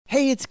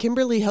Hey, it's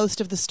Kimberly, host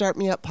of the Start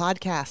Me Up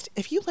podcast.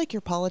 If you like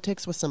your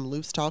politics with some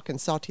loose talk and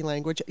salty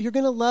language, you're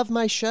going to love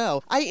my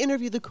show. I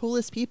interview the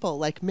coolest people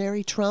like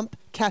Mary Trump,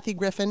 Kathy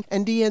Griffin,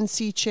 and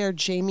DNC Chair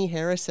Jamie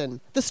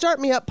Harrison. The Start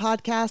Me Up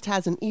podcast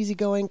has an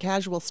easygoing,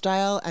 casual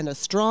style and a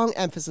strong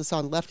emphasis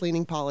on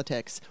left-leaning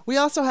politics. We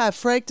also have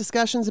frank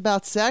discussions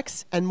about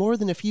sex and more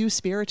than a few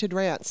spirited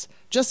rants.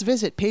 Just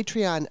visit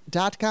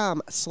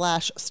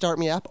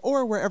patreon.com/startmeup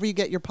or wherever you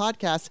get your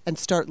podcasts and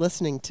start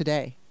listening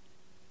today.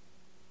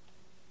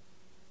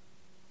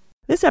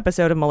 This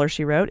episode of Mueller,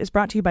 She Wrote is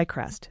brought to you by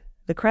Crest.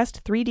 The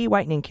Crest 3D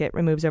Whitening Kit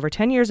removes over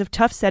 10 years of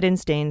tough set-in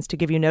stains to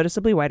give you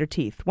noticeably whiter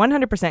teeth,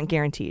 100%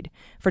 guaranteed.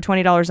 For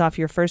 $20 off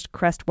your first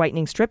Crest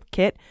Whitening Strip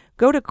Kit,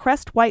 go to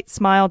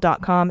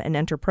crestwhitesmile.com and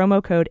enter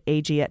promo code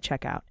AG at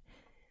checkout.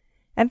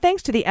 And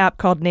thanks to the app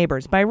called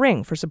Neighbors by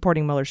Ring for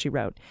supporting Mueller, She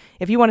Wrote.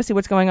 If you want to see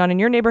what's going on in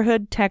your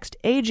neighborhood, text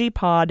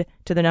AGPOD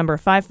to the number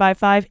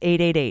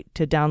 555-888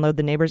 to download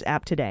the Neighbors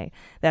app today.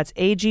 That's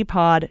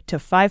AGPOD to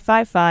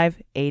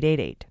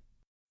 555-888.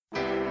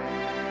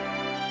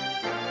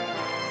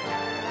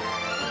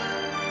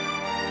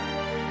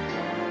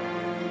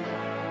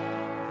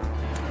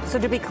 So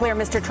to be clear,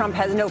 Mr. Trump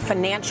has no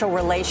financial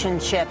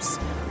relationships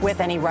with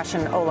any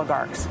Russian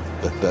oligarchs.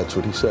 That's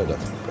what he said.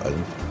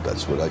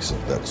 That's what I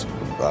said. That's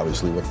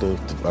obviously what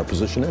our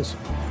position is.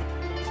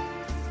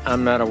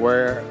 I'm not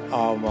aware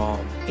of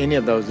any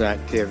of those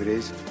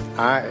activities.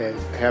 I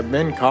have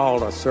been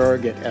called a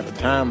surrogate at a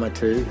time or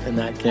two in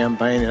that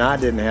campaign, and I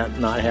did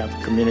not have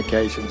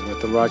communications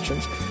with the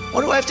Russians.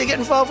 What do I have to get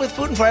involved with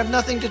Putin for? I have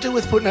nothing to do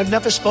with Putin. I've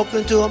never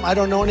spoken to him. I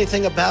don't know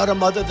anything about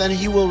him other than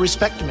he will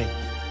respect me.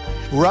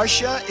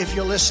 Russia, if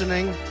you're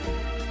listening,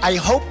 I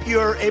hope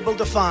you're able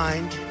to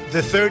find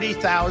the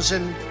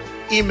 30,000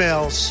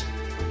 emails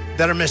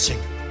that are missing.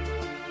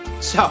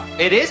 So,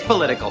 it is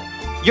political.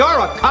 You're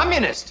a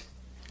communist.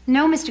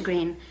 No, Mr.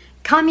 Green.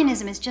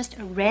 Communism is just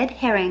a red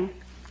herring.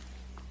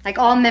 Like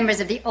all members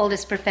of the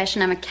oldest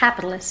profession, I'm a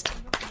capitalist.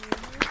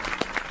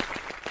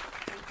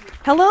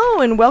 Hello,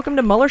 and welcome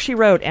to Mueller, She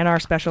Wrote, and our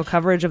special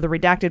coverage of the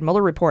redacted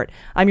Mueller Report.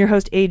 I'm your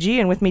host, AG,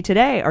 and with me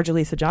today are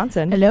Jaleesa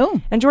Johnson. Hello.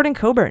 And Jordan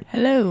Coburn.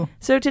 Hello.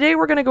 So today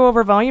we're going to go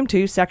over Volume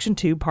 2, Section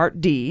 2,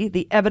 Part D,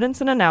 the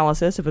evidence and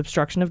analysis of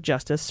obstruction of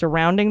justice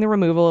surrounding the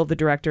removal of the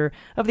director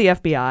of the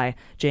FBI,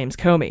 James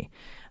Comey,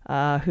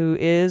 who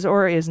is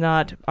or is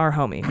not our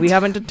homie. We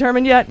haven't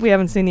determined yet. We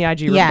haven't seen the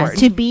IG report. Yeah,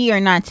 to be or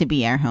not to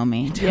be our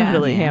homie.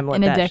 Totally Hamlet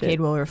In a that decade,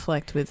 shit. we'll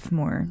reflect with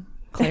more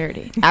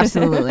clarity.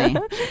 Absolutely.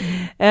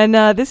 And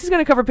this is going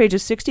to cover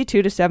pages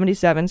 62 to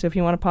 77, so if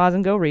you want to pause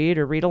and go read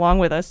or read along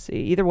with us,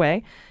 either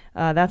way,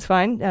 that's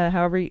fine.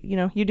 However,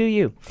 you do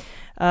you.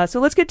 So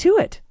let's get to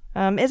it.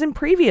 As in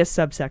previous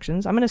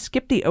subsections, I'm going to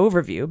skip the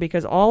overview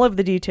because all of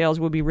the details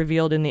will be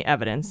revealed in the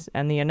evidence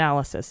and the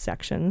analysis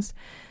sections.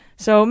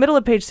 So middle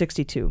of page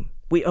 62,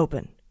 we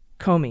open.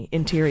 Comey,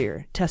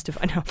 Interior,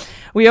 testify. No,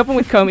 we open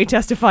with Comey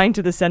testifying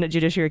to the Senate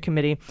Judiciary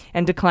Committee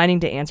and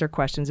declining to answer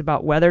questions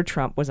about whether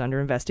Trump was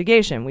under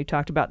investigation. We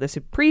talked about this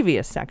in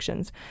previous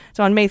sections.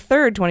 So on May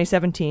 3rd,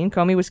 2017,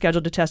 Comey was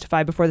scheduled to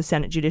testify before the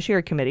Senate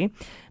Judiciary Committee.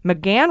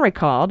 McGahn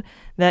recalled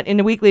that in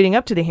the week leading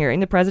up to the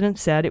hearing, the president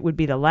said it would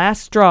be the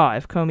last straw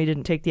if Comey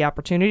didn't take the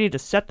opportunity to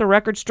set the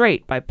record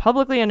straight by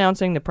publicly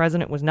announcing the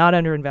president was not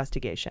under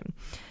investigation.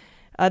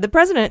 The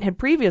president had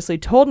previously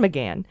told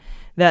McGahn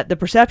that the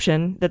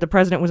perception that the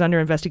president was under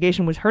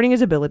investigation was hurting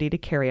his ability to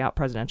carry out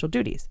presidential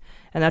duties.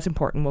 And that's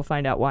important. We'll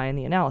find out why in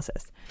the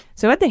analysis.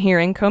 So at the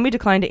hearing, Comey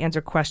declined to answer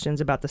questions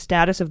about the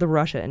status of the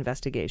Russia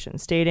investigation,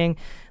 stating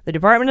the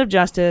Department of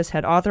Justice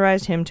had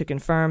authorized him to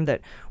confirm that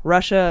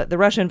the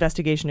Russia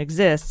investigation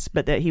exists,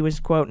 but that he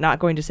was, quote, not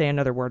going to say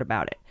another word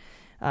about it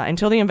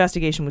until the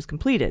investigation was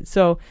completed.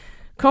 So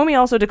Comey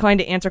also declined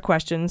to answer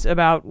questions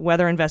about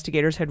whether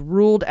investigators had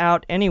ruled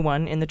out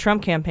anyone in the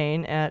Trump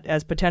campaign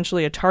as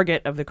potentially a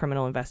target of the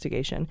criminal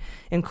investigation,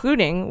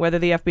 including whether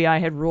the FBI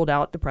had ruled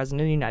out the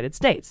President of the United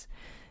States.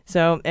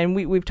 So, and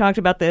we've talked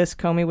about this.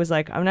 Comey was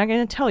like, I'm not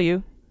going to tell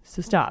you,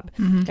 so stop.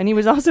 Mm-hmm. And he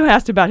was also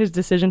asked about his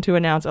decision to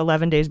announce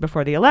 11 days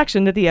before the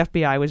election that the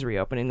FBI was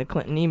reopening the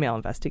Clinton email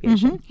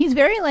investigation. Mm-hmm. He's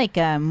very like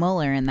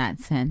Mueller in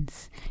that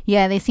sense.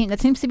 Yeah, that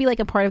seems to be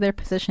like a part of their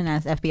position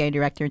as FBI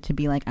director to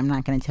be like, I'm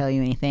not going to tell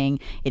you anything.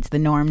 It's the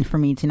norm for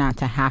me to not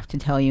to have to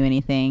tell you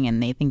anything.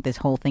 And they think this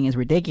whole thing is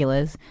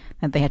ridiculous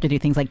that they have to do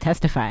things like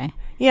testify.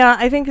 Yeah,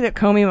 I think that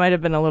Comey might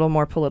have been a little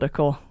more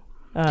political.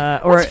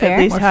 Or fair. at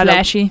least more had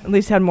flashy.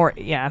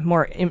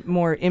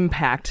 more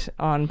impact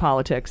on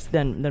politics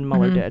than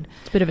Mueller did.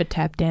 It's a bit of a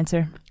tap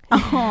dancer.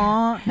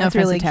 Oh, that's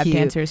really tap cute.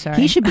 dancer, sorry.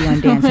 He should be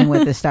on Dancing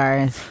with the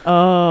Stars.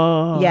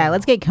 Oh, yeah.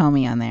 Let's get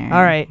Comey on there.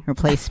 All right,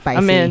 replace Spicy.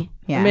 I'm in.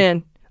 Yeah. I'm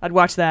in. I'd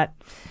watch that.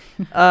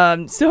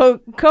 So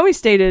Comey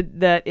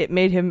stated that it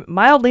made him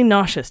mildly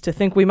nauseous to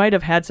think we might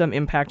have had some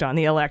impact on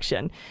the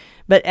election.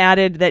 but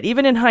added that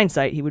even in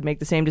hindsight, he would make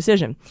the same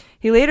decision.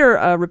 He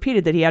later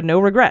repeated that he had no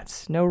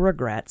regrets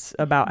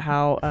about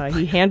how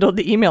he handled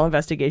the email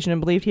investigation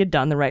and believed he had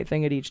done the right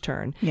thing at each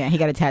turn. Yeah, he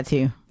got a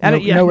tattoo.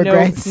 No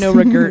regrets. No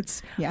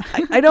regrets. Yeah.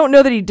 I don't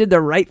know that he did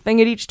the right thing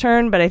at each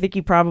turn, but I think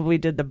he probably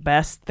did the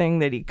best thing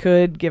that he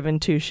could, given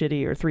 2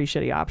 shitty or 3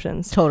 shitty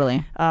options.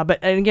 Totally. But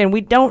again,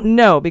 we don't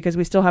know because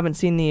we still haven't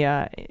seen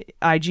the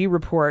IG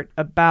report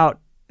about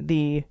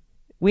the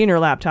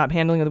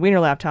handling of the Wiener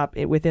laptop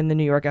within the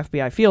New York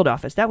FBI field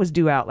office. That was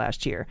due out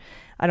last year.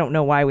 I don't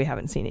know why we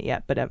haven't seen it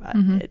yet, but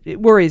it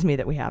worries me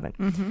that we haven't.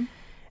 Mm-hmm.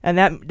 And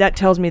that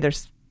tells me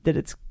that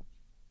it's,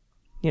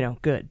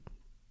 good.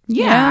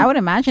 Yeah, I would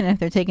imagine if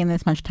they're taking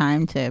this much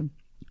time to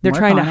they're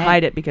trying to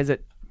hide it because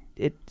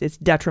it's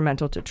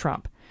detrimental to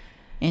Trump.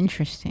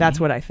 Interesting. That's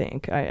what I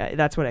think.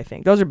 That's what I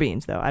think. Those are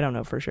beans, though. I don't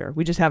know for sure.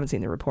 We just haven't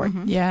seen the report.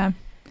 Mm-hmm. Yeah.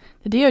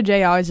 The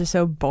DOJ always is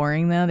so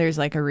boring, though. There's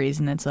like a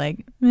reason that's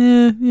like,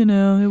 it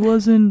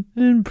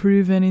didn't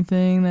prove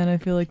anything that I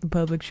feel like the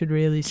public should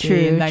really see. True,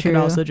 and that true. could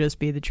also just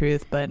be the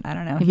truth, but I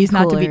don't know. It'd be He's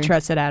not to be cooler.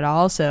 trusted at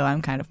all, so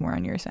I'm kind of more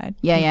on your side.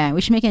 Yeah.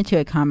 We should make it into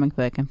a comic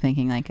book. I'm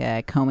thinking like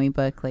a Comey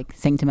book, like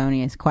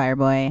Sanctimonious Choir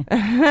Boy.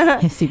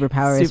 His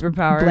superpower is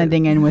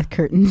blending in with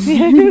curtains.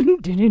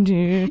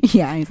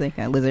 Yeah, he's like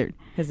a lizard.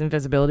 His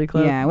invisibility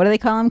cloak. Yeah, what do they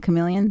call him?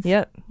 Chameleons?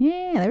 Yep.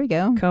 Yeah, there we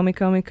go. Comey,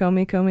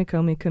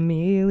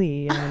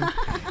 chameleon.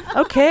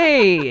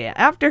 Okay,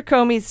 after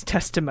Comey's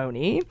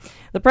testimony,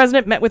 the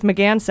president met with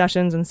McGahn,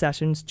 Sessions, and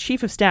Sessions'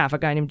 chief of staff, a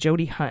guy named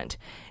Jody Hunt.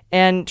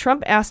 And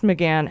Trump asked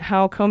McGahn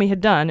how Comey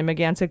had done, and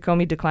McGahn said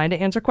Comey declined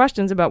to answer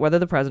questions about whether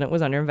the president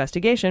was under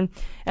investigation.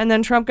 And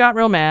then Trump got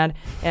real mad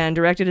and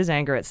directed his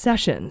anger at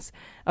Sessions.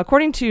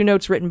 According to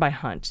notes written by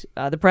Hunt,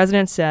 the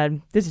president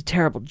said, "This is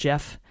terrible,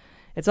 Jeff.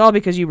 It's all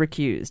because you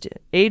recused.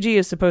 AG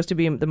is supposed to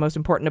be the most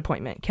important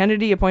appointment.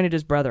 Kennedy appointed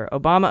his brother.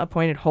 Obama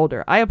appointed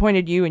Holder. I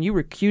appointed you, and you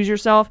recuse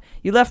yourself?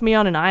 You left me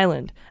on an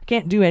island. I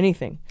can't do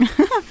anything."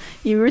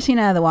 You ever seen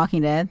The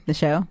Walking Dead, the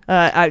show?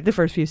 The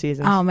first few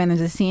seasons. Oh, man,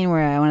 there's a scene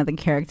where one of the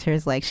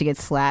characters, like, she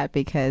gets slapped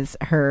because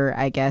her,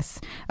 I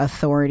guess,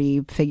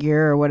 authority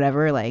figure or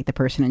whatever, like, the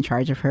person in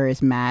charge of her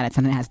is mad at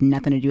something that has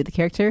nothing to do with the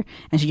character,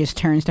 and she just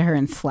turns to her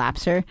and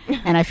slaps her.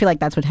 And I feel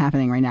like that's what's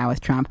happening right now with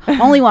Trump.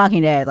 Only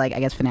Walking Dead, like, I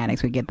guess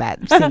fanatics would get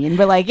that scene.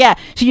 But, like, yeah,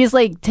 she just,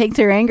 like, takes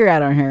her anger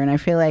out on her, and I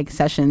feel like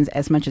Sessions,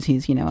 as much as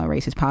he's, a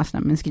racist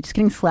possum, is just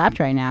getting slapped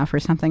right now for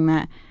something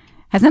that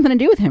has nothing to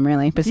do with him,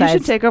 really. Besides, you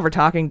should take over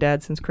Talking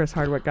Dead since Chris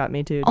Hardwick got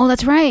me too. Oh,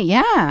 that's right.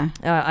 Yeah.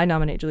 I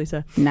nominate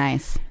Jaleesa.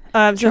 Nice.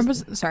 Trump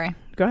was sorry.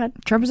 Go ahead.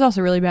 Trump is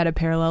also really bad at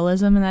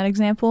parallelism in that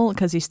example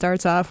because he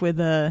starts off with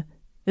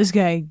this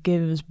guy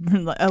gives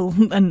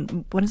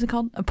what is it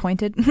called?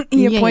 Appointed.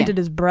 He appointed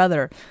his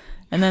brother.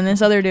 And then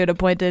this other dude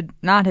appointed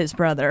not his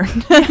brother.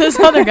 This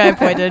other guy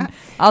appointed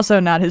also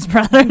not his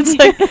brother. It's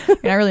like, you're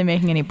not really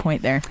making any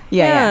point there.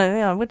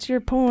 Yeah. What's your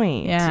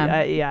point?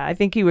 Yeah. I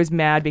think he was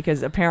mad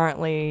because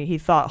apparently he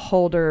thought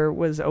Holder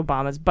was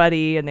Obama's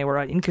buddy and they were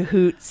in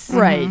cahoots.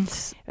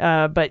 Right.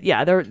 But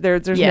yeah,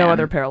 there's no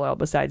other parallel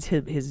besides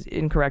his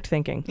incorrect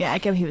thinking. Yeah, I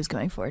get what he was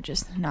going for,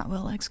 just not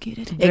well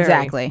executed.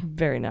 Exactly.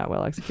 Very not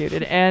well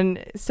executed.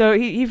 And so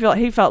he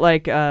felt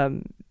like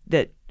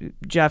that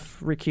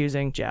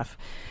recusing Jeff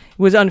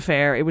was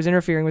unfair. It was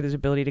interfering with his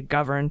ability to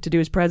govern, to do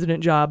his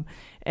president job,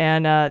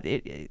 and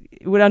it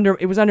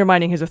was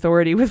undermining his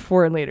authority with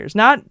foreign leaders.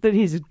 Not that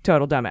he's a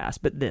total dumbass,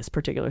 but this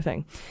particular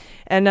thing.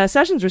 And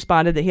Sessions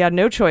responded that he had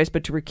no choice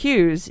but to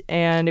recuse,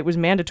 and it was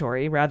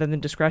mandatory rather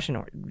than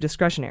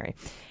discretionary.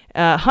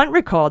 Hunt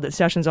recalled that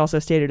Sessions also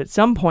stated at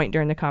some point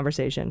during the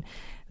conversation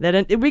that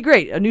it would be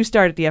great, a new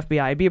start at the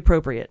FBI would be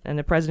appropriate, and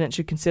the president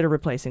should consider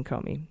replacing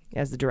Comey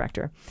as the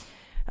director.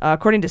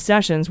 According to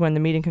Sessions, when the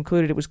meeting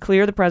concluded, it was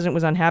clear the president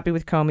was unhappy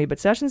with Comey, but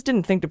Sessions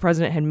didn't think the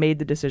president had made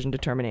the decision to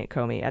terminate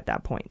Comey at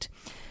that point.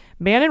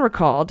 Bannon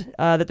recalled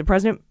that the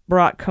president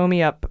brought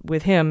Comey up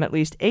with him at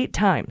least 8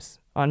 times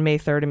on May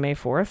 3rd and May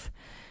 4th.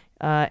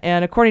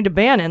 And according to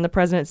Bannon, the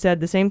president said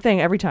the same thing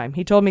every time.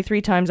 He told me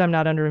 3 times I'm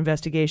not under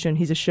investigation.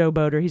 He's a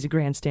showboater. He's a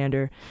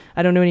grandstander.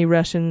 I don't know any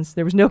Russians.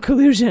 There was no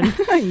collusion.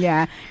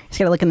 Yeah. Just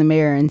got to look in the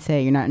mirror and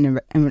say you're not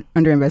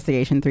under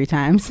investigation 3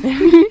 times.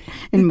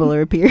 And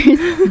Mueller appears.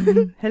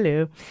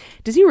 Hello.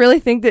 Does he really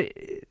think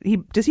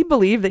that does he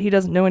believe that he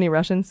doesn't know any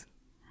Russians?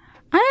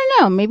 I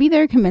don't know. Maybe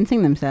they're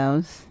convincing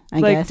themselves. I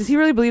guess. Does he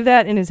really believe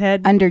that in his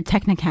head? Under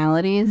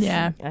technicalities?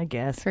 Yeah. I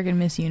guess. Friggin'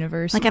 Miss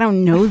Universe. Like, I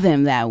don't know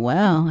them that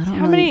well.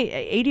 How many?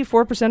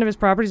 84% of his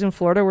properties in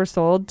Florida were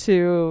sold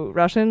to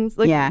Russians?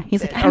 Yeah.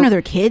 He's like, I don't know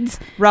their kids.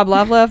 Rob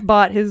Loveloff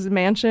bought his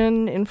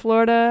mansion in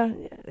Florida.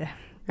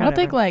 I don't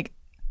think, like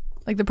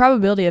the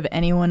probability of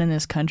anyone in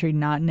this country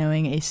not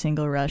knowing a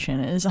single Russian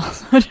is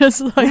also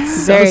just like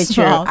so very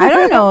small. True. I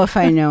don't know if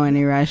I know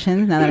any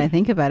Russians now that I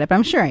think about it, but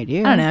I'm sure I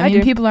do. I don't know. I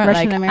mean, people aren't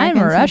Russian like,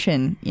 Americans. I'm a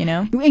Russian, you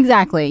know?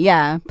 Exactly,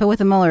 yeah. But with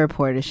the Mueller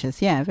report, it's just,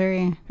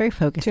 very, very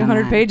focused 200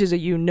 on that. pages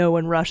of you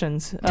knowing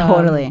Russians.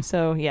 Totally.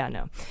 So, yeah,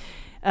 no.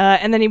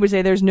 And then he would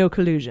say there's no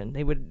collusion.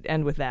 They would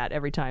end with that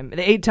every time.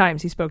 The 8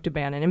 times he spoke to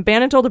Bannon. And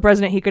Bannon told the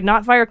president he could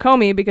not fire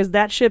Comey because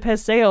that ship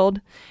has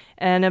sailed.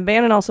 And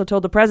Bannon also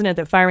told the president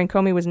that firing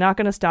Comey was not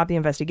going to stop the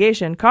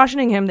investigation,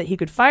 cautioning him that he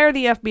could fire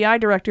the FBI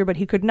director, but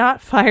he could not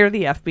fire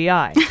the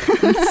FBI.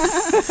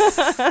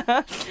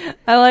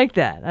 I like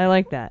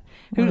that.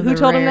 Who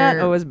told him that?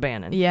 Oh, it was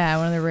Bannon. Yeah,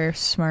 one of the rare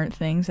smart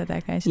things that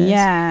guy says.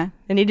 Yeah.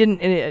 And he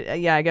didn't,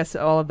 I guess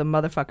all of the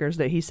motherfuckers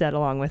that he said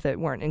along with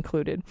it weren't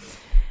included.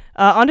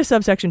 On to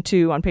subsection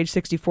 2 on page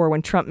 64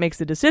 when Trump makes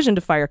the decision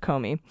to fire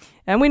Comey.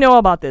 And we know all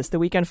about this. The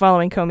weekend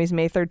following Comey's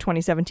May 3rd,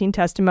 2017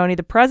 testimony,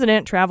 the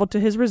president traveled to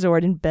his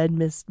resort in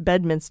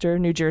Bedminster,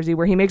 New Jersey,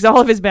 where he makes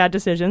all of his bad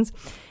decisions.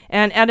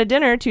 And at a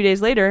dinner 2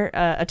 days later,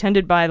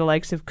 attended by the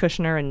likes of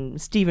Kushner and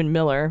Stephen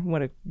Miller,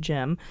 what a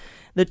gem,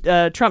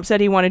 Trump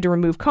said he wanted to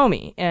remove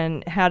Comey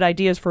and had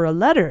ideas for a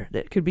letter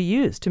that could be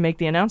used to make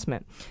the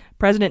announcement.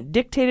 President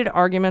dictated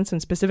arguments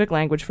and specific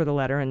language for the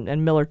letter,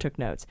 and Miller took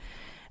notes.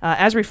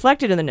 As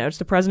reflected in the notes,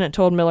 the president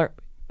told Miller,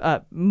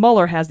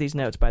 Mueller has these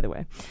notes, by the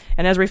way,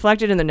 and as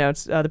reflected in the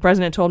notes, the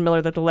president told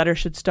Miller that the letter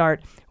should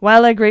start,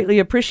 "While I greatly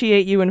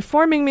appreciate you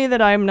informing me that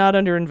I am not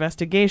under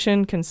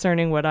investigation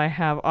concerning what I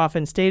have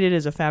often stated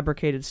is a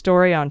fabricated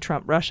story on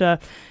Trump-Russia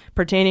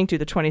pertaining to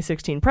the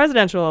 2016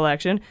 presidential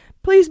election,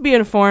 please be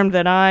informed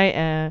that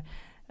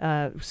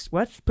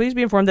Please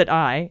be informed that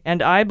I,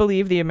 and I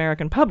believe the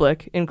American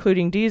public,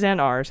 including D's and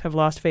R's, have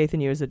lost faith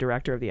in you as the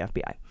director of the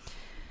FBI."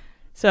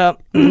 So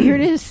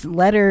weirdest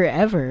letter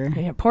ever.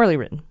 Yeah, poorly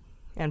written,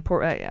 and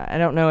I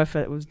don't know if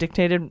it was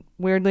dictated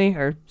weirdly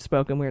or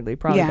spoken weirdly.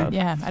 Probably both.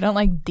 Yeah, I don't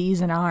like D's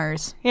and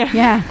R's.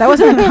 Yeah, that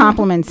wasn't a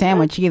compliment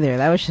sandwich either.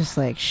 That was just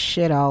like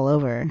shit all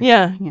over.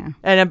 Yeah,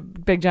 and a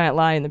big giant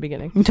lie in the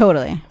beginning.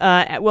 Totally.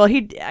 Well,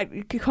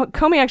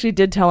 Comey actually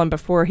did tell him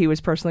before he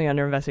was personally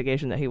under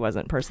investigation that he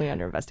wasn't personally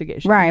under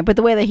investigation. Right, but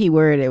the way that he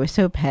worded it was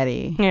so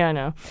petty. Yeah, I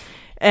know.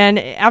 And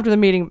after the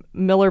meeting,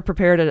 Miller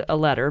prepared a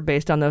letter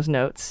based on those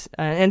notes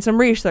and some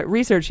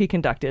research he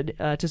conducted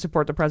to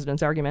support the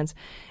president's arguments.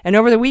 And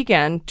over the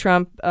weekend,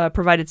 Trump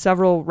provided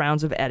several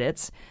rounds of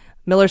edits.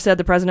 Miller said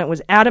the president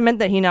was adamant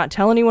that he not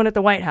tell anyone at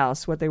the White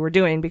House what they were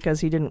doing because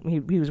he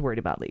was worried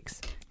about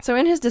leaks. So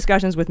in his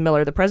discussions with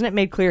Miller, the president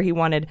made clear he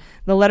wanted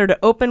the letter to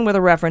open with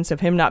a reference of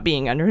him not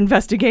being under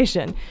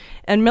investigation.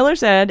 And Miller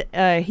said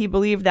he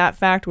believed that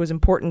fact was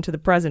important to the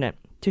president,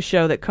 to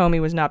show that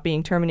Comey was not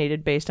being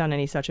terminated based on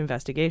any such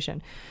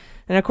investigation.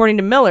 And according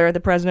to Miller, the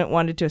president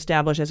wanted to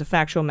establish as a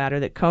factual matter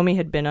that Comey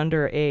had been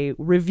under a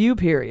review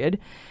period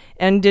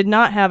and did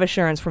not have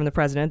assurance from the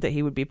president that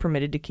he would be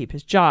permitted to keep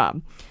his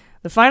job.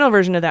 The final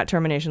version of that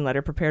termination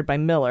letter, prepared by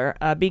Miller,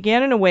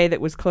 began in a way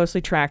that was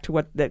closely tracked to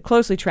what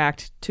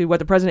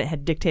the president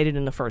had dictated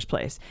in the first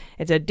place.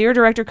 It said, "Dear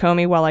Director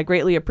Comey, while I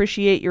greatly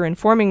appreciate your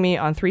informing me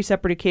on 3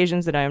 separate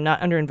occasions that I am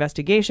not under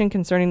investigation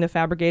concerning the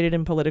fabricated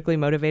and politically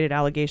motivated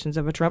allegations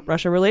of a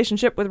Trump-Russia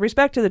relationship with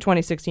respect to the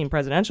 2016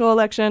 presidential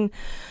election,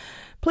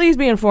 please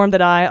be informed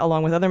that I,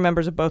 along with other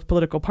members of both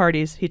political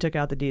parties," he took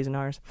out the D's and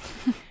R's,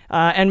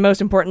 "and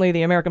most importantly,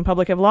 the American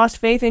public have lost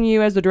faith in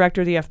you as the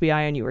director of the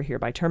FBI, and you are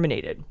hereby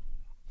terminated."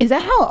 Is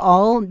that how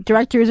all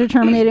directors are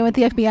terminated with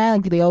the FBI?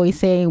 Like, do they always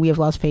say, "We have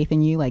lost faith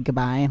in you," like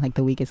goodbye, like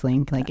the weakest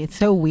link? Like, it's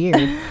so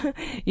weird.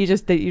 You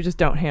just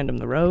don't hand them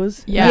the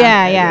rose.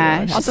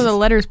 Yeah. Also, the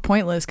letter's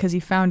pointless because he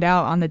found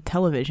out on the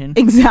televion.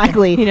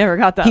 Exactly. He never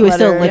got that. He was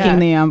letter. still licking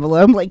the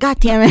envelope. Like, God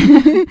damn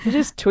it! You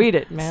just tweet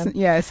it, man.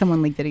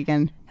 Someone leaked it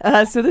again.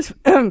 So this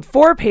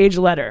 4-page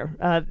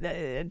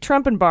letter,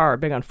 Trump and Barr are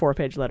big on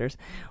 4-page letters,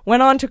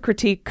 went on to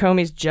critique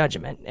Comey's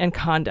judgment and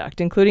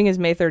conduct, including his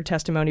May 3rd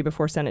testimony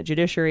before Senate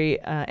Judiciary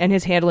and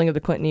his handling of the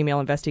Clinton email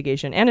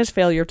investigation and his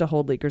failure to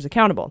hold leakers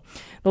accountable.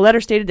 The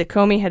letter stated that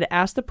Comey had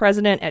asked the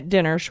president at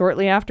dinner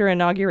shortly after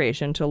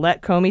inauguration to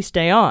let Comey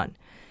stay on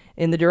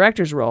in the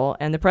director's role,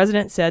 and the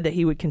president said that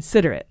he would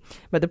consider it.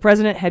 But the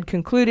president had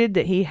concluded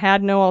that he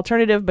had no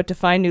alternative but to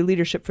find new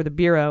leadership for the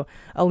Bureau,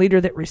 a leader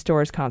that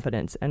restores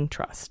confidence and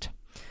trust.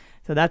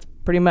 So that's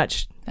pretty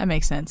much... That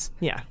makes sense.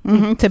 Yeah.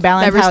 Mm-hmm. To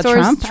balance that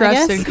restores Trump,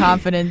 trust and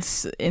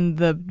confidence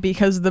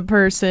because the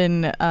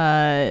person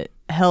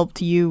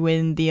helped you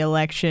win the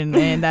election,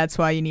 and that's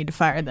why you need to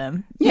fire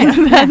them. Yeah.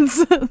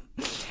 That's...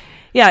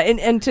 Yeah,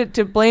 and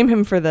to blame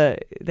him for the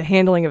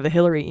handling of the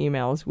Hillary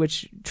emails,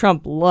 which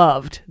Trump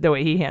loved the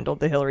way he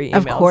handled the Hillary emails.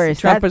 Of course.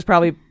 Trump was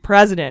probably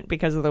president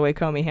because of the way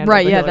Comey handled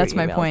right, the Hillary that's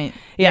emails. my point.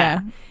 Yeah.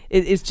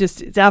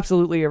 It's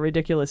absolutely a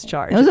ridiculous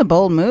charge. It was a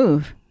bold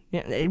move.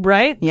 Yeah,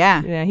 right?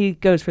 Yeah. Yeah, he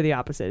goes for the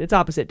opposite. It's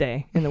opposite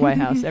day in the White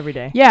House every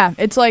day. Yeah,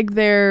 it's like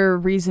their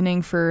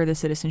reasoning for the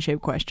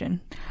citizenship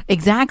question.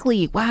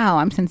 Exactly. Wow,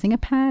 I'm sensing a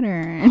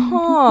pattern.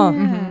 Huh.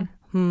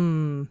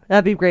 Mm-hmm.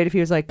 That'd be great if he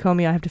was like,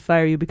 "Comey, I have to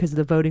fire you because of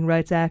the Voting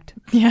Rights Act."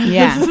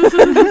 Yeah.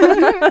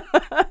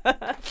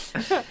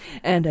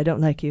 And I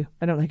don't like you.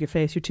 I don't like your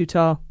face. You're too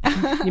tall.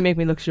 You make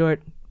me look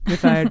short. You're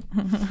fired.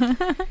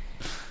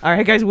 All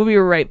right, guys, we'll be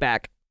right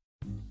back.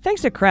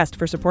 Thanks to Crest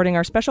for supporting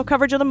our special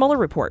coverage of the Mueller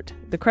Report.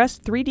 The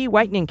Crest 3D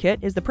Whitening Kit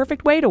is the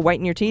perfect way to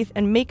whiten your teeth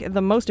and make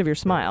the most of your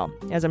smile.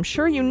 As I'm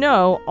sure you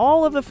know,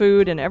 all of the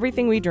food and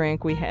everything we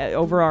drink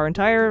over our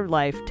entire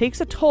life takes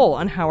a toll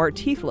on how our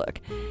teeth look.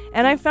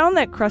 And I found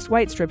that Crest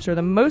White Strips are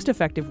the most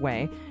effective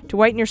way to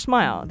whiten your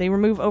smile. They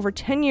remove over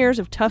 10 years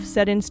of tough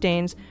set-in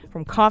stains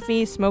from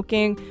coffee,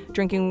 smoking,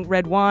 drinking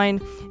red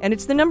wine, and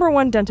it's the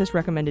 #1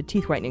 dentist-recommended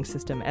teeth whitening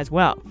system as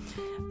well.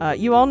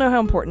 You all know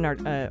how important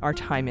our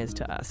time is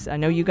to us. I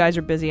know you guys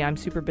are busy. I'm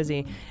super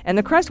busy. And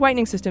the Crest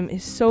whitening system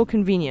is so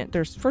convenient.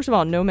 There's, first of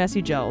all, no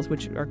messy gels,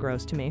 which are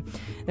gross to me.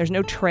 There's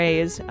no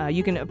trays.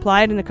 You can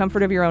apply it in the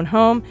comfort of your own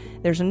home.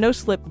 There's a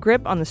no-slip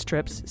grip on the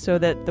strips so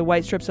that the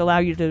white strips allow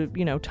you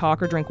to,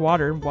 talk or drink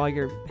water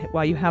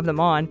while you have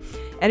them on.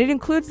 And it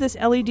includes this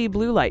LED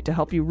blue light to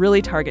help you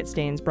really target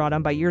stains brought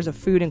on by years of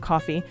food and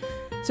coffee.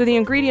 So the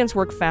ingredients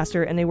work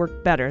faster and they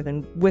work better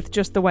than with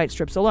just the white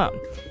strips alone.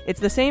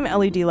 It's the same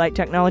LED light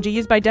technology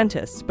used by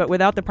dentists, but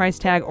without the price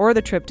tag or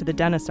the trip to the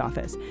dentist's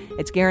office.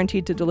 It's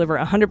guaranteed to deliver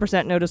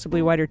 100%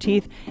 noticeably whiter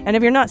teeth, and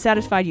if you're not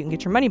satisfied, you can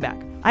get your money back.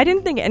 I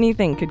didn't think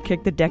anything could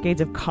kick the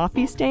decades of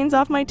coffee stains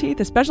off my teeth,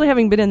 especially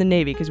having been in the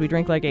Navy because we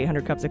drink like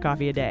 800 cups of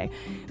coffee a day.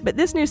 But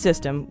this new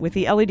system with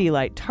the LED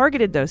light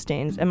targeted those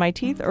stains, and my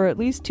teeth are at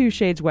least 2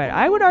 shades whiter.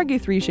 I would argue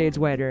 3 shades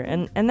whiter,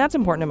 and that's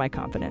important to my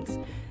confidence.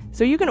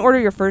 So you can order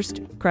your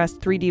first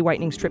Crest 3D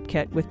Whitening Strip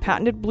Kit with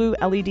patented blue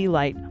LED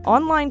light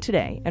online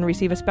today and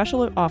receive a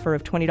special offer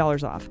of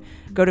 $20 off.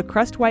 Go to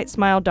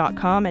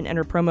crestwhitesmile.com and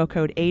enter promo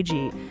code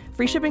AG.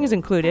 Free shipping is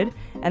included,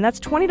 and that's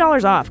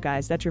 $20 off,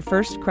 guys. That's your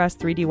first Crest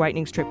 3D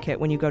Whitening Strip Kit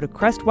when you go to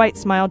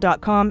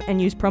crestwhitesmile.com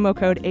and use promo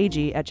code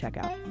AG at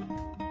checkout.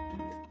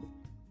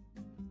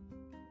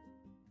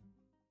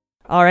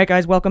 All right,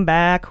 guys, welcome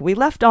back. We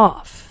left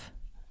off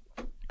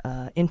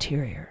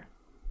interior.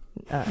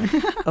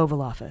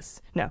 Oval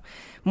Office. No.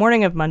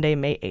 Morning of Monday,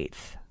 May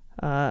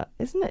 8th.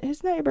 Isn't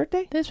that your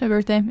birthday? It's my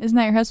birthday. Isn't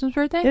that your husband's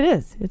birthday? It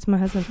is. It's my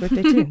husband's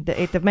birthday, too. The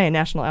 8th of May,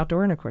 National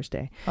Outdoor Intercourse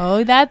Day.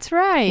 Oh, that's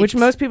right. Which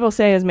most people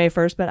say is May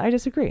 1st, but I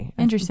disagree.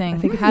 Interesting. I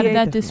think How did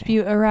that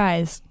dispute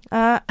arise?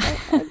 I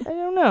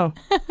don't know.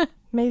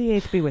 May the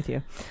 8th be with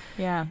you.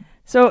 Yeah.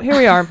 So here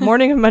we are,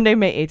 morning of Monday,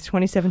 May 8th,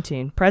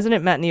 2017.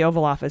 President met in the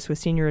Oval Office with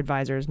senior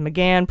advisors,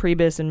 McGahn,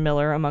 Priebus, and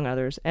Miller, among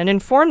others, and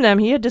informed them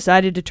he had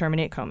decided to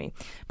terminate Comey.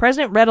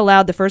 President read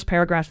aloud the first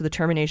paragraphs of the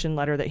termination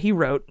letter that he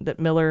wrote, that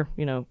Miller,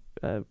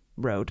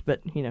 wrote,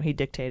 but, he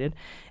dictated,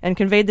 and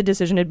conveyed the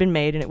decision had been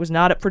made and it was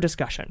not up for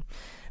discussion.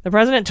 The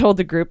president told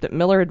the group that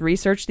Miller had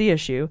researched the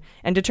issue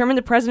and determined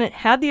the president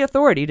had the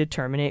authority to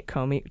terminate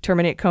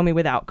Comey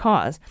without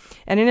cause.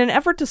 And in an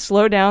effort to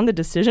slow down the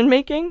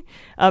decision-making,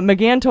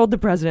 McGahn told the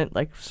president,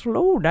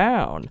 slow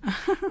down,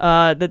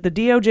 that the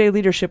DOJ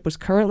leadership was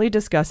currently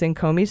discussing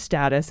Comey's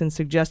status and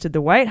suggested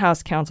the White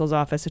House counsel's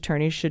office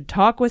attorneys should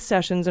talk with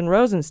Sessions and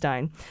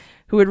Rosenstein,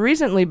 who had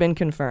recently been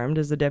confirmed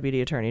as the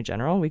deputy attorney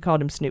general. We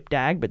called him Snoop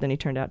Dagg, but then he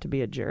turned out to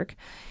be a jerk.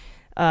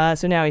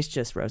 So now he's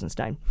just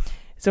Rosenstein.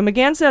 So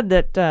McGahn said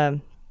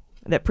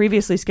that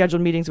previously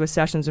scheduled meetings with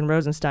Sessions and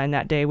Rosenstein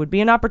that day would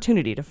be an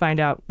opportunity to find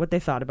out what they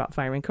thought about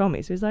firing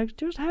Comey. So he's like,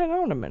 just hang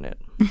on a minute.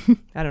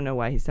 I don't know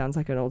why he sounds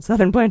like an old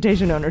Southern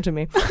plantation owner to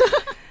me.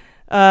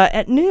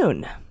 At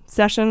noon,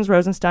 Sessions,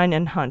 Rosenstein,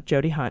 and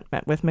Jody Hunt,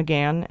 met with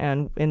McGahn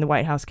and in the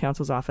White House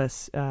counsel's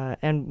office,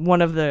 and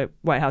one of the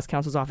White House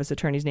counsel's office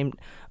attorneys named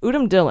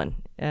Udom Dillon,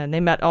 and they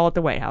met all at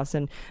the White House.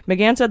 And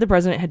McGahn said the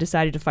president had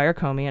decided to fire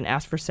Comey and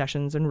asked for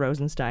Sessions and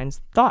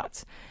Rosenstein's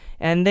thoughts.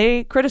 And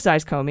they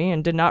criticized Comey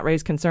and did not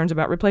raise concerns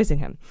about replacing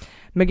him.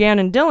 McGahn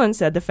and Dillon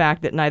said the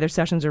fact that neither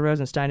Sessions or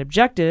Rosenstein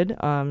objected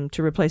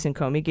to replacing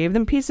Comey gave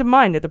them peace of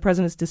mind that the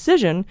president's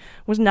decision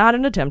was not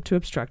an attempt to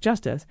obstruct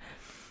justice.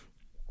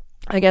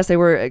 I guess they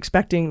were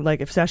expecting,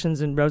 if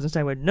Sessions and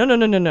Rosenstein would, no,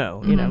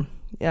 And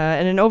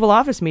an Oval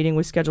Office meeting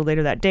was scheduled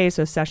later that day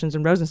so Sessions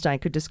and Rosenstein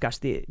could discuss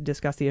the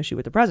issue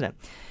with the president.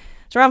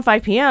 So around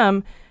 5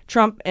 p.m.,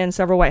 Trump and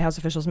several White House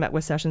officials met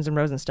with Sessions and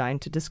Rosenstein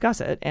to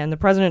discuss it, and the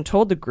president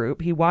told the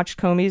group he watched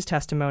Comey's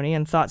testimony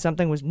and thought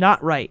something was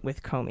not right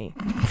with Comey.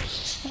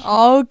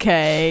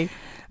 Okay,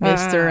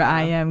 Mr.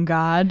 I am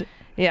God.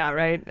 Yeah,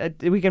 right.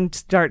 We can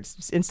start,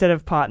 instead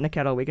of pot in the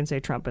kettle, we can say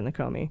Trump in the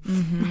Comey.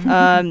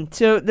 Mm-hmm.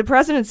 So the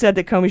president said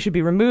that Comey should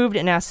be removed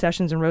and asked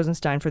Sessions and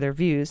Rosenstein for their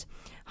views.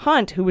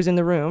 Hunt, who was in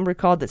the room,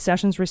 recalled that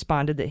Sessions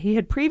responded that he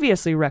had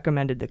previously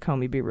recommended that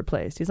Comey be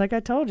replaced. He's like,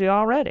 I told you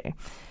already.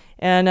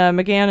 And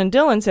McGahn and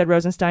Dillon said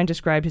Rosenstein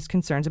described his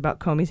concerns about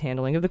Comey's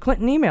handling of the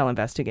Clinton email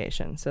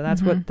investigation. So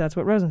that's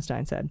what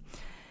Rosenstein said.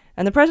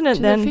 And the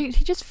president he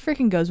just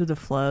freaking goes with the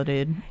flow,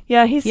 dude.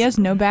 Yeah, he has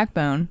no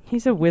backbone.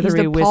 He's a withery,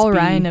 He's the wispy Paul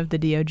Ryan of the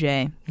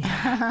DOJ.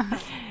 Yeah,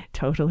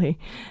 totally.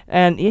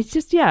 And it's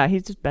just he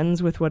just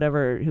bends with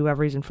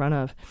whoever he's in front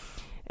of.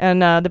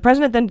 And the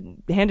president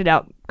then handed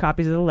out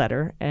copies of the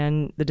letter,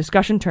 and the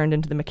discussion turned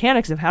into the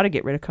mechanics of how to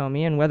get rid of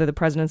Comey and whether the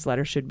president's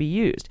letter should be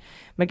used.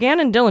 McGahn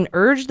and Dillon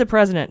urged the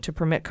president to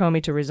permit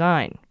Comey to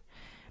resign,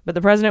 but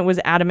the president was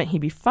adamant he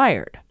be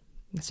fired.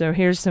 So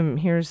here's some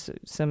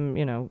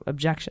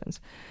objections.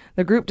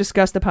 The group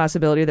discussed the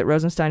possibility that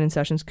Rosenstein and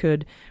Sessions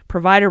could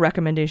provide a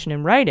recommendation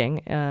in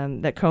writing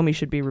that Comey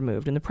should be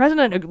removed. And the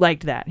president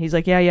liked that. He's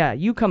like, yeah,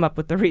 you come up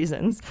with the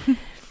reasons.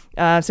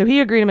 So he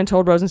agreed and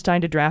told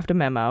Rosenstein to draft a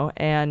memo.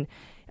 And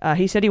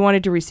he said he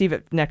wanted to receive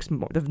it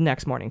the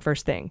next morning,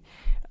 first thing.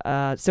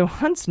 So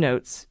Hunt's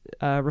notes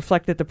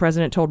reflect that the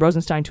president told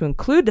Rosenstein to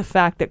include the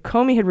fact that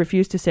Comey had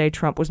refused to say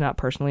Trump was not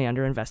personally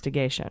under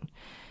investigation.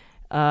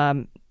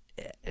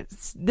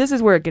 This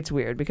is where it gets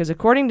weird, because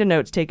according to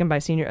notes taken by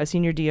a senior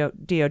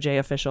DOJ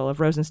official of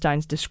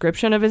Rosenstein's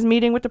description of his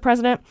meeting with the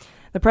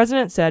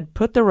president said,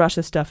 "Put the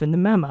Russia stuff in the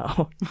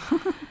memo."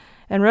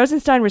 And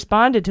Rosenstein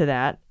responded to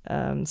that,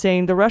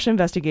 saying the Russia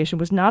investigation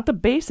was not the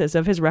basis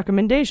of his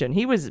recommendation.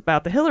 He was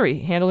about the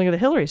handling of the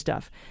Hillary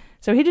stuff.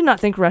 So he did not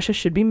think Russia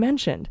should be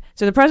mentioned.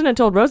 So the president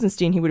told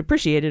Rosenstein he would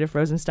appreciate it if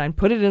Rosenstein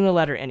put it in the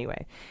letter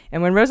anyway.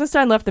 And when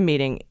Rosenstein left the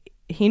meeting,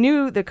 he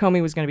knew that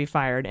Comey was going to be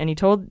fired, and he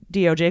told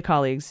DOJ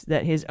colleagues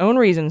that his own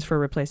reasons for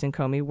replacing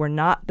Comey were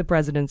not the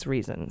president's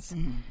reasons.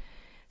 Mm-hmm.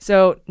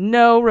 So,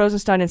 no,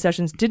 Rosenstein and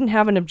Sessions didn't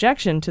have an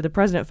objection to the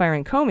president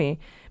firing Comey,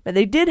 but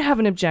they did have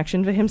an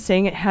objection to him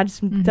saying it had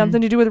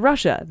something to do with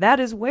Russia.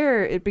 That is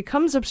where it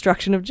becomes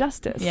obstruction of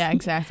justice. Yeah,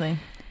 exactly.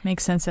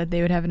 Makes sense that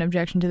they would have an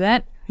objection to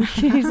that.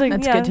 He's like,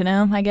 that's good to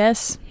know, I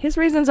guess. His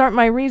reasons aren't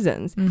my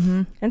reasons.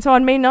 Mm-hmm. And so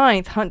on May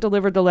 9th, Hunt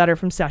delivered the letter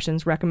from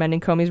Sessions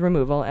recommending Comey's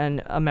removal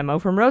and a memo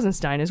from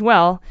Rosenstein as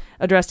well,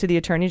 addressed to the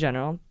Attorney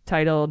General,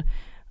 titled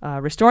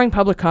Restoring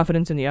Public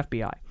Confidence in the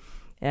FBI.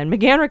 And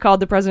McGahn recalled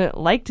the president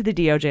liked the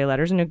DOJ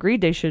letters and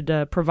agreed they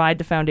should provide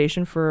the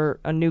foundation for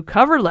a new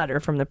cover letter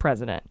from the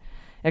president,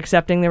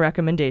 accepting the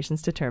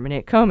recommendations to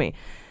terminate Comey.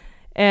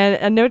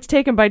 And notes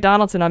taken by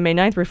Donaldson on May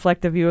 9th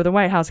reflect the view of the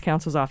White House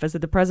counsel's office that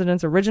the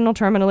president's original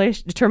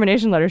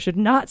termination letter should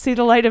not see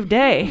the light of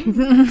day.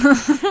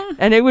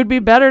 And it would be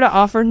better to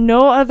offer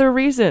no other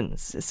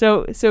reasons.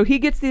 So he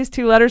gets these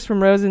two letters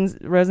from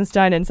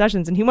Rosenstein and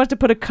Sessions, and he wants to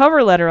put a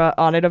cover letter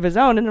on it of his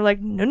own. And they're like,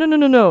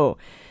 no.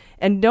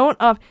 And don't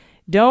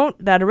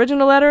that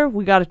original letter,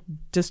 we got to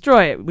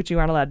destroy it, which you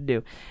aren't allowed to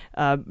do.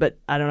 But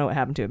I don't know what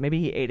happened to it. Maybe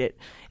he ate it.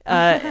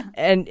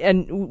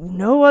 And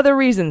no other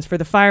reasons for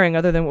the firing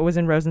other than what was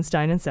in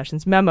Rosenstein and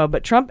Sessions' memo.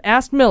 But Trump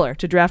asked Mueller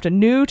to draft a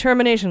new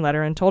termination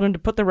letter and told him to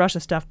put the Russia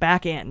stuff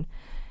back in.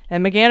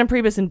 And McGahn and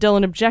Priebus and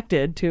Dillon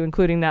objected to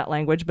including that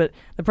language, but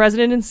the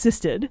president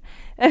insisted.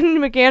 And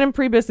McGahn and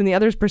Priebus and the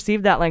others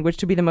perceived that language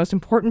to be the most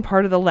important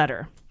part of the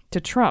letter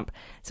to Trump.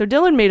 So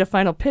Dillon made a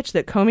final pitch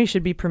that Comey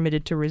should be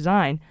permitted to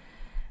resign,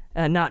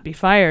 not be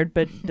fired,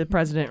 but the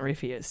president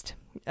refused.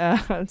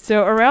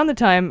 So around the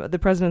time the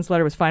president's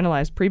letter was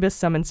finalized, Priebus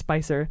summoned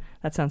Spicer.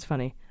 That sounds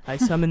funny. I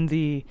summoned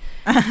the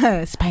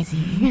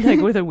spicy,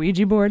 like with a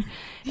Ouija board,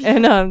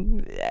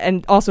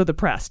 and also the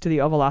press to the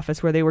Oval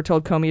Office, where they were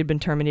told Comey had been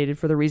terminated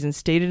for the reasons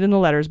stated in the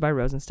letters by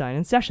Rosenstein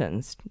and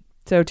Sessions.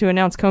 So to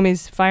announce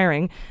Comey's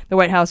firing, the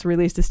White House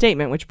released a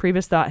statement which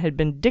Priebus thought had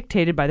been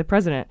dictated by the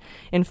president.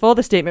 In full,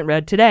 the statement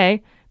read,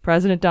 "Today,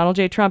 President Donald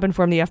J. Trump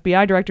informed the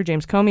FBI Director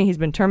James Comey he's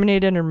been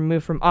terminated and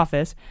removed from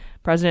office.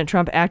 President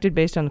Trump acted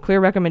based on the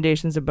clear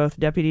recommendations of both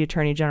Deputy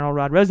Attorney General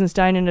Rod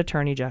Rosenstein and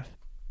Attorney General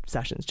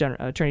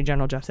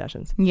Jeff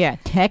Sessions." Yeah,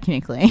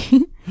 technically.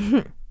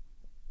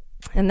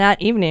 And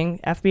that evening,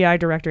 FBI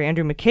Director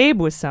Andrew McCabe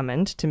was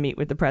summoned to meet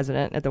with the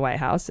president at the White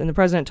House, and the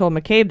president told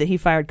McCabe that he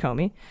fired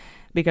Comey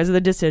because of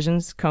the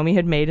decisions Comey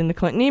had made in the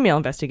Clinton email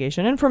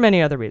investigation and for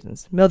many other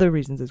reasons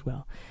as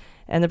well.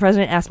 And the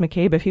president asked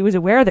McCabe if he was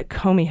aware that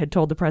Comey had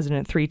told the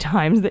president 3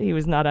 times that he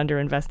was not under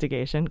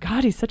investigation.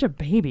 God, he's such a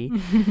baby.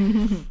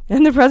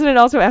 And the president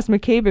also asked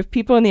McCabe if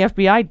people in the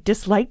FBI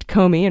disliked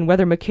Comey and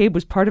whether McCabe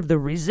was part of the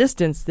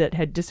resistance that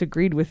had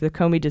disagreed with the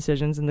Comey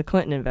decisions in the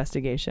Clinton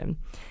investigation.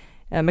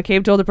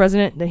 McCabe told the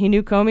president that he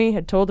knew Comey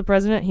had told the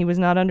president he was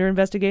not under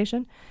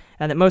investigation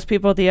and that most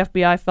people at the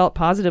FBI felt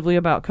positively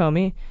about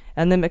Comey,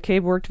 and that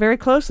McCabe worked very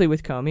closely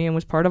with Comey and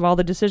was part of all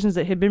the decisions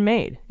that had been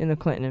made in the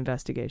Clinton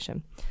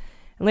investigation.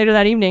 And later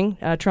that evening,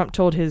 Trump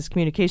told his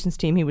communications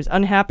team he was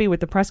unhappy with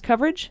the press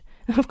coverage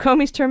of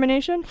Comey's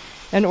termination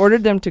and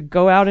ordered them to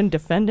go out and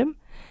defend him.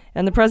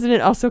 And the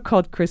president also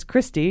called Chris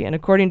Christie, and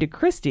according to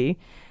Christie,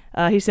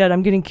 he said,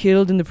 "I'm getting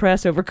killed in the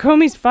press over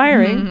Comey's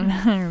firing."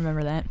 I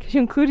remember that. You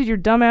included your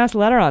dumbass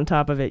letter on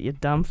top of it, you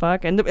dumb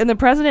fuck. And the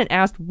president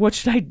asked, "What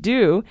should I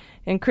do?"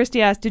 And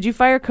Christie asked, "Did you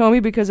fire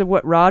Comey because of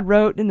what Rod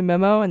wrote in the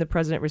memo?" And the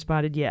president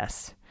responded,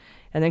 "Yes."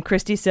 And then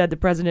Christie said the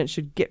president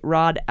should get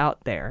Rod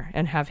out there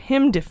and have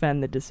him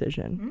defend the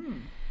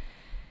decision.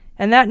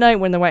 And that night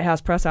when the White House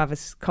press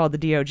office called the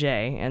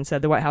DOJ and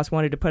said the White House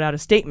wanted to put out a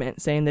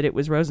statement saying that it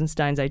was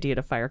Rosenstein's idea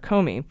to fire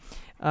Comey,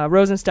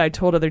 Rosenstein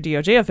told other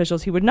DOJ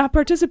officials he would not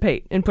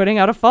participate in putting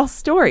out a false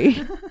story.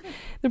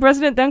 The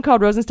president then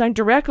called Rosenstein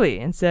directly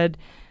and said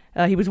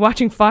he was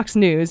watching Fox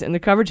News and the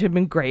coverage had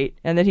been great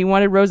and that he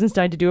wanted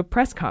Rosenstein to do a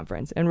press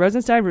conference. And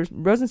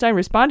Rosenstein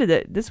responded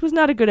that this was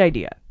not a good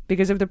idea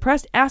because if the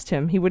press asked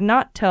him, he would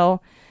not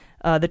tell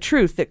the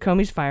truth that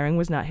Comey's firing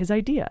was not his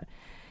idea.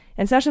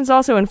 And Sessions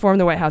also informed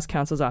the White House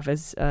counsel's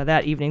office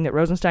that evening that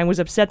Rosenstein was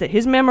upset that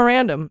his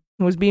memorandum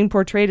was being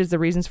portrayed as the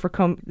reason for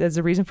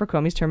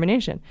Comey's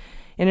termination.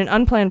 In an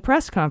unplanned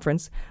press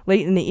conference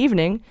late in the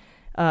evening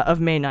of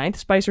May 9th,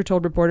 Spicer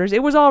told reporters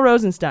it was all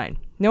Rosenstein.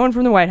 No one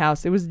from the White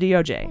House. It was the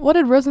DOJ. What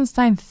did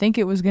Rosenstein think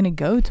it was going to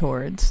go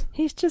towards?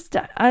 He's just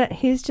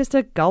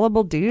a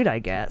gullible dude, I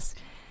guess.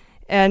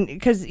 And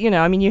because, you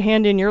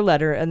hand in your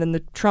letter and then the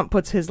Trump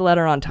puts his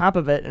letter on top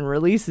of it and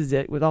releases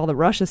it with all the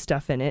Russia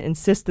stuff in it,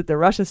 insists that the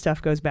Russia stuff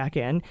goes back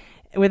in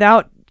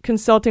without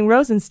consulting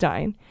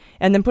Rosenstein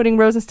and then putting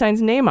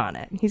Rosenstein's name on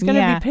it. He's going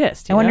to be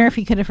pissed. I wonder if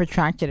he could have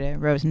retracted it,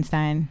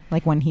 Rosenstein,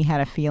 like when he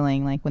had a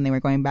feeling, like when they were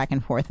going back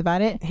and forth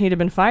about it. He'd have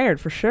been fired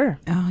for sure.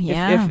 Oh,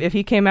 yeah. If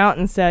he came out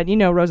and said,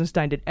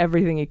 Rosenstein did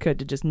everything he could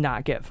to just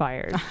not get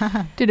fired.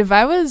 Dude, if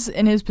I was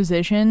in his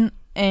position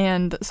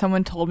and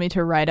someone told me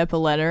to write up a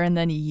letter and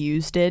then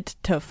used it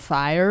to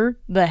fire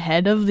the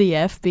head of the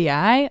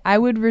FBI, I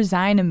would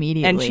resign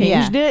immediately. And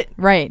changed it?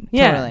 Right.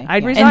 Yeah. Totally.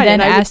 I'd resign.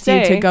 And then asked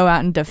you to go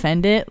out and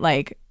defend it,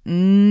 like,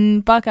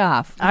 fuck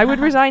off. I would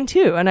resign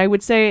too. And I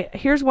would say,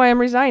 here's why I'm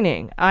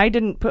resigning. I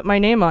didn't put my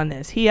name on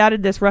this. He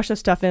added this Russia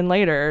stuff in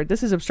later.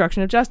 This is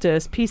obstruction of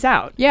justice. Peace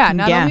out. Yeah,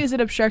 not only is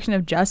it obstruction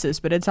of justice,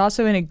 but it's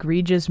also an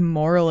egregious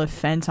moral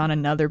offense on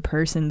another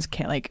person's,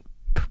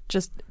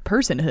 just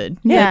personhood.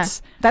 Yeah.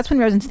 That's when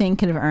Rosenstein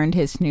could have earned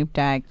his Snoop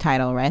Dogg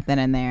title right then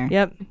and there.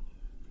 Yep.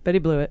 But he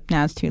blew it.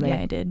 Now it's too late.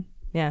 Yeah, I did.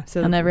 Yeah.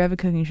 So I'll never have a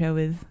cooking show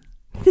with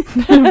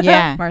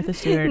Martha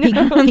Stewart. He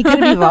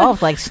could have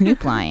evolved like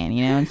Snoop Lion,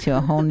 into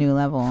a whole new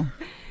level.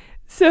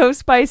 So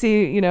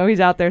Spicy, he's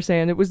out there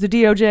saying it was the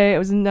DOJ, it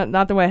was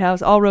not the White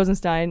House, all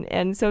Rosenstein.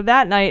 And so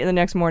that night and the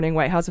next morning,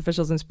 White House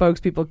officials and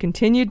spokespeople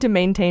continued to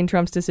maintain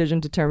Trump's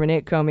decision to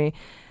terminate Comey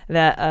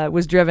that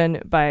was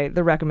driven by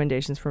the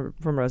recommendations from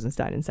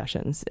Rosenstein and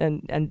Sessions.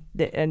 And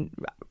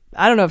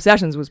I don't know if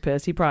Sessions was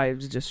pissed. He probably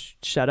was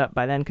just shut up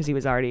by then because he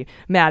was already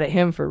mad at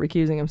him for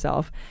recusing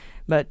himself.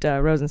 But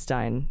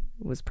Rosenstein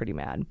was pretty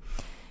mad.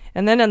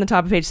 And then on the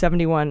top of page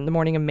 71, the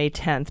morning of May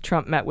 10th,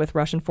 Trump met with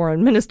Russian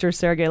Foreign Minister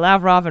Sergei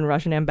Lavrov and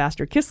Russian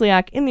Ambassador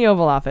Kislyak in the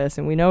Oval Office.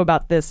 And we know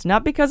about this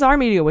not because our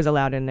media was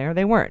allowed in there.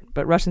 They weren't.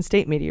 But Russian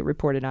state media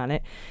reported on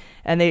it.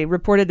 And they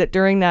reported that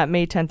during that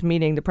May 10th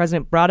meeting, the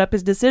president brought up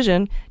his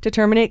decision to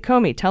terminate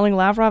Comey, telling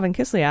Lavrov and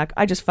Kislyak,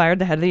 I just fired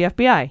the head of the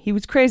FBI. He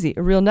was crazy,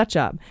 a real nut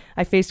job.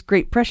 I faced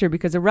great pressure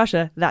because of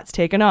Russia. That's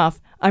taken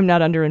off. I'm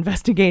not under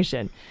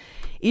investigation.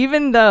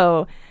 Even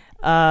though...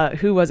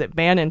 who was it?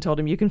 Bannon told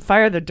him, you can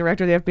fire the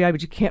director of the FBI,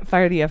 but you can't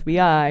fire the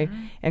FBI.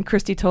 Mm-hmm. And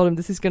Christie told him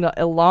this is going to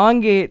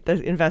elongate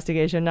the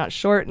investigation, not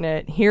shorten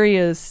it. Here he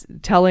is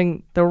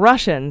telling the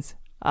Russians,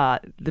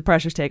 the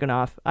pressure's taken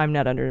off. I'm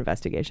not under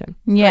investigation.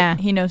 Yeah.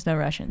 But he knows no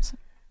Russians.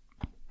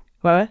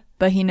 What?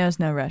 But he knows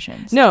no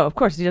Russians. No, of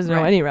course. He doesn't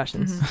know any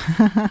Russians.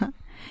 Mm-hmm.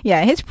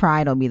 Yeah, his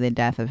pride will be the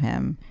death of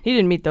him. He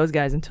didn't meet those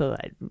guys until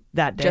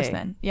that day. Just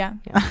then. Yeah.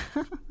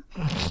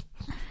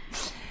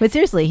 But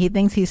seriously, he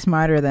thinks he's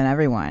smarter than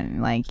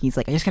everyone. He's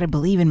like, I just got to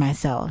believe in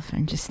myself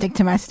and just stick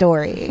to my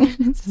story.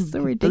 It's just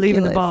so ridiculous. Believe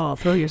in the ball.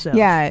 Throw yourself.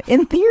 Yeah.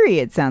 In theory,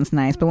 it sounds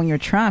nice. But when you're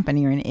Trump and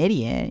you're an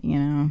idiot,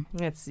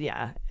 It's,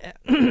 yeah.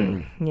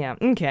 Yeah.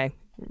 Okay.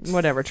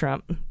 Whatever,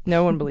 Trump.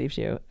 No one believes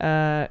you.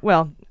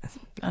 Well,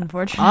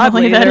 unfortunately,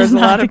 oddly, that there's is a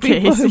lot not of the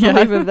people case. who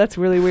believe him. That's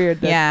really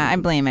weird. I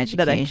blame education.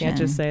 That I can't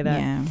just say that.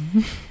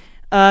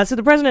 Yeah. So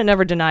the president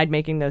never denied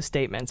making those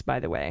statements, by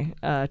the way,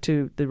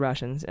 to the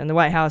Russians, and the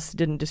White House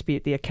didn't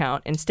dispute the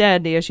account.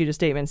 Instead, they issued a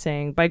statement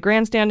saying, by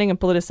grandstanding and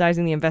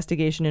politicizing the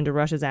investigation into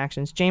Russia's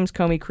actions, James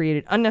Comey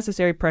created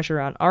unnecessary pressure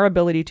on our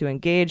ability to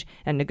engage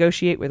and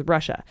negotiate with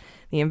Russia.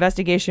 The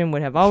investigation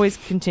would have always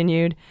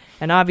continued,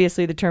 and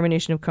obviously the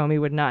termination of Comey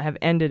would not have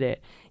ended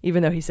it,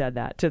 even though he said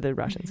that to the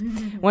Russians.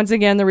 Once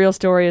again, the real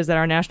story is that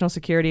our national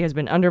security has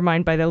been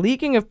undermined by the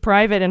leaking of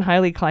private and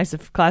highly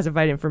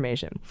classified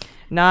information,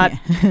 not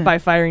by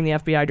firing the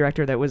FBI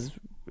director that was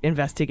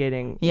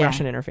investigating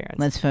Russian interference.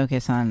 Let's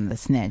focus on the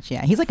snitch.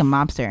 Yeah, he's like a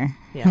mobster,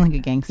 yeah. Like a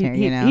gangster,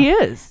 He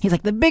is. He's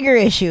like, the bigger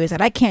issue is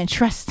that I can't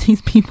trust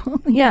these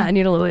people. Yeah, I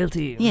need a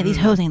loyalty. Yeah, these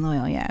hoes ain't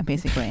loyal. Yeah,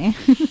 basically.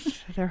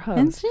 They're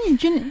hoes.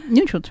 It's a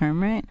neutral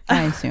term, right?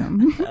 I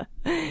assume.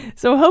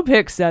 So Hope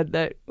Hicks said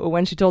that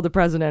when she told the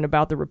president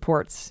about the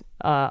reports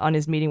on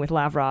his meeting with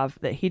Lavrov,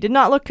 that he did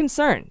not look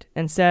concerned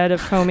and said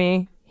of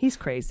Comey, he's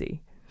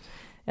crazy.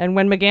 And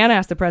when McGahn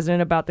asked the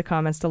president about the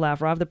comments to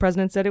Lavrov, the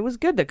president said it was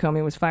good that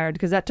Comey was fired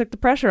because that took the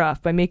pressure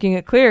off by making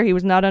it clear he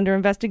was not under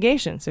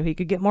investigation so he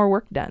could get more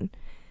work done.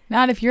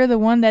 Not if you're the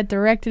one that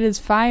directed his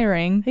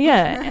firing.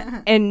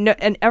 Yeah,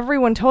 and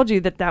everyone told you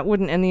that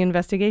wouldn't end the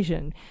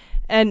investigation.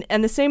 And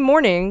the same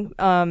morning,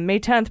 May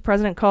 10th,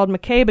 President called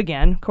McCabe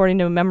again, according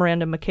to a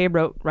memorandum McCabe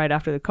wrote right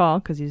after the call,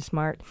 because he's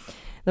smart.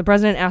 The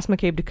president asked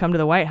McCabe to come to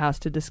the White House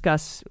to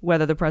discuss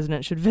whether the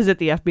president should visit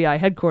the FBI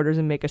headquarters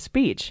and make a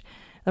speech.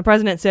 The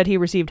president said he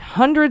received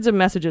hundreds of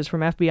messages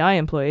from FBI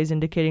employees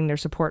indicating their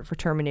support for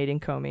terminating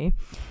Comey.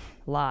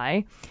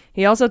 Lie.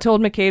 He also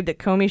told McCabe that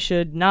Comey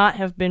should not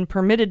have been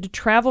permitted to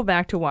travel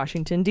back to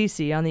Washington,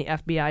 D.C. on the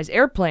FBI's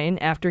airplane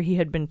after he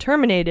had been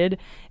terminated,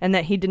 and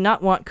that he did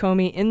not want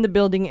Comey in the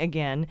building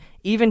again,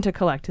 even to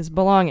collect his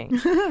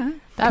belongings. That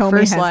Comey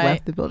first has lie,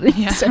 left the building.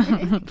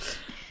 Yeah.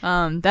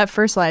 That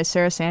first lie,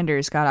 Sarah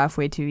Sanders got off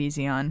way too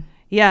easy on.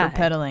 Yeah, for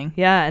peddling.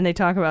 Yeah, and they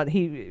talk about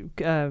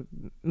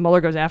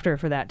Mueller goes after her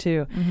for that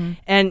too. Mm-hmm.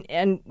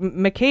 And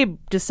McCabe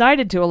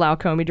decided to allow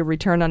Comey to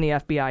return on the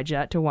FBI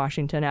jet to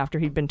Washington after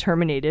he'd been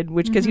terminated,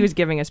 which because he was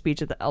giving a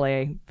speech at the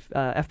LA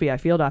FBI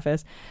field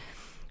office.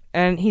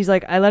 And he's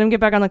like, I let him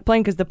get back on the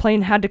plane because the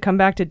plane had to come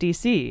back to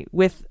D.C.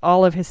 with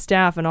all of his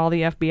staff and all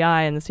the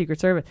FBI and the Secret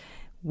Service.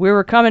 We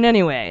were coming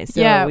anyway,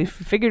 so we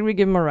figured we'd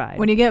give him a ride.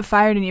 When you get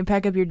fired and you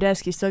pack up your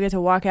desk, you still get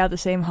to walk out the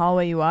same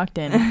hallway you walked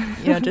in.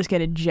 You don't just get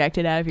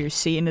ejected out of your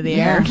seat into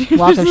the air.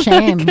 Walk of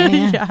shame.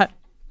 Yeah.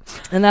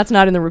 And that's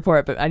not in the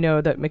report, but I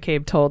know that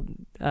McCabe told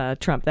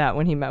Trump that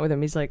when he met with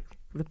him. He's like,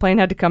 the plane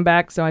had to come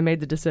back, so I made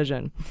the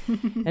decision.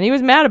 And he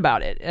was mad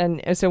about it.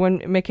 And so when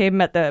McCabe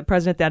met the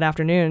president that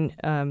afternoon,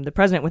 the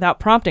president, without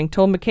prompting,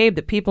 told McCabe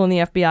that people in the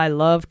FBI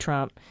love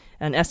Trump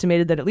and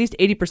estimated that at least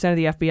 80% of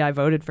the FBI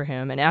voted for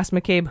him, and asked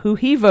McCabe who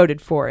he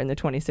voted for in the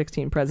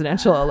 2016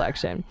 presidential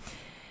election.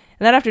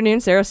 And that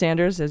afternoon, Sarah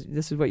Sanders, this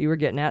is what you were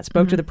getting at,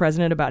 spoke to the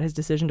president about his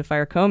decision to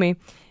fire Comey,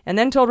 and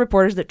then told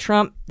reporters that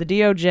Trump, the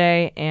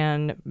DOJ,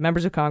 and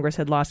members of Congress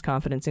had lost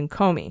confidence in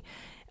Comey.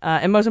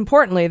 And most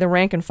importantly, the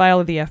rank and file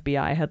of the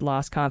FBI had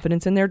lost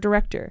confidence in their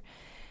director.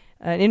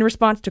 In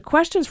response to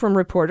questions from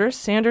reporters,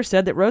 Sanders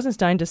said that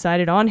Rosenstein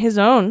decided on his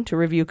own to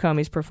review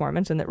Comey's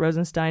performance, and that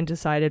Rosenstein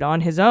decided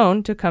on his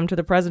own to come to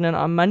the president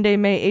on Monday,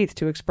 May 8th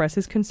to express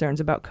his concerns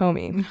about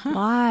Comey.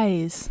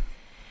 Lies.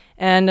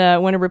 And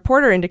when a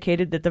reporter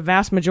indicated that the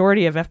vast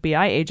majority of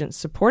FBI agents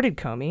supported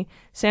Comey,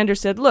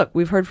 Sanders said, look,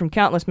 we've heard from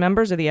countless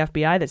members of the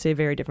FBI that say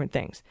very different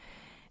things.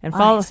 And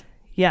total.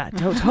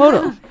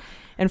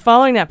 And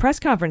following that press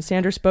conference,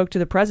 Sanders spoke to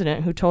the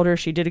president, who told her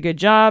she did a good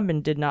job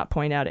and did not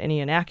point out any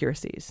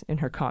inaccuracies in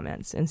her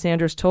comments. And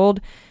Sanders told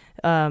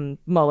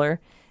Mueller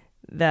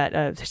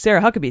that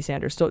Sarah Huckabee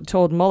Sanders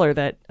told Mueller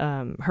that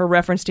her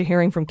reference to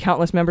hearing from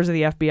countless members of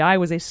the FBI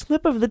was a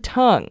slip of the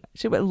tongue.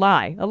 She would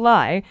lie, a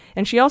lie.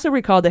 And she also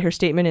recalled that her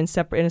statement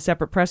in a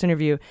separate press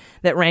interview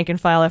that rank and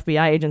file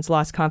FBI agents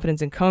lost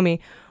confidence in Comey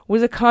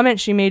was a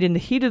comment she made in the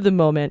heat of the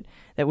moment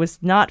that was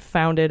not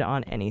founded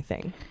on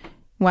anything.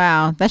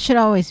 Wow, that should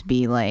always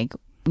be like,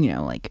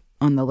 like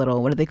on the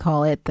little, what do they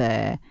call it?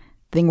 The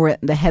thing where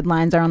the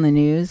headlines are on the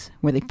news,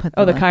 where they put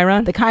the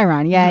chyron? The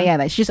chyron, yeah.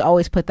 That she just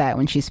always put that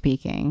when she's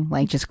speaking.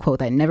 Like, just quote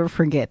that. Never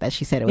forget that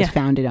she said it was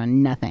founded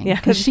on nothing. Yeah.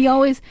 Because she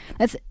always,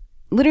 that's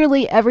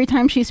literally every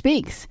time she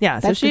speaks. Yeah,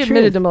 so she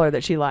admitted to Mueller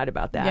that she lied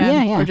about that.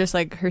 Yeah. Or just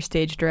like her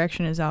stage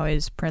direction is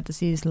always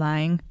parentheses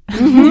lying.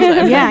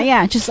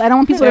 Yeah. Just, I don't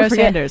want people Sarah to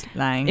forget. Sanders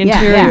lying.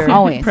 Interior,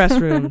 always. Press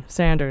room,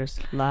 Sanders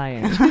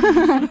lying.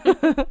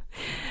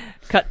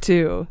 Cut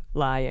to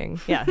lying.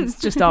 Yeah, it's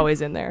just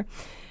always in there.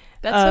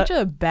 That's such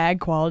a bad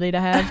quality to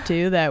have,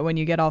 too, that when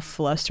you get all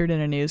flustered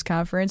in a news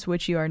conference,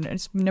 which you are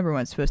number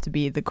one supposed to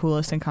be the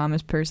coolest and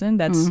calmest person,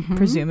 that's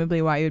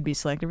presumably why you would be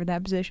selected for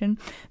that position,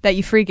 that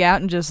you freak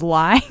out and just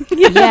lie.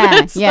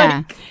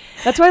 Yeah.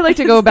 That's why I like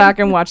to go back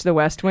and watch The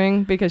West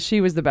Wing, because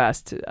she was the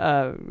best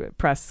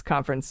press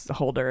conference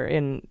holder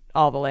in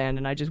all the land,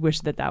 and I just wish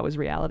that was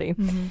reality.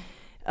 Mm-hmm.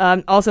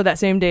 Also that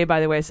same day, by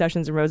the way,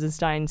 Sessions and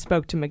Rosenstein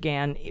spoke to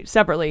McGahn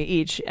separately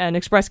each and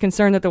expressed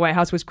concern that the White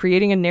House was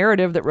creating a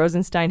narrative that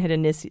Rosenstein had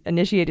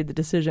initiated the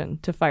decision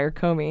to fire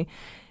Comey.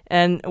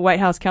 And White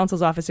House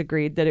counsel's office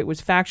agreed that it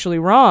was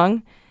factually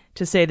wrong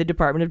to say the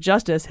Department of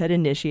Justice had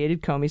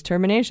initiated Comey's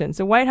termination.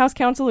 So White House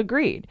counsel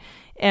agreed.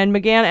 And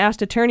McGahn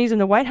asked attorneys in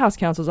the White House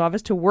counsel's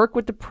office to work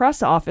with the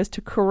press office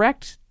to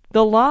correct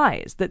the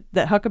lies that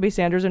Huckabee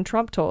Sanders and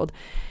Trump told.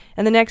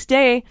 And the next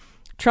day,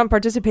 Trump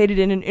participated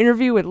in an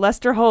interview with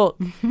Lester Holt.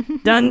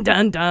 Dun,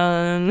 dun,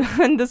 dun.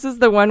 And this is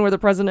the one where the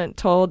president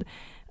told,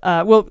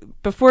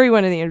 before he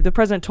went in the interview, the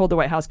president told the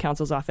White House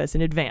counsel's office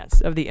in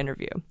advance of the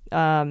interview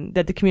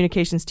that the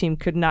communications team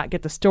could not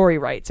get the story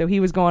right. So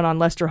he was going on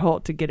Lester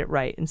Holt to get it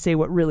right and say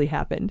what really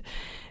happened.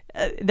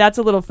 That's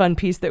a little fun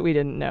piece that we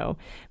didn't know,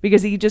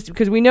 because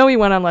we know he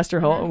went on Lester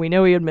Holt and we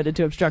know he admitted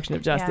to obstruction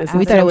of justice. Yeah,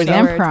 we thought it was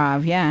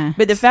improv, yeah.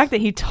 But the fact that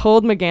he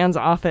told McGahn's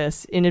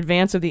office in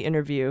advance of the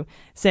interview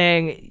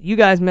saying, you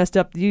guys messed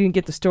up, you didn't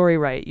get the story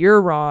right,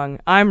 you're wrong,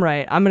 I'm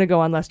right, I'm going to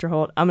go on Lester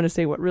Holt, I'm going to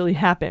say what really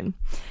happened.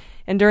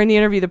 And during the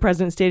interview, the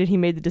president stated he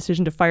made the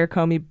decision to fire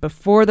Comey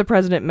before the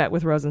president met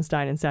with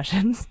Rosenstein and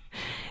Sessions.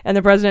 And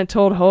the president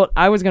told Holt,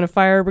 I was going to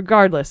fire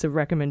regardless of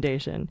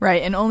recommendation.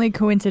 Right, and only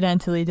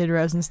coincidentally did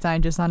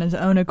Rosenstein just on his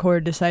own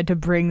accord decide to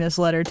bring this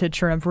letter to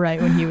Trump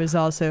right when he was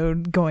also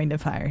going to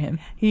fire him.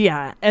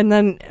 Yeah, and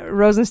then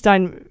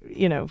Rosenstein,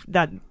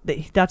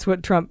 that's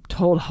what Trump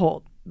told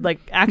Holt.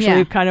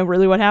 Kind of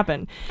really what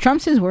happened.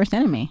 Trump's his worst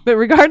enemy. But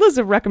regardless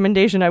of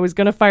recommendation, I was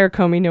going to fire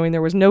Comey knowing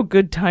there was no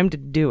good time to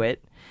do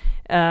it.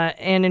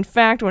 And in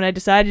fact, when I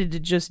decided to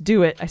just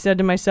do it, I said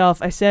to myself,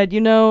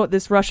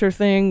 this Russia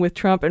thing with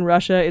Trump and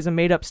Russia is a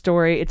made-up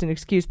story. It's an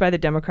excuse by the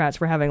Democrats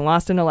for having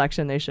lost an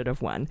election they should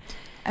have won.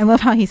 I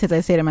love how he says, I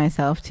say to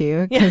myself,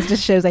 too, because it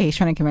just shows that he's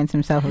trying to convince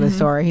himself of the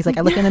story. He's like,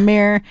 I look in the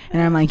mirror,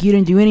 and I'm like, you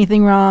didn't do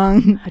anything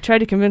wrong. I tried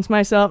to convince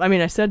myself.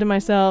 I said to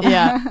myself.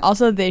 Yeah.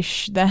 Also,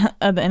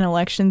 an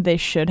election they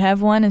should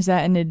have won. Is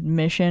that an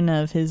admission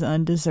of his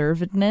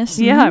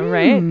undeservedness? Yeah,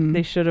 right?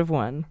 They should have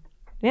won.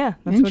 Yeah,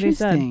 that's what he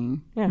said.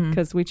 Yeah,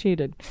 because we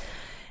cheated.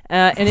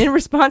 And in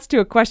response to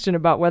a question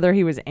about whether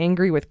he was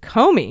angry with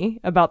Comey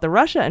about the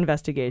Russia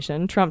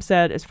investigation, Trump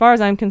said, as far as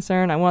I'm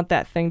concerned, I want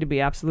that thing to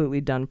be absolutely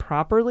done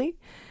properly.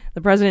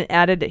 The president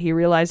added that he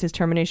realized his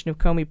termination of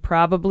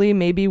Comey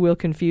maybe will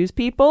confuse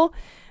people,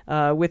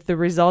 with the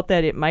result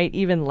that it might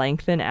even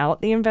lengthen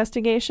out the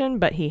investigation,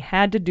 but he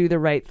had to do the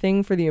right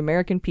thing for the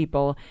American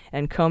people,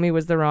 and Comey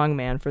was the wrong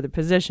man for the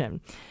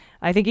position.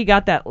 I think he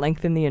got that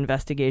lengthen the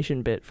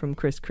investigation bit from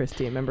Chris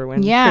Christie. Remember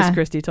when Chris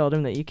Christie told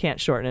him that you can't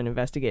shorten an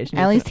investigation?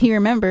 At least he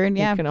remembered,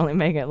 You can only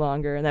make it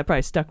longer. And that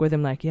probably stuck with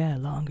him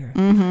longer.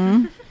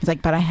 Mm-hmm. He's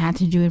like, but I had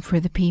to do it for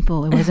the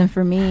people. It wasn't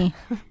for me.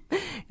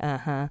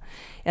 Uh-huh.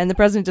 And the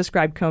president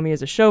described Comey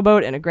as a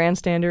showboat and a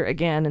grandstander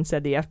again and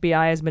said the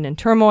FBI has been in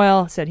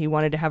turmoil, said he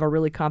wanted to have a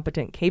really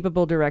competent,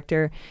 capable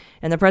director.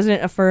 And the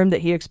president affirmed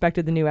that he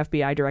expected the new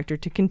FBI director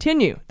to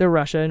continue the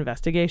Russia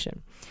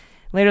investigation.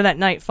 Later that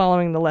night,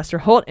 following the Lester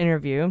Holt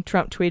interview,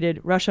 Trump tweeted,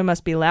 Russia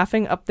must be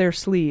laughing up their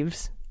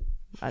sleeves.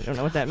 I don't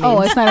know what that means.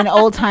 Oh, it's not an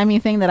old-timey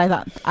thing that I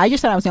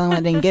just thought I was the only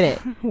one that didn't get it.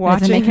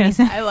 Watching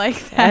I like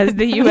that. As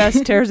the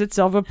U.S. tears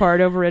itself apart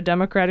over a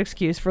Democrat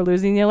excuse for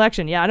losing the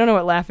election. Yeah, I don't know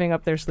what laughing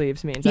up their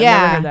sleeves means. I've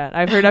never heard that.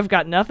 I've heard I've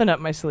got nothing up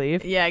my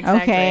sleeve. Yeah,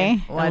 exactly. Okay.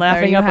 What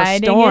laughing up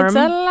hiding? a storm. It's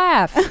a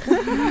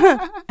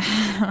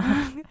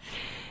laugh.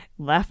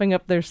 Laughing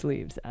up their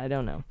sleeves. I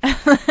don't know.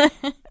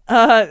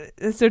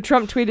 So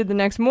Trump tweeted the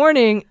next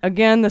morning,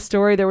 again, the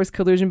story there was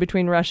collusion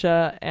between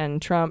Russia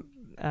and Trump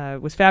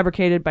was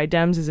fabricated by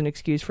Dems as an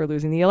excuse for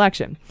losing the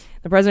election.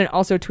 The president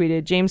also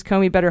tweeted, James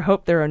Comey better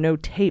hope there are no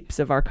tapes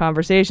of our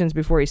conversations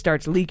before he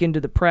starts leaking to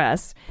the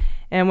press.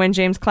 And when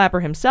James Clapper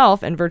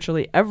himself and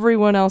virtually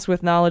everyone else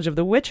with knowledge of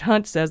the witch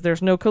hunt says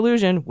there's no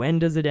collusion, when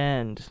does it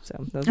end?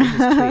 So those were his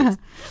tweets.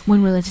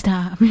 When will it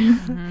stop?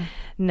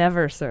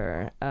 Never,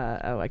 sir.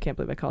 I can't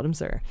believe I called him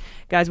sir.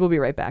 Guys, we'll be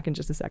right back in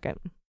just a second.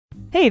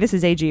 Hey, this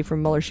is AG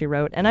from Mueller, She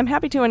Wrote, and I'm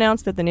happy to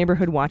announce that the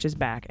Neighborhood Watch is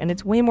back, and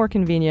it's way more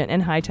convenient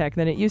and high-tech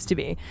than it used to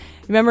be.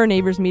 Remember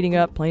neighbors meeting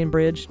up, playing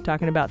bridge,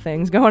 talking about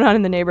things going on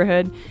in the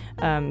neighborhood,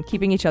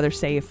 keeping each other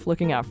safe,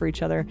 looking out for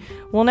each other?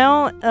 Well,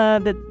 now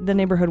the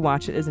Neighborhood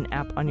Watch is an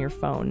app on your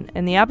phone,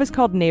 and the app is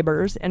called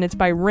Neighbors, and it's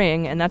by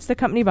Ring, and that's the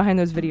company behind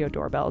those video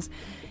doorbells.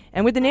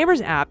 And with the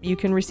Neighbors app, you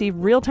can receive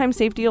real-time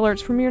safety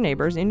alerts from your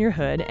neighbors in your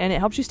hood, and it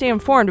helps you stay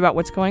informed about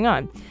what's going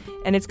on.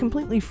 And it's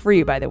completely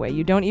free, by the way.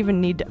 You don't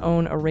even need to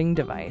own a Ring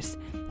device.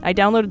 I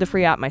downloaded the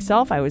free app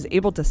myself. I was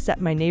able to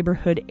set my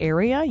neighborhood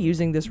area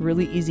using this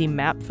really easy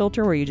map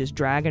filter where you just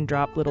drag and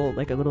drop a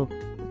little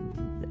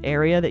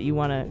area that you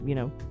want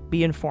to,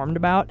 be informed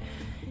about.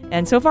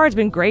 And so far, it's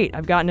been great.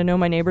 I've gotten to know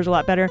my neighbors a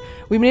lot better.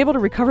 We've been able to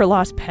recover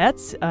lost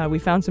pets. We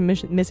found some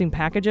missing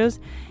packages.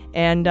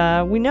 And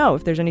we know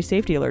if there's any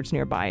safety alerts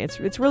nearby.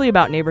 It's really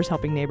about neighbors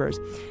helping neighbors.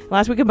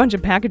 Last week, a bunch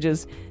of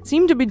packages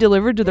seemed to be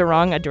delivered to the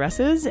wrong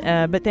addresses.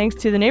 But thanks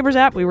to the Neighbors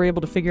app, we were able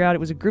to figure out it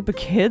was a group of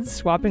kids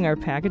swapping our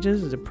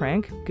packages as a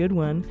prank. Good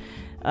one.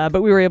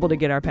 But we were able to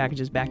get our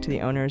packages back to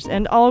the owners,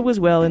 and all was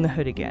well in the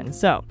hood again.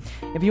 So,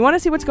 if you want to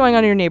see what's going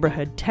on in your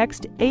neighborhood,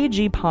 text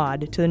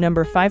AGPOD to the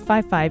number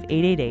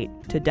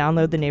 555-888 to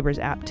download the Neighbors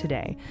app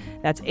today.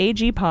 That's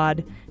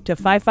AGPOD to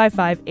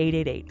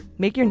 555-888.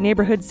 Make your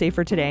neighborhood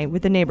safer today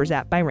with the Neighbors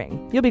app by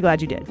Ring. You'll be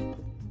glad you did.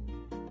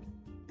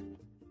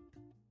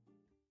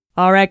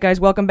 All right, guys,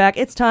 welcome back.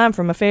 It's time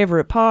for my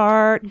favorite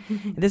part.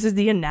 This is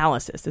the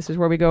analysis. This is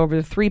where we go over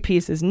the 3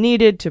 pieces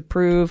needed to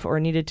prove or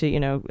needed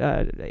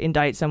to,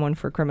 indict someone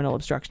for criminal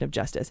obstruction of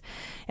justice.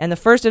 And the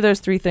first of those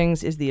 3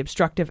 things is the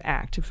obstructive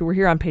act. So we're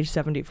here on page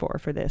 74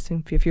 for this,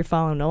 if you're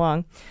following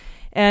along.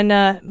 And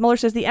Mueller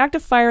says the act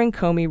of firing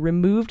Comey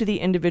removed the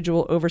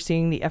individual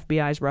overseeing the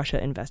FBI's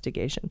Russia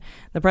investigation.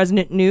 The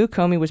president knew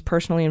Comey was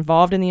personally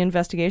involved in the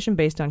investigation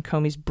based on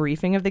Comey's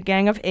briefing of the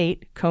Gang of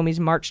 8, Comey's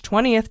March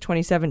 20th,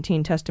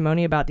 2017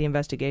 testimony about the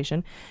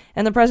investigation,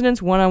 and the president's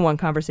one-on-one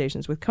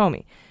conversations with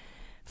Comey.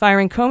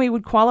 Firing Comey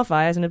would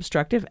qualify as an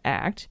obstructive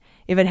act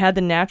if it had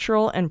the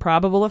natural and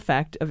probable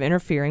effect of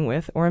interfering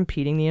with or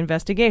impeding the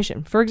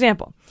investigation. For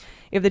example,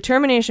 if the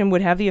termination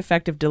would have the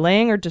effect of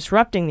delaying or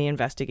disrupting the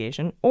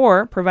investigation,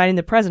 or providing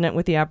the president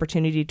with the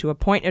opportunity to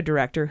appoint a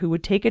director who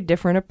would take a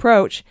different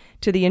approach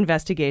to the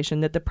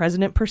investigation that the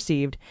president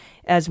perceived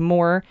as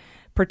more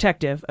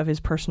protective of his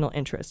personal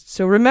interests.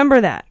 So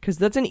remember that, because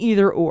that's an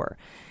either-or.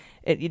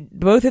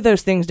 Both of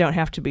those things don't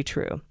have to be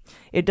true.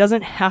 It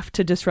doesn't have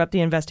to disrupt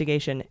the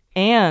investigation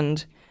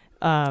and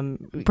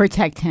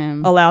protect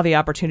him. Allow the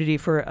opportunity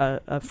for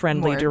a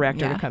friendly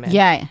director to come in.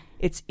 Yeah.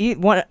 It's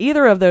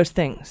either of those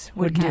things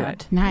would do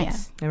it.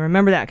 Nice. And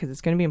remember that, because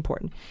it's going to be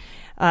important.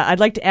 I'd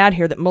like to add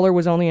here that Mueller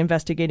was only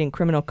investigating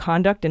criminal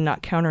conduct and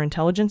not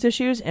counterintelligence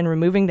issues, and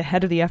removing the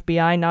head of the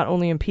FBI not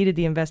only impeded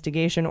the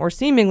investigation, or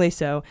seemingly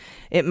so,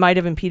 it might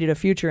have impeded a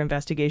future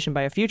investigation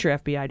by a future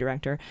FBI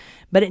director,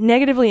 but it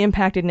negatively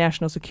impacted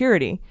national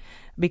security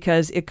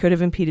because it could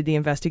have impeded the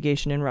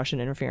investigation in Russian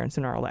interference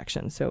in our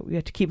elections. So we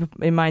have to keep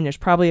in mind there's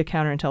probably a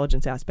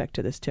counterintelligence aspect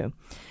to this too.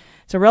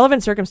 So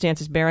relevant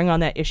circumstances bearing on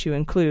that issue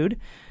include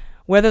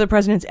whether the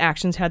president's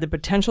actions had the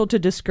potential to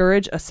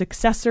discourage a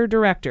successor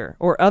director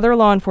or other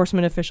law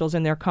enforcement officials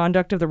in their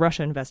conduct of the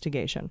Russia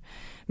investigation,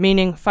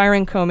 meaning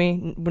firing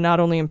Comey not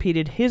only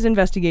impeded his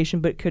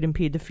investigation but could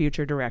impede the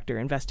future director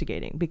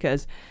investigating.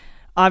 Because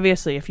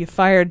obviously, if you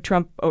fired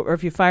Trump or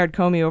if you fired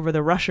Comey over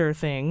the Russia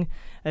thing,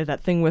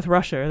 that thing with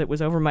Russia that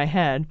was over my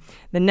head,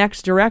 the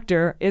next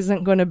director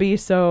isn't going to be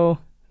so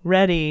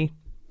ready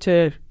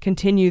to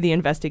continue the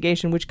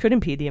investigation, which could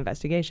impede the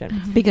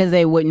investigation. Because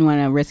they wouldn't want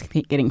to risk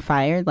getting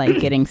fired, like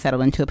getting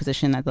settled into a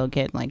position that they'll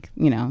get, like,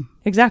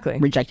 exactly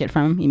rejected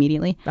from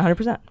immediately.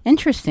 100%.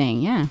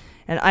 Interesting, yeah.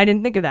 And I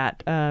didn't think of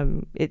that.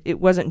 It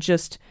wasn't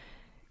just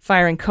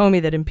firing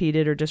Comey that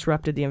impeded or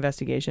disrupted the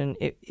investigation.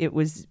 It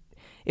was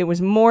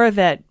more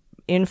that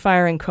in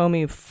firing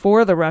Comey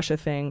for the Russia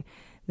thing,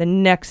 the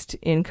next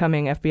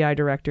incoming FBI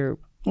director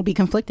will be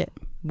conflicted.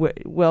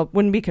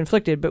 Wouldn't be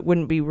conflicted, but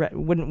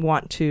wouldn't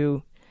want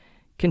to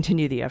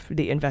continue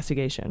the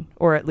investigation,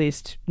 or at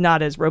least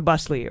not as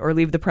robustly, or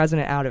leave the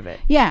president out of it.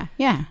 Yeah.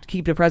 To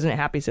keep the president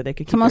happy so they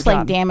could keep It's almost their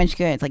like job. damaged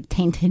goods, like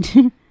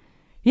tainted.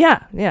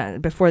 Yeah,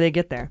 before they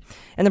get there.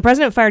 And the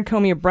president fired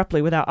Comey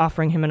abruptly without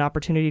offering him an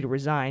opportunity to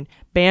resign,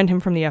 banned him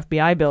from the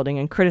FBI building,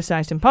 and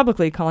criticized him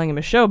publicly, calling him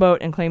a showboat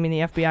and claiming the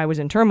FBI was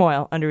in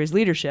turmoil under his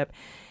leadership.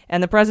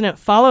 And the president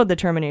followed the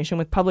termination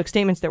with public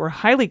statements that were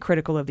highly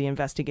critical of the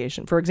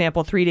investigation. For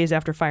example, 3 days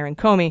after firing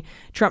Comey,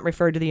 Trump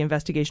referred to the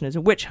investigation as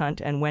a witch hunt,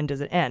 and when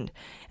does it end?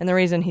 And the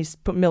reason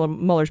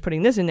Mueller's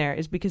putting this in there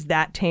is because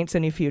that taints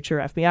any future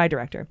FBI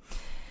director.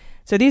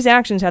 So these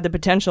actions had the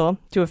potential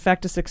to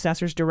affect a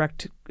successor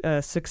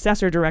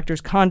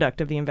director's conduct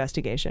of the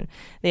investigation.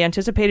 The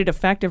anticipated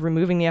effect of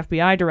removing the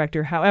FBI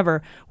director,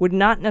 however, would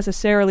not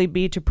necessarily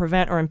be to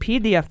prevent or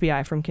impede the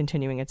FBI from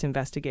continuing its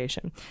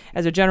investigation.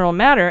 As a general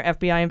matter,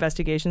 FBI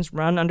investigations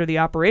run under the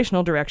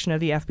operational direction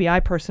of the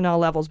FBI personnel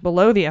levels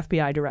below the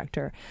FBI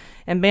director.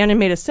 And Bannon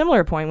made a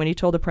similar point when he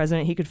told the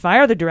president he could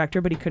fire the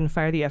director, but he couldn't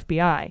fire the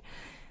FBI.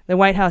 The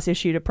White House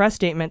issued a press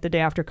statement the day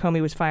after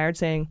Comey was fired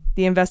saying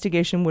the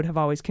investigation would have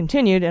always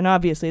continued, and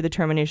obviously the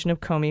termination of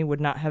Comey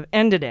would not have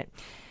ended it.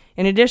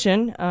 In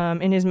addition,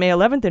 in his May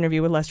 11th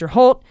interview with Lester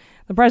Holt,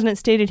 the president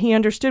stated he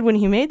understood when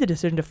he made the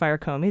decision to fire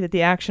Comey that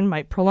the action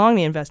might prolong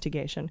the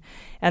investigation,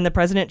 and the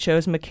president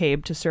chose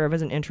McCabe to serve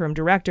as an interim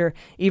director,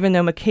 even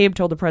though McCabe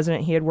told the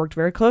president he had worked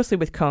very closely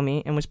with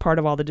Comey and was part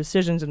of all the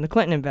decisions in the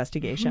Clinton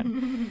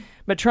investigation.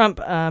 But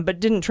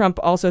didn't Trump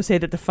also say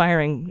that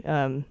firing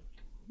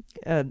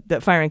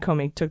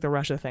Comey took the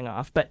Russia thing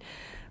off? But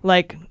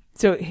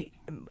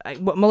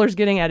what Mueller's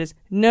getting at is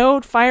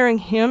no, firing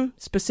him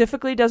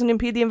specifically doesn't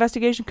impede the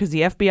investigation because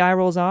the FBI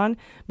rolls on,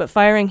 but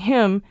firing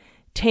him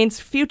taints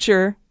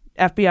future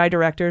FBI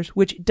directors,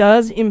 which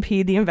does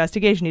impede the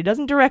investigation. He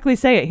doesn't directly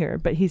say it here,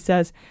 but he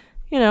says,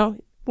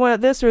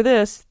 this or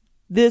this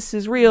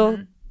is real.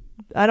 Mm-hmm.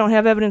 I don't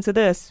have evidence of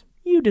this.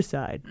 You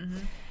decide. Mm-hmm.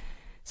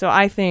 So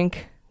I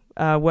think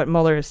what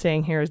Mueller is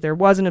saying here is there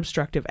was an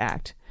obstructive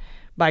act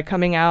by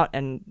coming out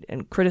and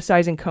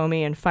criticizing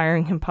Comey and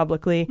firing him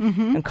publicly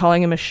and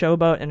calling him a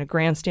showboat and a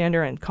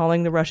grandstander and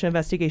calling the Russia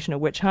investigation a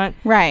witch hunt.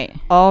 Right.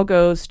 All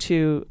goes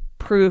to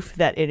proof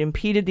that it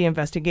impeded the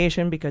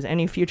investigation because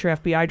any future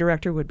FBI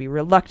director would be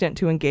reluctant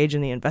to engage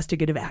in the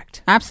investigative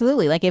act.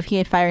 Absolutely. Like if he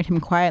had fired him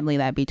quietly,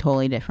 that'd be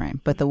totally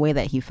different. But the way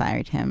that he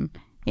fired him,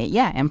 it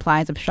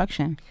implies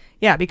obstruction.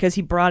 Yeah, because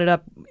he brought it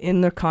up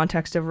in the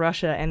context of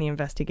Russia and the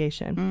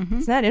investigation. Mm-hmm.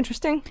 Isn't that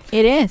interesting?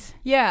 It is.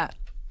 Yeah.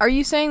 Are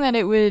you saying that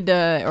it would,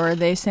 or are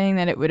they saying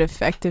that it would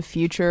affect a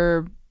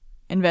future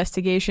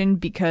investigation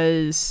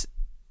because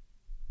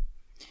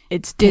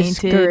it's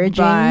tainted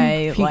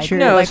by future?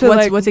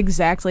 What's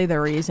exactly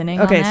the reasoning?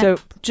 Okay, on that? So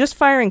just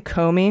firing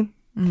Comey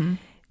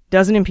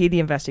doesn't impede the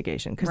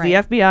investigation because the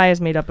FBI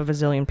is made up of a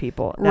zillion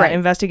people. That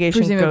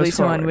investigation presumably goes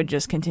someone forward. would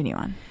just continue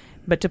on.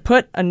 But to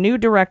put a new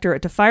director,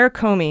 to fire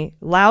Comey,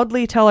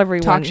 loudly tell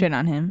everyone talk shit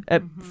on him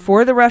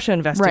for the Russia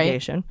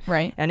investigation,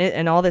 right,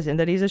 and all this, and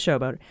that he's a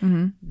showboat.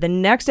 Mm-hmm. The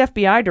next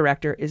FBI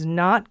director is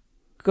not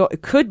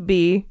could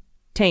be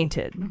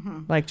tainted,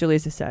 like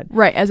Jaleesa said.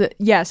 Right.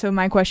 So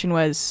my question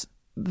was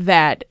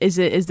that is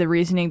the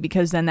reasoning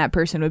because then that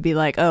person would be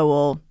like, oh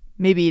well,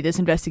 maybe this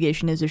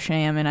investigation is a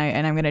sham, and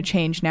I'm going to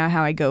change now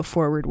how I go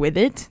forward with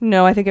it.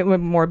 No, I think it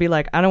would more be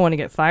like, I don't want to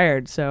get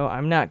fired, so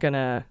I'm not going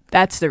to.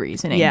 That's the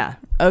reasoning. Yeah.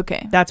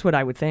 Okay. That's what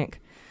I would think.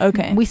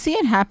 Okay. We see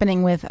it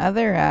happening with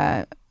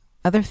other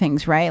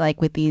things, right? Like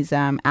with these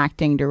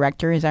acting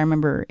directors. I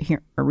remember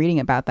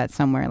reading about that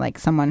somewhere, like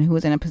someone who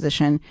was in a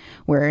position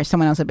where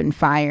someone else had been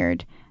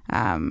fired.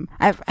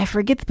 I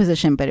forget the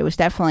position, but it was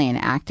definitely an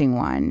acting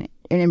one.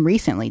 and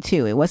recently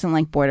too, it wasn't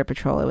like Border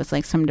Patrol. It was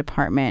like some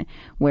department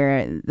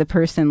where the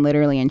person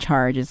literally in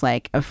charge is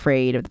like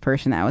afraid of the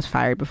person that was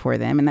fired before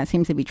them. And that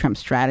seems to be Trump's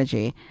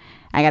strategy.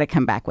 I got to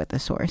come back with the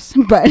source,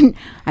 but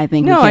I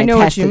think no, I know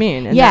what you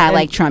mean. And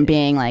like Trump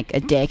being like a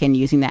dick and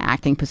using the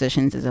acting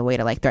positions as a way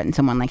to like threaten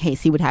someone. Like, hey,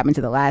 see what happened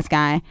to the last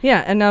guy.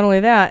 Yeah, and not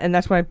only that, and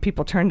that's why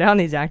people turn down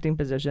these acting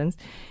positions.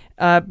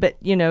 But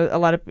a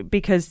lot of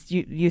because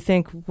you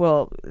think,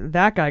 well,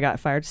 that guy got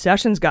fired,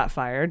 Sessions got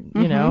fired,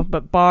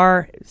 but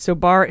Barr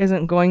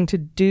isn't going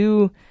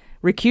to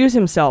recuse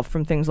himself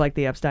from things like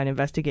the Epstein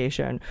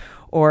investigation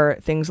or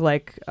things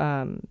like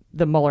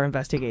the Mueller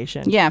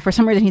investigation. Yeah, for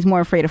some reason he's more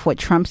afraid of what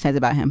Trump says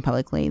about him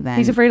publicly than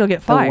he's afraid he'll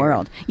get fired. The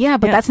world. Yeah,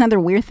 but that's another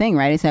weird thing,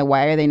 right? Is that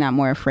why are they not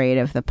more afraid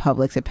of the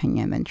public's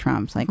opinion than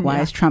Trump's? Like, why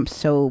is Trump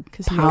so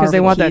powerful? Because they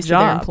want that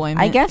job.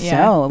 I guess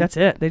so. That's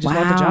it. They just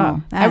want the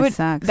job. That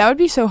sucks. That would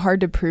be so hard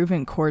to prove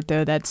in court,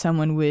 though, that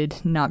someone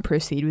would not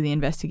proceed with the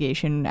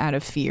investigation out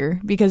of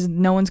fear, because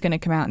no one's going to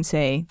come out and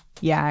say,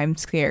 yeah, I'm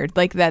scared.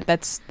 Like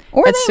that's...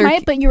 Or they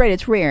might, but you're right,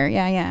 it's rare.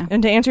 Yeah.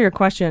 And to answer your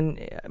question,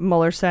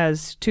 Mueller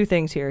says two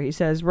things here. He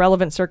says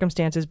relevant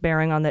circumstances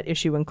bearing on that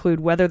issue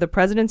include whether the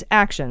president's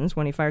actions,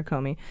 when he fired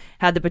Comey,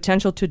 had the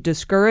potential to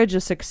discourage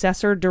a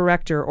successor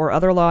director or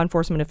other law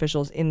enforcement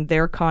officials in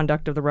their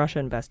conduct of the Russia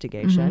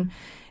investigation. Mm-hmm.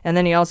 And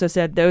then he also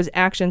said those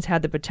actions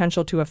had the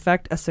potential to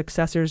affect a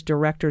successor's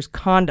director's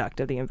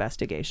conduct of the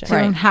investigation. So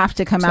you don't have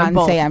to come out and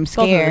say, I'm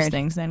scared. Both of those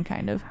things then,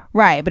 kind of.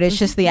 Right, but it's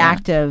just the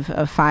act of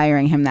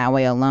firing him that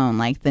way alone.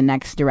 Like, the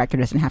next director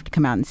doesn't have to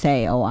come out and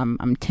say, oh,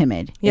 I'm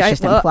timid. It's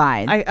just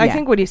implied. I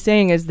think what he's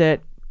saying is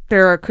that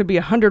there could be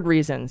 100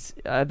 reasons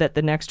that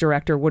the next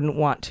director wouldn't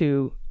want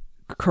to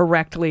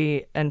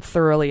correctly and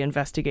thoroughly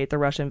investigate the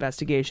Russia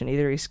investigation.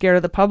 Either he's scared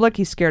of the public,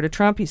 he's scared of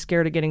Trump, he's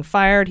scared of getting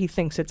fired, he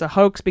thinks it's a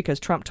hoax because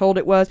Trump told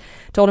him it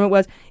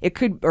was. It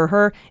could, or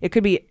her, it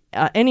could be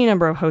any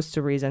number of hosts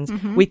of reasons.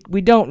 Mm-hmm. We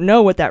don't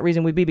know what that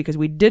reason would be because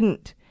we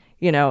didn't,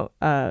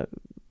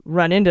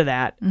 run into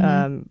that.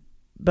 Mm-hmm.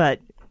 But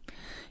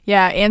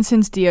yeah, and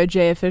since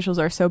DOJ officials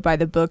are so by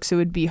the books, it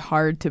would be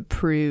hard to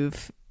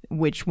prove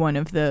which one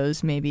of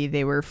those maybe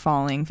they were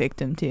falling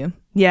victim to.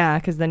 Yeah,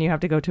 because then you have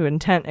to go to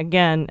intent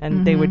again,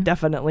 and they would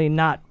definitely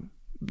not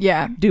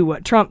do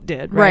what Trump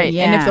did. Right.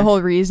 Yeah. And if the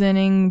whole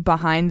reasoning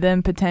behind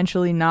them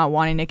potentially not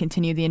wanting to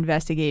continue the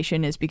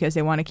investigation is because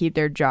they want to keep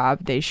their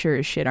job, they sure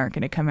as shit aren't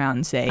going to come out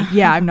and say,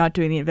 yeah, I'm not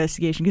doing the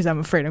investigation because I'm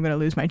afraid I'm going to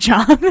lose my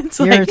job. It's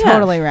You're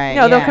totally right.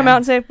 They'll come out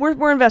and say,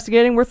 we're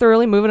investigating, we're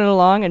thoroughly moving it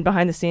along, and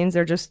behind the scenes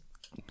they're just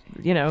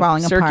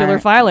falling circular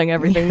apart. filing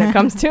everything that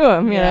comes to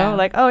them,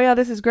 like, oh yeah,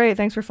 this is great,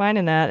 thanks for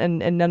finding that, and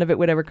none of it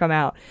would ever come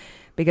out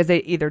because they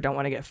either don't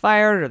want to get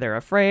fired or they're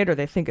afraid or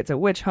they think it's a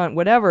witch hunt,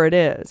 whatever it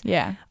is.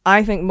 Yeah.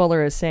 I think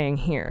Mueller is saying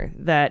here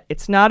that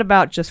it's not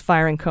about just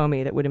firing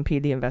Comey that would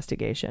impede the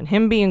investigation.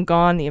 Him being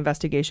gone, the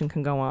investigation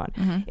can go on.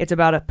 Mm-hmm. It's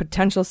about a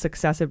potential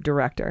successive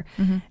director,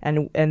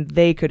 and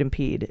they could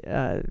impede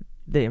the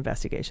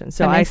investigation.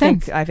 So I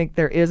think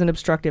there is an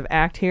obstructive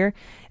act here.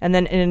 And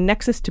then in a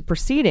nexus to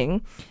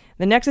proceeding,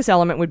 the nexus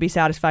element would be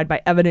satisfied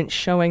by evidence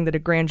showing that a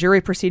grand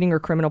jury proceeding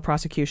or criminal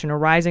prosecution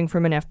arising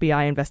from an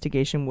FBI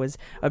investigation was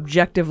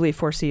objectively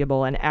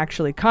foreseeable and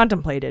actually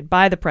contemplated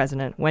by the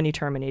president when he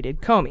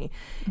terminated Comey.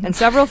 And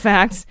several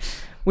facts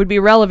would be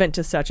relevant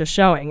to such a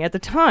showing. At the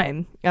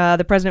time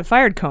the president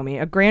fired Comey,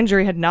 a grand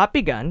jury had not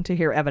begun to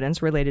hear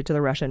evidence related to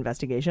the Russia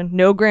investigation.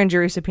 No grand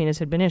jury subpoenas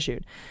had been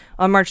issued.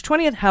 On March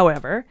 20th,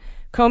 however,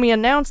 Comey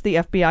announced the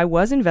FBI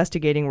was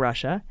investigating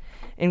Russia,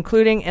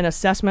 including an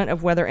assessment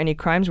of whether any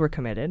crimes were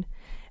committed.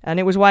 And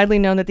it was widely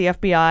known that the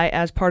FBI,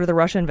 as part of the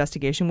Russia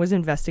investigation, was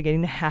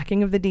investigating the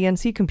hacking of the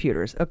DNC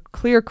computers, a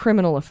clear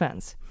criminal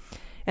offense.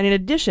 And in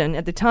addition,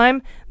 at the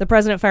time the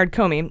president fired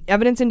Comey,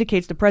 evidence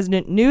indicates the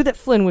president knew that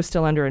Flynn was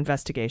still under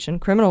investigation,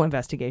 criminal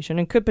investigation,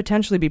 and could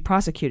potentially be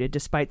prosecuted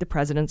despite the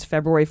president's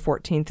February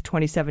 14th,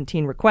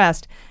 2017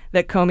 request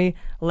that Comey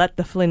let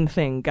the Flynn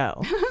thing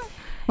go.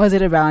 Was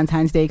it a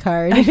Valentine's Day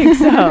card? I think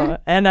so.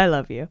 And I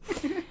love you.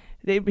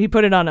 He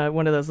put it on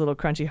one of those little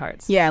crunchy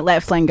hearts. Yeah,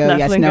 let Flynn go.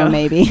 Yes, no,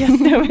 maybe. Yes,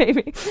 no,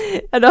 maybe.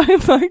 And on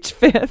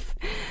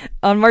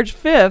March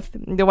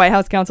 5th, the White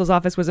House counsel's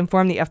office was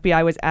informed the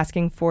FBI was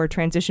asking for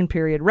transition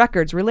period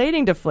records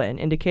relating to Flynn,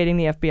 indicating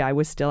the FBI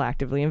was still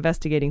actively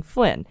investigating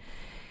Flynn.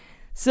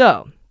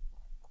 So,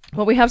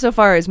 what we have so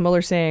far is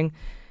Mueller saying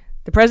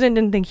the president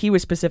didn't think he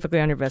was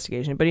specifically under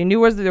investigation, but he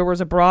knew there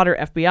was a broader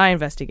FBI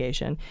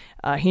investigation.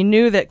 He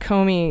knew that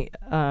Comey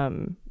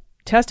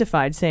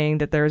testified saying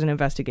that there is an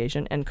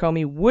investigation, and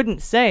Comey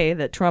wouldn't say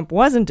that Trump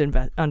wasn't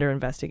under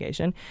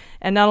investigation.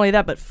 And not only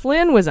that, but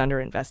Flynn was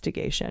under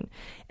investigation,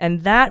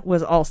 and that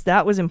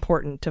was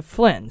important to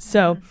Flynn,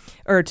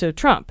 or to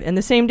Trump. And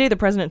the same day, the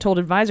president told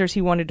advisors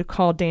he wanted to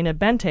call Dana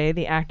Bente,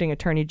 the acting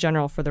attorney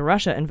general for the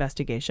Russia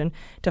investigation,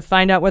 to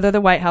find out whether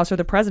the White House or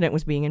the president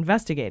was being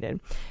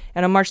investigated.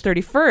 And on March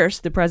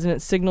 31st, the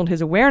president signaled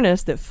his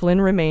awareness that Flynn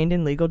remained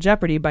in legal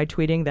jeopardy by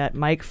tweeting that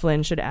Mike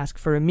Flynn should ask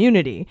for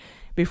immunity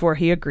before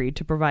he agreed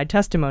to provide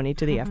testimony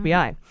to the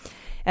FBI.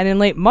 And in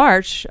late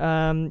March,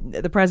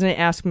 the president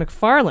asked KT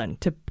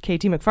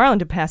McFarland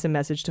to pass a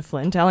message to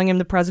Flynn, telling him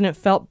the president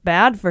felt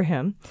bad for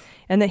him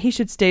and that he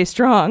should stay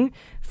strong,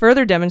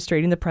 further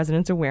demonstrating the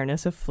president's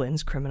awareness of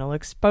Flynn's criminal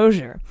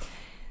exposure.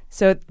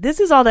 So this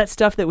is all that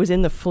stuff that was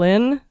in the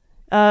Flynn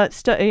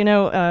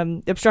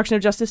obstruction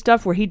of justice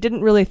stuff, where he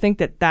didn't really think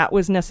that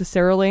was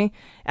necessarily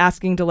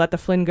asking to let the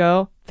Flynn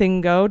thing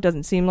go.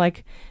 Doesn't seem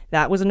like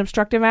that was an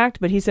obstructive act,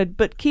 but he said,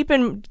 but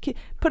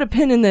put a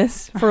pin in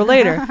this for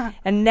later.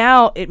 And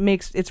now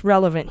it's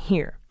relevant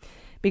here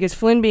because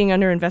Flynn being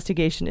under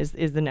investigation is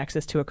the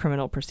nexus to a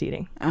criminal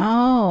proceeding.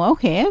 Oh,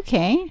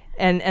 okay.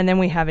 And then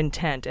we have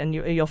intent, and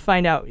you'll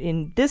find out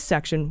in this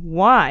section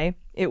why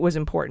it was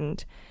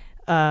important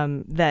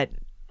that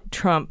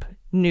Trump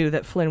knew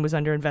that Flynn was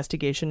under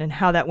investigation and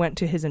how that went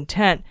to his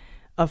intent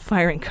of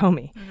firing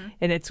Comey. Mm-hmm.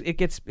 And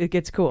it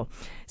gets cool.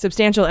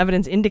 Substantial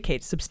evidence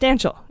indicates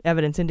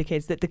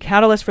that the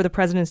catalyst for the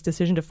president's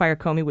decision to fire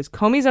Comey was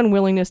Comey's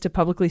unwillingness to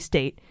publicly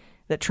state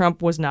that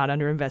Trump was not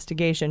under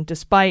investigation,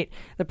 despite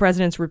the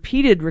president's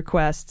repeated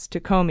requests to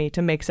Comey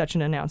to make such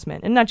an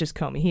announcement. And not just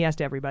Comey, he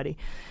asked everybody.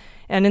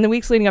 And in the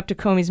weeks leading up to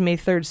Comey's May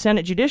 3rd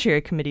Senate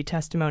Judiciary Committee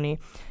testimony,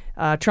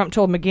 Trump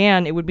told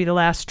McGahn it would be the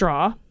last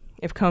straw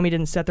if Comey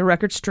didn't set the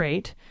record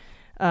straight.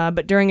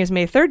 But during his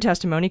May 3rd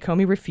testimony,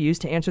 Comey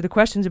refused to answer the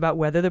questions about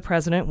whether the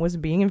president was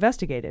being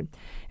investigated.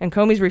 And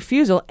Comey's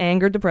refusal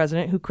angered the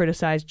president, who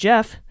criticized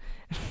Jeff,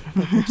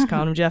 we're just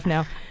calling him Jeff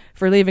now,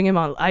 for leaving him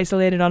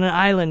isolated on an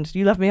island.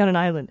 You left me on an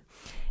island.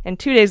 And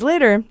 2 days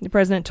later, the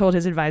president told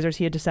his advisors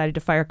he had decided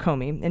to fire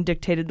Comey and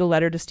dictated the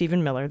letter to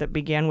Stephen Miller that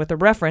began with a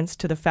reference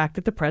to the fact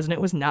that the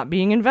president was not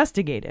being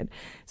investigated.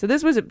 So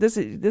this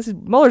is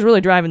Mueller's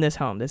really driving this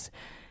home.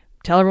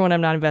 Tell everyone I'm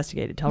not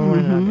investigated. Tell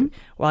everyone I'm not.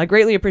 Well, I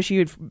greatly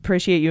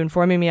appreciate you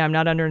informing me I'm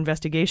not under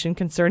investigation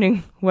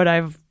concerning what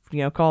I've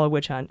call a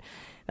witch hunt.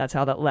 That's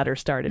how that letter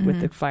started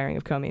with the firing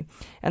of Comey.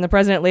 And the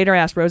president later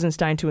asked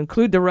Rosenstein to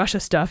include the Russia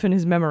stuff in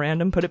his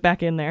memorandum, put it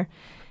back in there,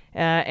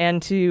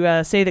 and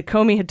to say that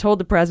Comey had told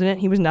the president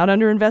he was not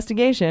under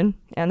investigation.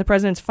 And the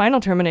president's final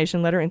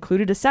termination letter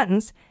included a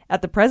sentence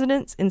at the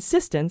president's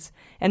insistence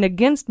and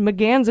against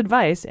McGahn's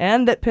advice,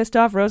 and that pissed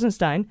off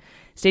Rosenstein,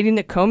 stating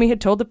that Comey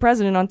had told the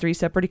president on 3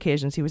 separate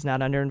occasions he was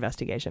not under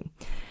investigation.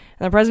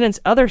 And the president's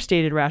other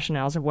stated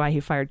rationales of why he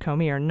fired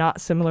Comey are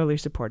not similarly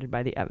supported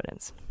by the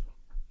evidence.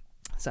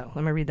 So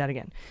let me read that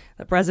again.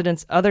 The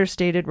president's other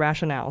stated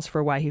rationales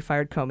for why he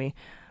fired Comey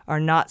are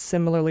not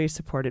similarly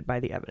supported by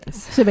the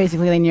evidence. So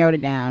basically they narrowed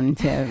it down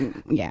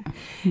to, yeah.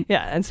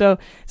 Yeah, and so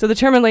the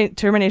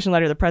termination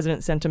letter the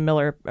president sent to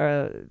Miller,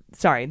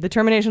 the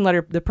termination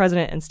letter the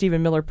president and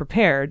Stephen Miller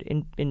prepared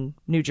in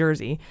New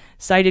Jersey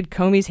cited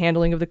Comey's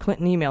handling of the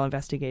Clinton email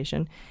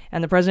investigation,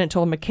 and the president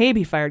told McCabe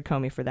he fired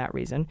Comey for that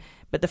reason.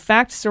 But the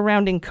facts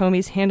surrounding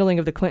Comey's handling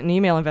of the Clinton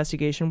email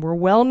investigation were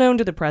well known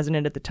to the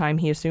president at the time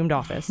he assumed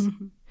office.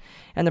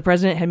 And the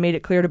president had made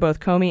it clear to both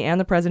Comey and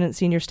the president's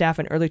senior staff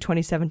in early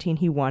 2017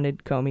 he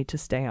wanted Comey to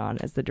stay on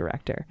as the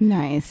director.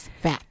 Nice.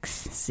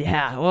 Facts.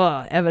 Yeah,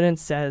 well,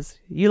 evidence says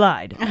you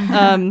lied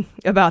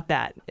about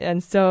that.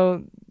 And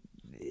so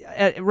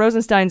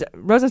Rosenstein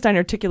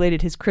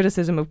articulated his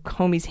criticism of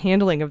Comey's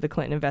handling of the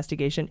Clinton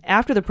investigation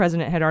after the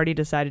president had already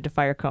decided to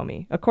fire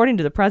Comey, according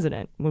to the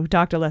president, who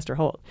talked to Lester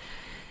Holt.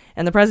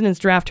 And the president's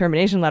draft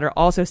termination letter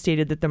also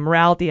stated that the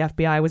morale at the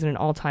FBI was at an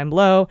all-time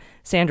low.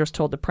 Sanders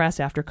told the press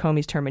after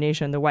Comey's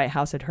termination the White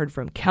House had heard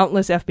from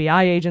countless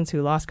FBI agents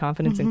who lost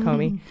confidence in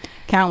Comey.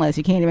 Countless.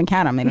 You can't even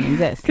count them. They don't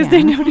exist. Because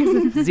they don't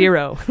exist.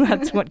 0.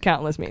 That's what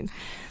countless means.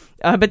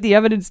 But the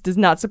evidence does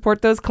not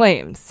support those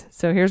claims.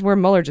 So here's where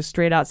Mueller just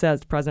straight out says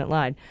the president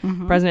lied.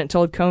 The president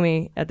told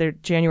Comey at their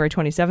January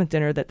 27th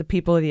dinner that the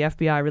people of the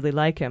FBI really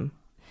like him,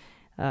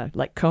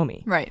 like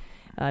Comey. Right.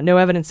 No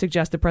evidence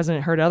suggests the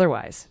president heard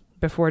otherwise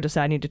before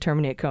deciding to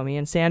terminate Comey,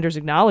 and Sanders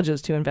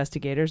acknowledges to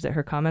investigators that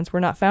her comments were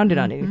not founded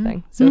on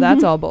anything. So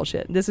that's all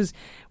bullshit. This is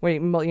where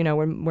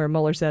where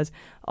Mueller says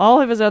all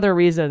of his other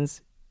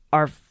reasons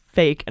are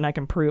fake, and I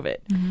can prove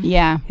it.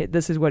 Yeah.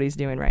 This is what he's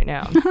doing right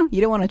now. You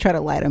don't want to try to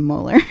lie to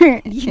Mueller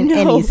in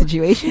any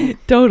situation.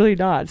 Totally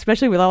not,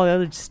 especially with all the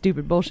other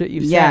stupid bullshit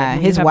you've said. Yeah,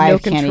 his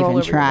wife can't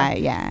even try.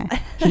 Yeah.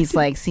 He's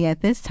like, see,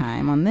 at this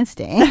time on this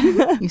day,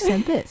 you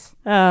said this.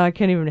 I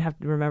can't even have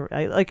to remember.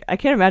 I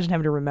can't imagine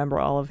having to remember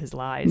all of his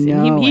lies.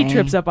 No and he way.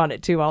 trips up on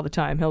it too all the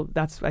time.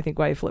 That's I think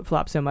why he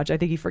flip-flops so much. I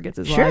think he forgets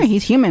his lies. Sure,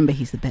 he's human, but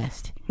he's the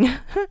best.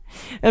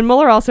 And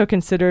Mueller also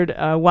considered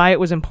why it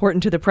was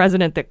important to the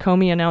president that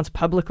Comey announced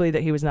publicly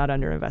that he was not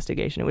under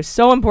investigation. It was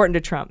so important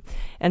to Trump.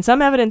 And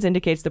some evidence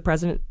indicates the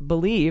president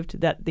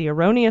believed that the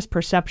erroneous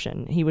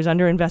perception he was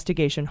under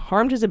investigation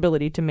harmed his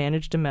ability to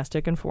manage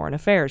domestic and foreign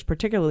affairs,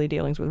 particularly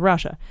dealings with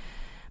Russia.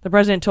 The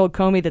president told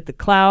Comey that the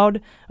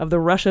cloud of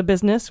the Russia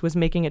business was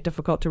making it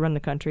difficult to run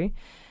the country.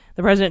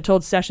 The president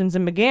told Sessions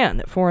and McGahn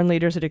that foreign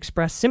leaders had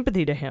expressed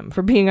sympathy to him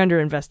for being under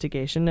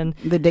investigation. And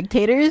the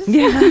dictators?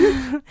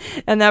 Yeah.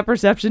 And that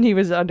perception he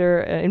was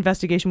under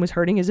investigation was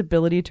hurting his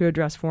ability to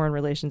address foreign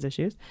relations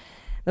issues.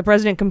 The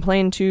president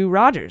complained to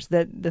Rogers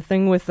that the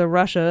thing with the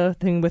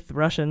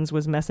Russians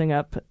was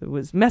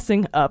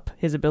messing up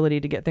his ability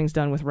to get things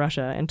done with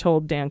Russia, and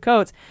told Dan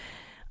Coates,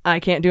 I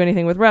can't do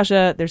anything with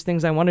Russia. There's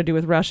things I want to do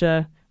with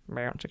Russia.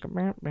 No,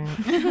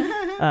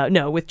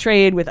 with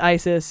trade, with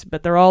ISIS,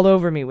 but they're all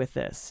over me with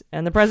this.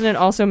 And the president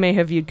also may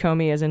have viewed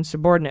Comey as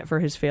insubordinate for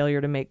his failure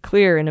to make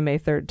clear in a May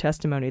 3rd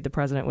testimony the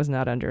president was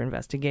not under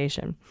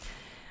investigation.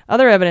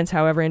 Other evidence,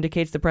 however,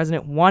 indicates the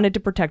president wanted to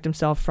protect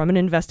himself from an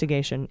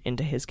investigation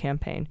into his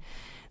campaign.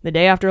 The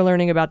day after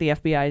learning about the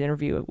FBI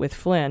interview with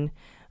Flynn,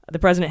 the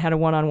president had a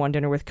one-on-one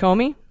dinner with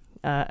Comey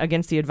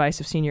against the advice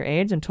of senior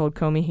aides, and told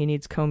Comey he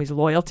needs Comey's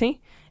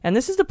loyalty. And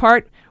this is the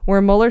part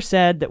where Mueller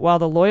said that while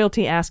the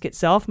loyalty ask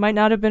itself might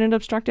not have been an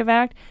obstructive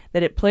act,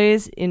 that it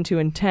plays into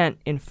intent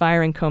in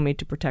firing Comey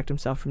to protect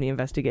himself from the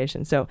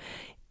investigation. So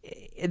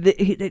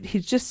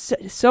he's just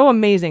so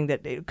amazing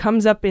that it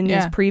comes up in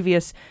these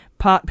previous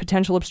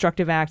potential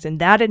obstructive acts, and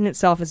that in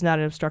itself is not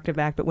an obstructive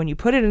act. But when you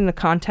put it in the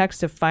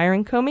context of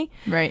firing Comey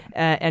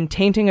and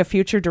tainting a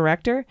future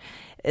director,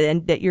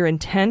 and that your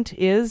intent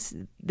is,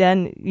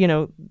 then,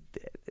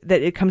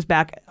 that it comes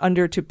back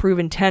under to prove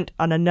intent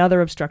on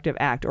another obstructive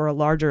act or a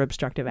larger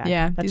obstructive act.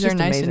 Yeah, that's these are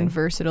nice amazing. And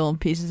versatile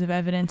pieces of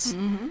evidence.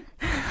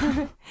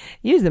 Mm-hmm.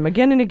 Use them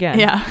again and again.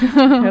 Yeah.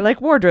 They're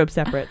like wardrobe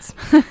separates.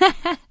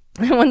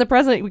 When the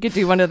president, we could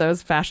do one of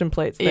those fashion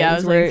plates things. Yeah, it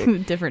was where,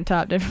 like different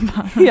top, different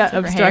bottom. Yeah,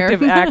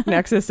 obstructive act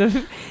nexus of,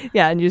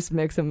 and you just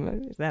mix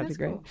them. That'd be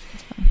great. Cool.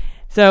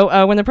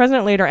 So when the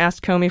president later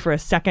asked Comey for a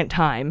second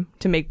time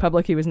to make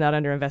public he was not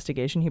under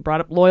investigation, he brought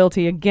up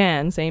loyalty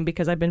again, saying,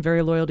 because I've been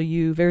very loyal to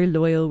you, very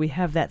loyal, we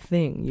have that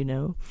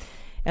thing,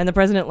 And the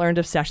president learned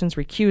of Sessions'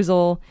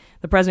 recusal.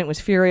 The president was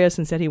furious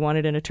and said he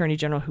wanted an attorney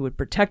general who would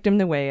protect him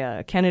the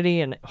way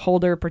Kennedy and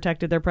Holder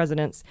protected their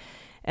presidents.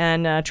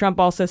 And Trump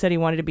also said he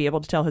wanted to be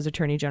able to tell his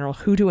attorney general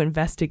who to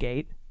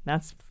investigate.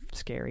 That's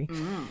scary.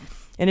 Mm.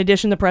 In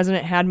addition, the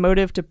president had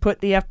motive to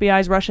put the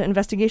FBI's Russia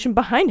investigation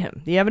behind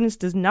him. The evidence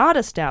does not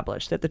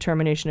establish that the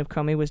termination of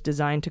Comey was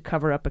designed to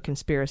cover up a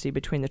conspiracy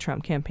between the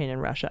Trump campaign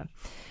and Russia.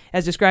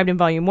 As described in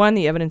Volume 1,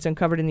 the evidence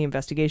uncovered in the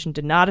investigation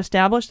did not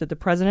establish that the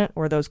president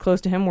or those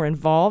close to him were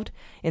involved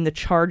in the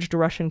charged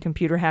Russian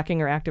computer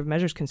hacking or active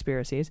measures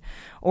conspiracies,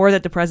 or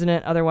that the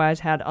president otherwise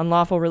had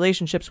unlawful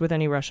relationships with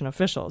any Russian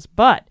officials.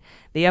 But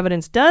the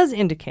evidence does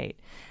indicate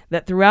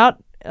that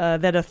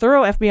that a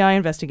thorough FBI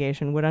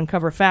investigation would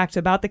uncover facts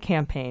about the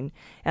campaign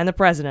and the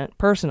president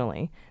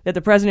personally that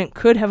the president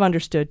could have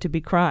understood to be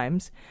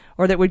crimes,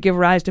 or that would give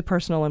rise to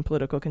personal and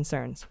political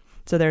concerns.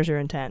 So there's your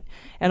intent.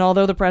 And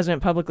although the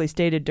president publicly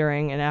stated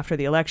during and after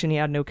the election he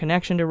had no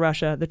connection to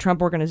Russia, the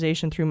Trump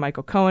Organization through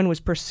Michael Cohen was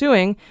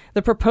pursuing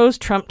the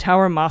proposed Trump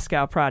Tower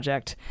Moscow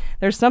project.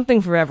 There's something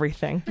for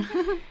everything.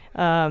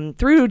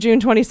 Through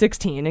June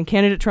 2016, and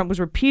candidate Trump was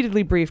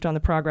repeatedly briefed on the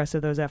progress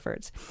of those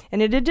efforts.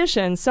 And in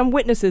addition, some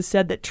witnesses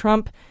said that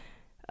Trump,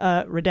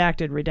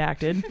 redacted.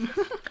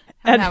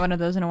 I haven't had one of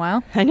those in a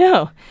while. I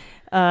know.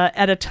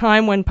 At a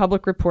time when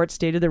public reports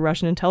stated the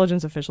Russian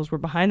intelligence officials were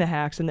behind the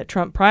hacks, and that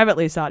Trump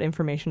privately sought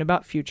information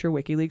about future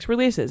WikiLeaks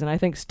releases. And I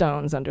think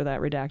Stone's under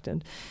that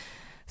redacted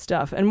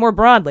stuff. And more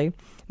broadly,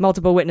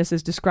 multiple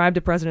witnesses described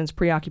the president's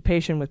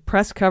preoccupation with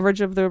press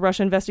coverage of the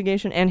Russia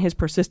investigation and his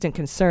persistent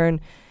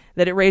concern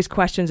that it raised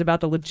questions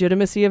about the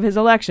legitimacy of his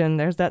election.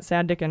 There's that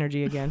sad dick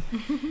energy again.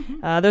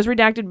 Those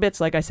redacted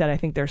bits, like I said, I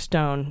think they're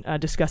Stone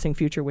discussing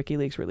future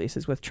WikiLeaks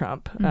releases with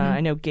Trump. Mm-hmm.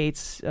 I know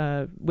Gates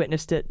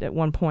witnessed it at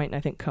one point, and I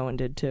think Cohen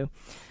did too.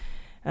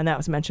 And that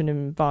was mentioned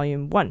in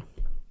Volume 1.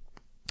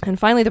 And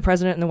finally, the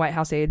president and the White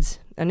House aides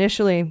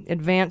initially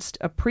advanced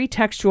a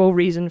pretextual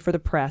reason for the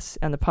press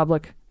and the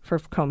public for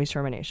Comey's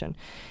termination.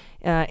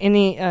 In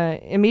the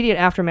immediate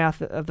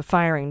aftermath of the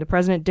firing, the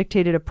president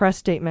dictated a press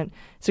statement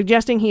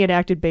suggesting he had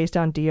acted based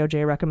on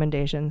DOJ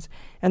recommendations,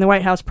 and the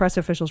White House press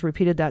officials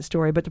repeated that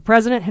story. But the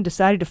president had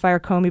decided to fire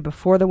Comey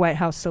before the White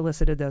House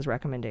solicited those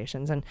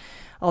recommendations. And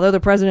although the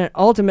president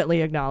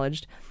ultimately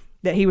acknowledged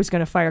that he was going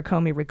to fire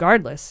Comey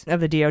regardless of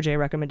the DOJ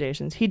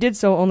recommendations, he did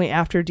so only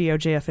after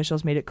DOJ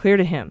officials made it clear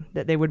to him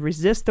that they would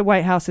resist the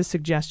White House's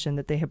suggestion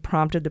that they had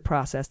prompted the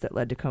process that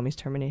led to Comey's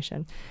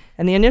termination.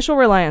 And the initial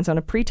reliance on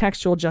a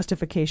pretextual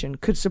justification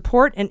could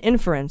support an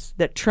inference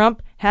that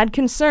Trump had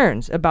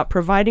concerns about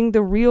providing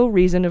the real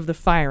reason of the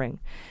firing,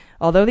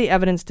 although the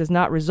evidence does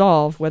not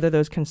resolve whether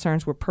those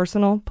concerns were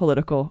personal,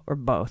 political, or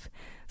both.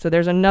 So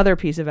there's another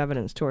piece of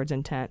evidence towards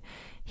intent.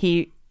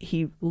 He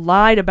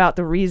lied about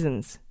the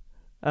reasons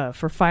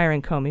for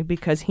firing Comey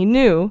because he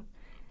knew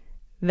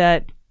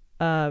that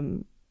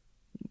that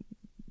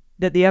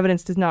the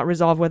evidence does not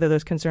resolve whether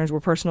those concerns were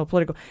personal,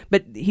 political.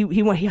 But he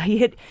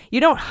hit.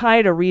 You don't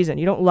hide a reason.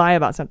 You don't lie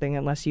about something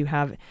unless you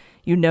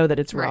know that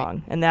it's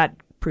wrong, and that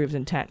proves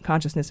intent,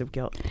 consciousness of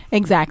guilt.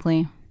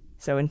 Exactly.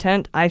 So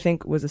intent, I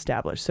think, was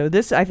established. So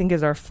this, I think,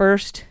 is our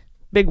first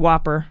big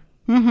whopper.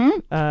 Mm-hmm.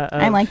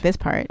 I like this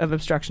part of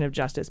obstruction of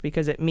justice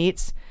because it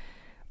meets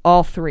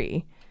all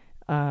three.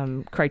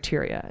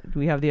 criteria.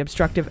 We have the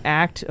obstructive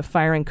act of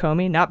firing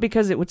Comey, not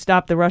because it would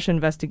stop the Russia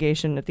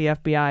investigation at the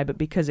FBI, but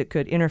because it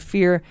could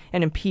interfere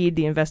and impede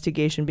the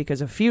investigation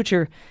because a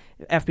future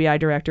FBI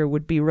director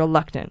would be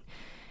reluctant.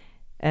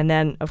 And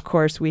then, of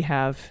course, we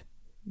have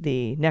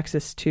the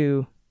Nexus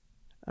 2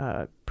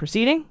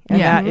 proceeding,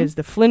 and that is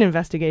the Flynn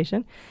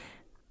investigation.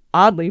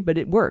 Oddly, but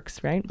it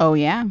works, right? Oh,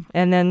 yeah.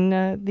 And then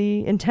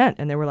the intent,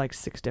 and there were like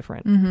 6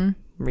 different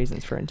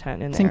reasons for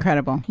intent in there. It's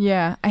incredible.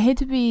 Yeah, I hate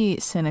to be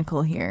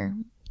cynical here,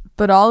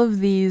 but all of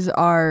these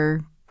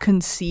are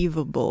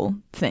conceivable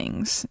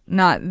things.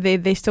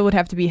 They still would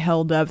have to be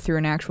held up through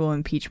an actual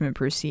impeachment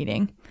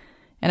proceeding.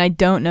 And I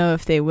don't know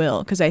if they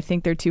will, because I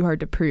think they're too hard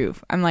to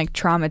prove. I'm like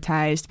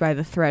traumatized by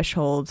the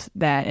threshold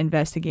that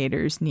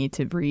investigators need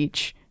to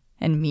reach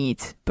and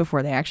meet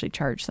before they actually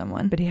charge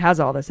someone. But he has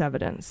all this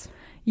evidence.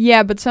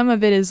 Yeah, but some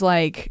of it is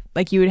like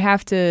you would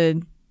have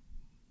to,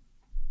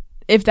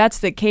 if that's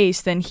the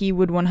case, then he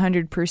would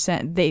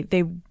 100%,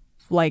 they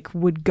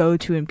would go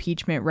to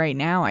impeachment right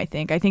now, I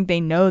think. I think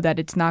they know that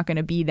it's not going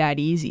to be that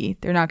easy.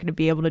 They're not going to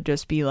be able to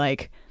just be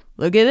like,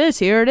 look at this,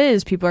 here it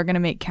is. People are going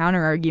to make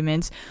counter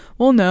arguments.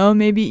 Well, no,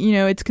 maybe,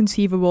 it's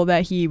conceivable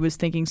that he was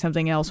thinking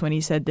something else when he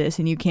said this,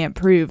 and you can't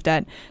prove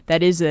that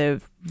is a,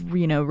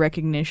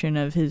 recognition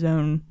of his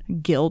own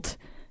guilt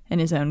and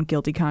his own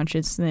guilty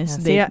consciousness.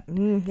 See, I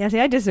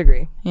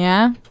disagree.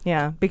 Yeah?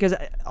 Yeah, because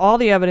all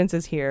the evidence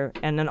is here,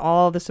 and then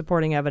all the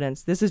supporting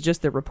evidence. This is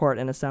just the report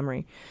in a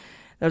summary.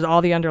 There's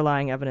all the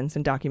underlying evidence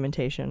and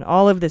documentation.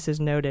 All of this is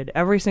noted.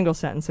 Every single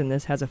sentence in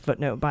this has a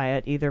footnote by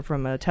it, either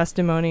from a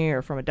testimony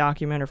or from a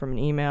document or from an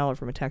email or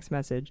from a text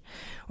message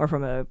or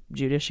from a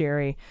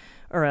judiciary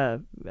or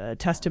a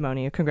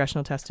testimony, a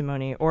congressional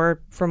testimony,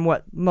 or from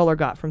what Mueller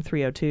got from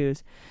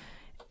 302s.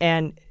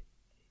 And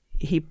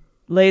he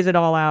lays it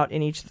all out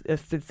in each,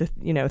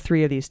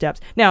 3 of these steps.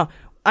 Now,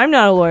 I'm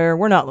not a lawyer.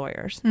 We're not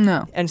lawyers.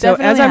 No. And so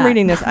as I'm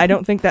reading this, I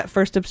don't think that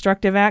first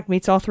obstructive act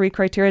meets all 3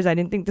 criteria. I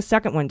didn't think the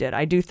second one did.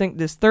 I do think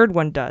this third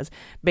one does,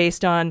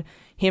 based on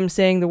him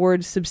saying the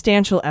word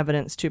substantial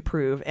evidence to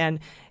prove.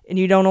 And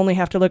you don't only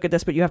have to look at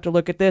this, but you have to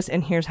look at this,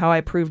 and here's how I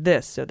proved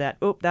this. So that,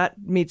 that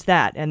meets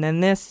that. And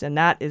then this, and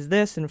that is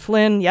this. And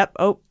Flynn,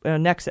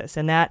 Nexus,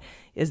 and that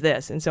is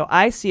this. And so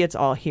I see it's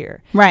all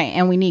here. Right.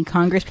 And we need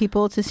Congress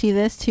people to see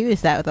this too.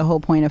 Is that the whole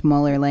point of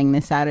Mueller laying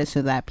this out, is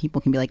so that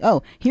people can be like,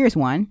 oh, here's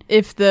one.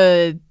 If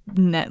the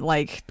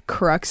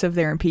crux of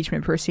their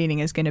impeachment proceeding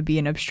is going to be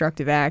an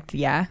obstructive act,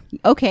 yeah.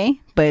 Okay.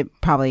 But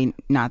probably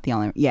not the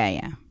only.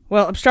 Yeah.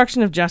 Well,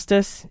 obstruction of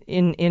justice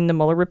in the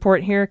Mueller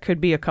report here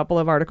could be a couple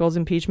of articles of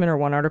impeachment or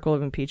one article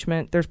of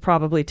impeachment. There's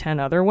probably 10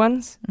 other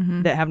ones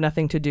that have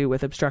nothing to do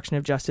with obstruction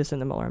of justice in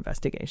the Mueller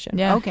investigation.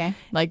 Yeah. Okay.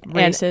 Like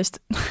racist.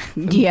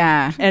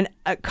 Yeah. And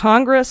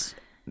Congress,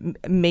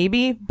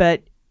 maybe,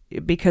 but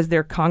because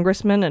they're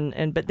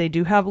congressmen but they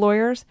do have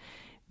lawyers,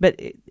 but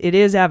it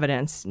is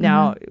evidence.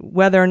 Now,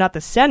 whether or not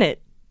the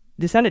Senate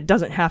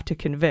doesn't have to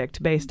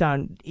convict based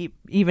on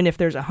even if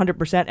there's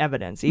 100%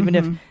 evidence, even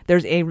if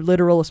there's a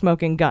literal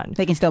smoking gun.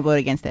 They can still vote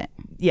against it.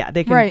 Yeah,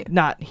 they can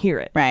not hear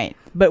it. Right.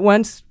 But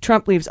once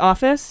Trump leaves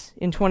office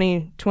in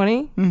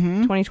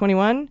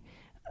 2021,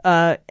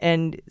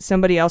 and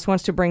somebody else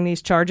wants to bring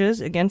these charges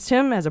against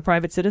him as a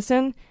private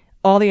citizen,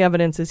 all the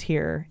evidence is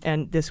here,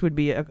 and this would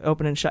be an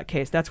open and shut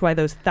case. That's why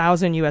those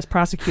 1,000 U.S.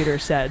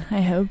 prosecutors said.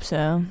 I hope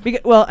so.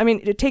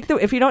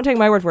 If you don't take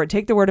my word for it,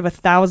 take the word of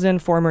 1,000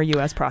 former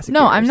U.S.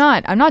 prosecutors. No, I'm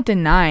not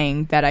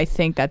denying that I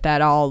think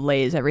that all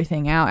lays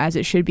everything out as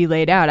it should be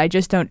laid out. I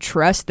just don't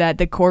trust that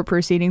the court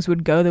proceedings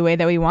would go the way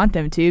that we want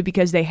them to,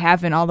 because they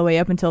haven't all the way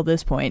up until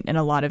this point in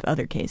a lot of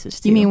other cases,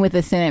 too. You mean with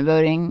the Senate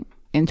voting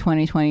in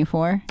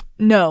 2024?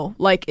 No,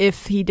 like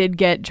if he did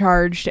get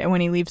charged when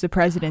he leaves the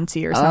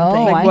presidency or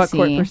something. Like what see.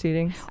 Court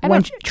proceedings?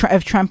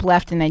 If Trump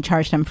left and they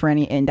charged him for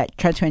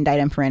tried to indict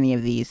him for any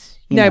of these.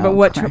 But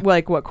what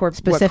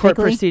court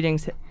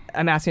proceedings?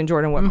 I'm asking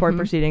Jordan, what court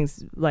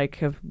proceedings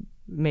have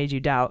made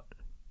you doubt?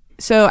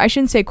 So I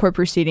shouldn't say court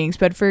proceedings,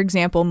 but for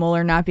example,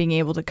 Mueller not being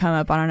able to come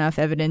up on enough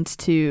evidence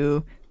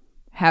to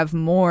have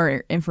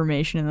more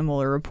information in the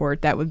Mueller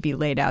report that would be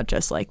laid out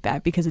just like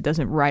that, because it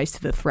doesn't rise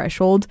to the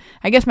threshold.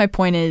 I guess my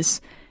point is,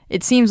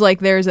 it seems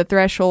like there's a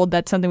threshold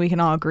that's something we can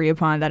all agree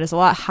upon that is a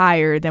lot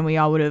higher than we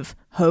all would have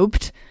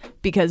hoped,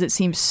 because it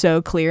seems so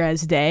clear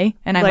as day,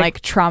 and I'm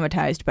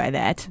traumatized by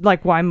that.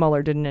 Like why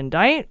Mueller didn't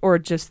indict, or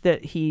just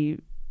that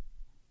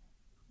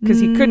because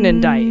he couldn't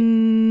indict?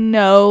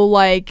 No,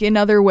 like in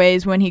other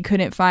ways when he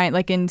couldn't find,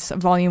 like in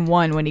Volume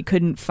 1 when he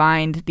couldn't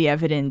find the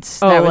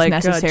evidence that was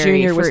necessary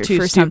Junior was too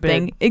for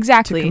something.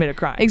 Exactly. To commit a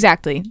crime.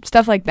 Exactly.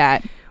 Stuff like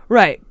that.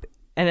 Right.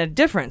 And a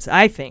difference,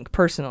 I think,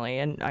 personally,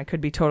 and I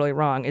could be totally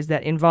wrong, is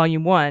that in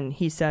Volume 1,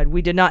 he said,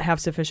 we did not have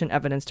sufficient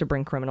evidence to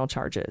bring criminal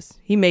charges.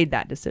 He made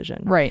that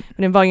decision. Right.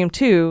 And in Volume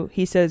 2,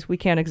 he says, we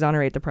can't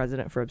exonerate the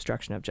president for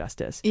obstruction of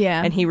justice.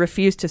 Yeah. And he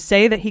refused to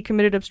say that he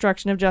committed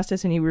obstruction of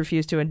justice, and he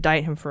refused to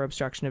indict him for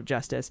obstruction of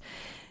justice.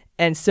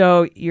 And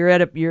so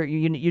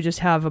you just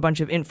have a bunch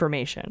of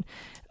information.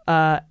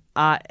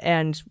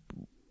 And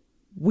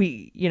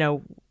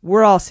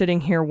we're all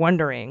sitting here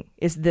wondering,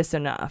 is this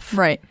enough?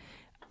 Right.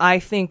 I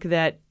think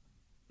that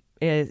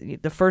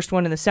the first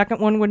one and the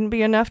second one wouldn't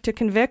be enough to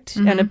convict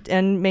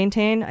and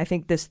maintain. I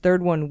think this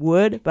third one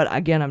would, but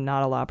again, I'm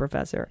not a law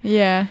professor.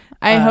 Yeah,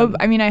 I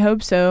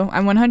hope so.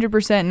 I'm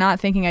 100% not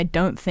thinking I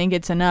don't think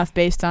it's enough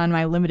based on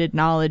my limited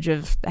knowledge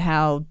of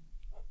how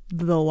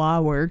the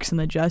law works and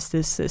the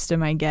justice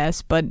system, I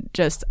guess. But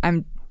just,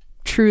 I'm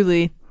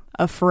truly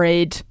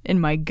afraid in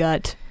my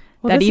gut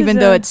that even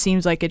though it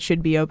seems like it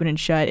should be open and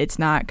shut, it's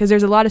not. Because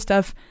there's a lot of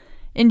stuff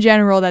in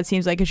general that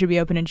seems like it should be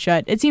open and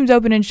shut. It seems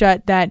open and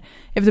shut that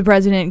if the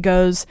president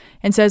goes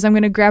and says, I'm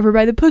going to grab her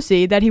by the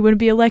pussy, that he wouldn't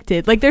be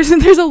elected. Like, there's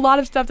a lot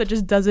of stuff that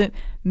just doesn't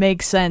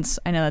make sense.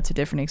 I know that's a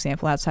different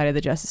example outside of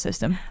the justice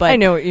system, but I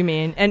know what you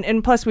mean.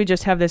 And plus we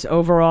just have this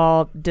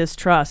overall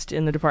distrust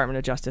in the Department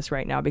of Justice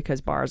right now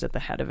because Barr's at the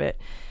head of it.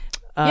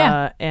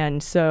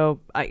 And so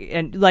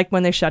and like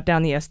when they shut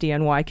down the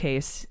SDNY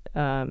case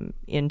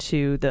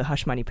into the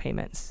hush money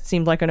payments,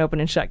 seemed like an open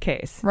and shut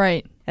case.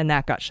 Right. And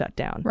that got shut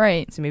down.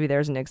 Right. So maybe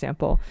there's an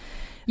example.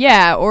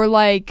 Yeah, or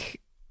like,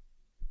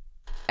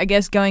 I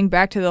guess going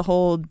back to the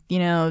whole,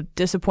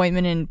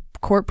 disappointment in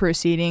court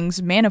proceedings,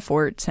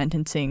 Manafort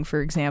sentencing,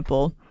 for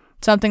example.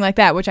 Something like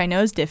that, which I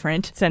know is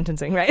different.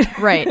 Sentencing, right?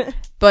 Right.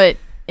 But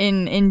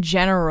in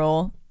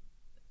general,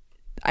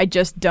 I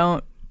just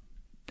don't.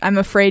 I'm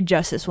afraid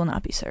justice will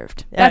not be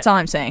served. That's all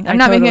I'm saying. I'm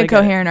not making a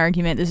coherent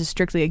argument. This is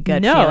strictly a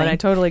gut feeling. No, and I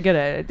totally get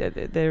it.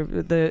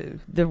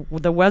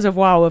 The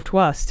reservoir of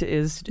trust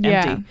is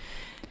empty.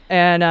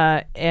 And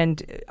I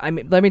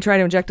mean, let me try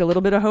to inject a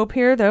little bit of hope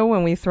here, though.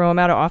 When we throw him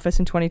out of office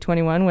in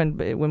 2021,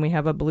 when we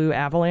have a blue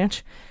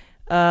avalanche,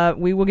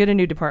 we will get a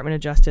new Department of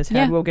Justice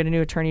head. We'll get a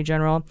new Attorney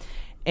General.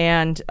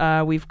 And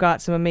we've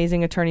got some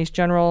amazing attorneys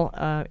general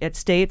at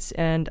states.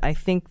 And I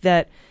think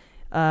that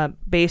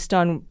based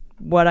on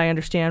what I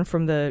understand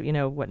from the,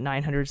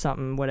 900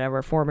 something,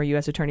 whatever, former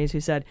U.S. attorneys who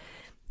said,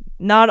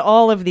 not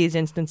all of these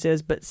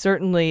instances, but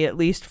certainly at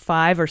least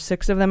 5 or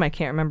 6 of them, I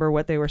can't remember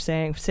what they were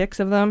saying, 6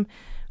 of them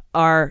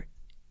are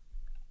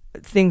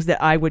things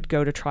that I would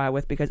go to trial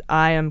with because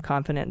I am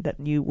confident that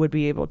you would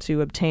be able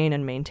to obtain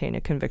and maintain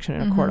a conviction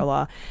in a court of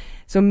law.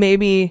 So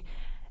maybe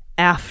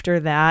after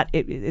that,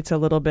 it's a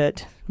little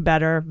bit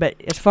better. But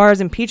as far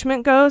as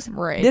impeachment goes,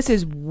 this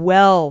is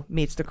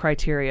meets the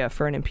criteria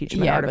for an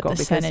impeachment article. But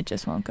the Senate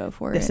just won't go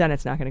for it. The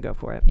Senate's not going to go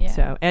for it. Yeah.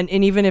 So, and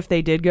even if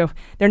they did go,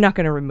 they're not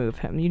going to remove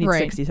him. You need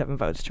 67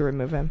 votes to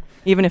remove him,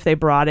 even if they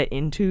brought it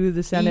into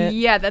the Senate.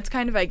 Yeah, that's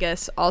kind of, I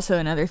guess, also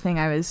another thing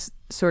I was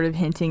sort of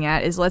hinting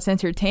at is let's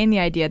entertain the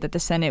idea that the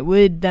Senate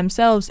would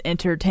themselves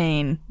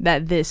entertain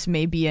that this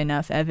may be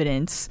enough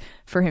evidence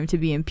for him to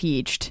be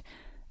impeached.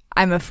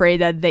 I'm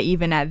afraid that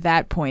even at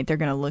that point, they're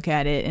going to look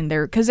at it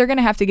because they're going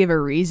to have to give a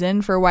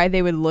reason for why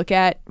they would look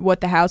at what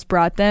the House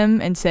brought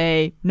them and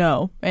say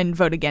no and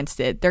vote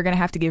against it. They're going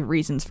to have to give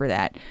reasons for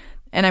that.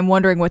 And I'm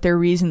wondering what their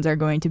reasons are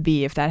going to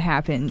be if that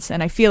happens.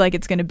 And I feel like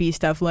it's going to be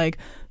stuff like,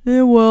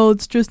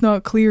 it's just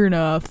not clear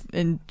enough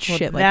and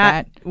shit like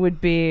that. That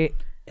would be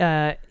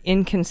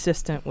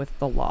inconsistent with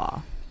the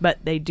law. But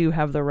they do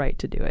have the right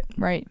to do it.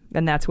 Right.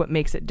 And that's what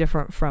makes it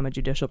different from a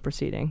judicial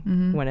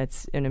proceeding when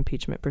it's an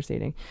impeachment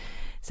proceeding.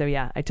 So,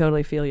 yeah, I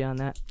totally feel you on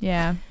that.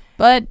 Yeah.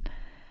 But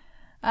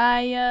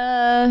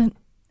I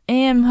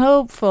am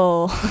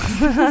hopeful.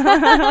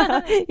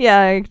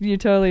 Yeah, you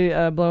totally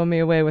blowing me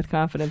away with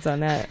confidence on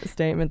that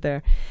statement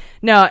there.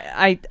 No,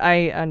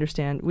 I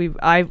understand.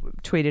 I've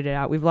tweeted it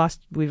out. We've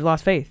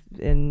lost faith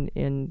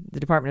in the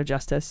Department of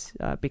Justice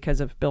because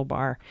of Bill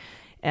Barr.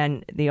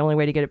 And the only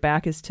way to get it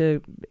back is to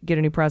get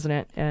a new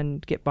president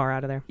and get Barr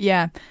out of there.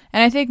 Yeah.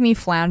 And I think me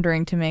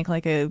floundering to make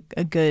like a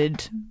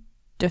good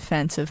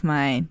defense of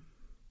my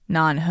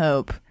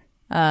non-hope,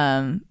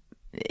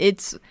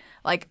 it's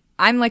like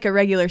I'm like a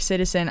regular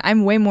citizen.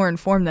 I'm way more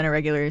informed than a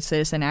regular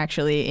citizen,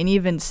 actually. And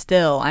even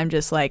still, I'm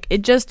just like,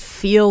 it just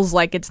feels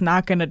like it's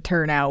not going to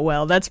turn out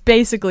well. That's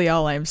basically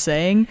all I'm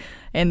saying.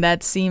 And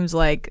that seems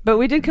like... But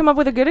we did come up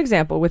with a good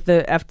example with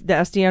the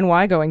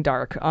SDNY going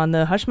dark on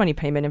the hush money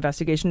payment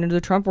investigation into the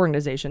Trump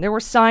organization. There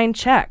were signed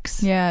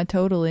checks. Yeah,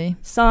 totally.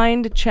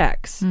 Signed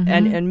checks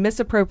and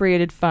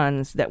misappropriated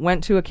funds that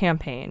went to a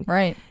campaign.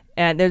 Right.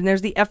 And then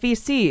there's the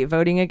FEC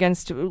voting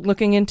against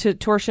looking into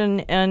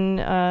torsion and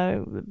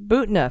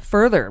Butna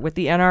further with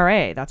the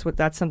NRA.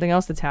 That's something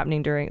else that's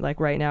happening during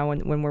right now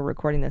when we're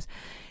recording this.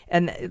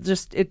 And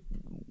as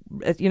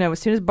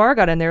soon as Barr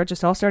got in there, it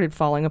just all started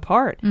falling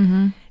apart.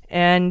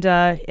 And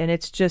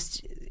it's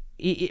just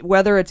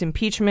whether it's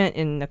impeachment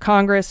in the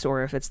Congress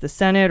or if it's the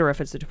Senate or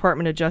if it's the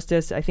Department of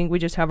Justice, I think we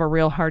just have a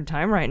real hard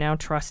time right now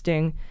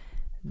trusting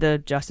the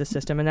justice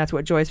system. And that's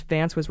what Joyce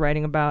Vance was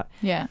writing about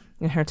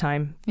in her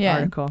Time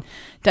article.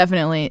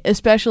 Definitely.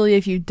 Especially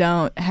if you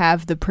don't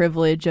have the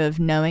privilege of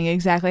knowing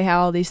exactly how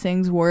all these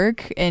things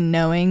work and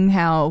knowing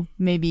how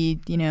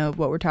maybe,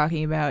 what we're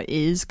talking about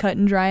is cut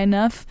and dry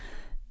enough.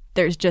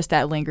 There's just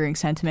that lingering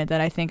sentiment that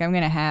I think I'm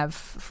going to have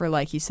for,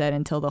 like you said,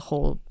 until the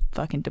whole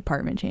fucking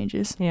department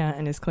changes. Yeah,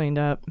 and is cleaned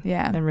up.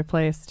 Yeah. And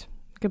replaced.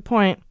 Good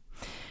point.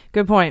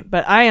 Good point.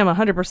 But I am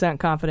 100%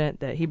 confident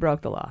that he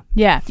broke the law.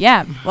 Yeah.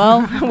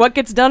 Well, what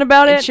gets done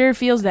about it sure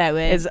feels that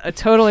way. Is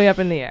totally up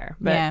in the air.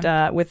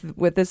 But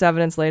with this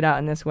evidence laid out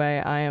in this way,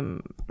 I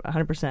am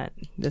 100%.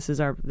 This is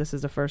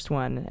the first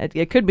one.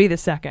 It could be the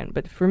second,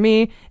 but for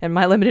me and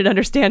my limited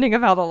understanding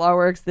of how the law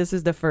works, this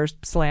is the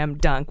first slam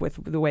dunk with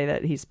the way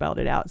that he spelled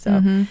it out.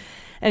 So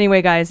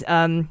anyway, guys,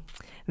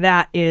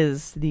 that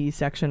is the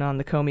section on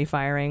the Comey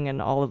firing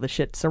and all of the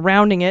shit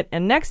surrounding it.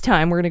 And next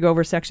time, we're going to go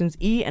over sections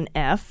E and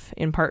F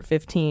in part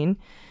 15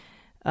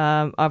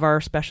 of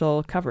our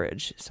special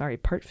coverage. Sorry,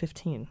 part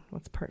 15.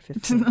 What's part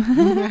 15?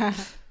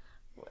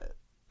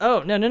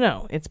 Oh,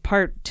 no. It's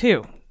part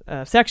 2,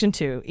 section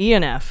 2, E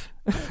and F.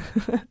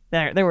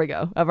 There we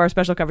go, of our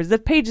special coverage.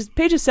 That's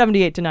pages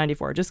 78 to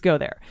 94. Just go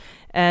there.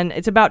 And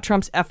it's about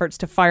Trump's efforts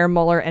to fire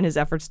Mueller and his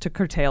efforts to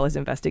curtail his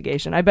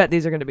investigation. I bet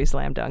these are going to be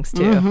slam dunks,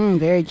 too.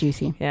 Very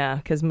juicy. Yeah,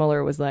 because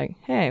Mueller was like,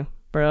 hey,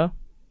 bro,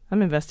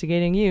 I'm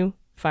investigating you,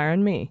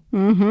 firing me.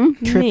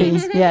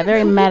 Trippy. Yeah,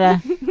 very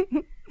meta.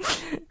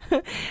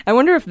 I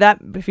wonder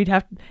if you'd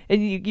have...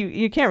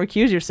 You can't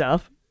recuse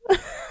yourself.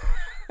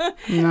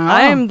 No.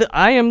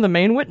 I am the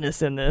main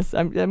witness in this.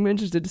 I'm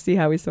interested to see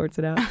how he sorts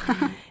it out.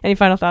 Any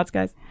final thoughts,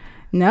 guys?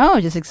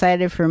 No, just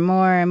excited for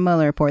more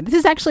Mueller Report. This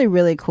is actually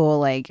really cool,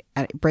 like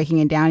breaking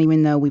it down,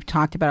 even though we've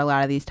talked about a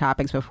lot of these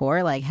topics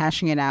before, like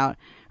hashing it out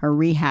or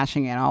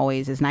rehashing it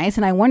always is nice.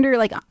 And I wonder,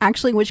 like,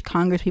 actually which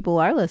Congress people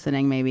are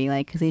listening, maybe,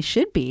 like, because they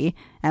should be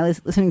at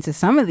least listening to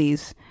some of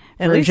these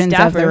versions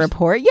of the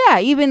report. Yeah,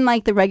 even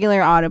like the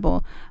regular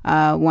Audible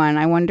one.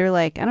 I wonder,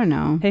 like, I don't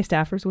know. Hey,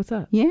 staffers, what's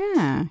up?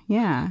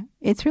 Yeah.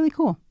 It's really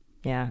cool.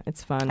 Yeah,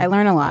 it's fun. I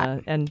learn a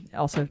lot. And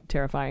also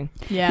terrifying.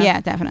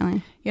 Yeah,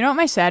 definitely. You know what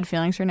my sad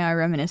feelings are now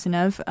reminiscent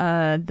of?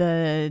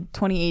 The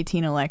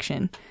 2018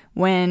 election,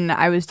 when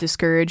I was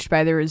discouraged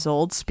by the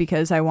results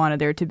because I wanted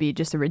there to be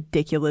just a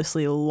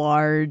ridiculously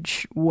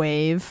large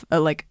wave.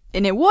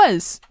 And it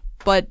was.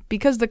 But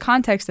because the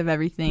context of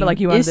everything like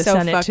you wanted is the so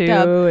Senate fucked too,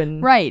 up,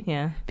 and right?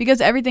 Yeah, because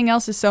everything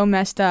else is so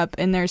messed up,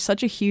 and there's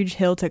such a huge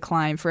hill to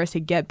climb for us to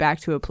get back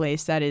to a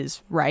place that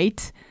is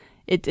right.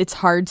 It's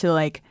hard to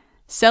like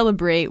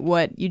celebrate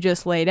what you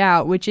just laid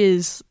out, which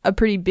is a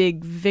pretty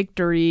big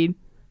victory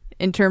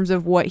in terms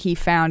of what he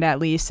found, at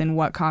least, and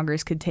what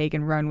Congress could take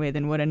and run with,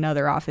 and what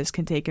another office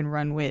can take and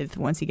run with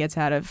once he gets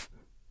out of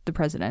the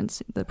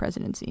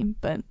presidency.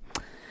 But.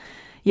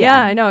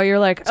 Yeah, I know. You're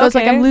like, so it's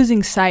like I'm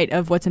losing sight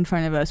of what's in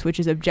front of us, which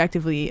is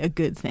objectively a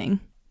good thing.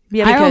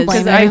 Yeah,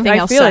 because I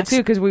feel it too,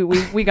 because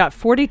we got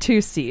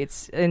 42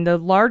 seats, and the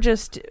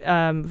largest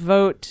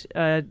vote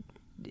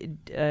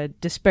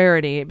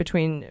disparity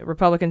between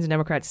Republicans and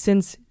Democrats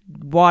since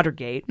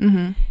Watergate,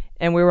 and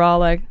we were all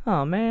like,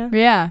 oh man,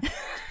 yeah,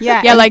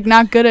 like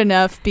not good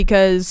enough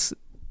because.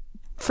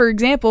 For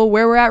example,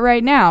 where we're at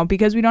right now,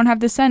 because we don't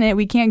have the Senate,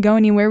 we can't go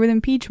anywhere with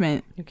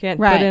impeachment. You can't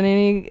put in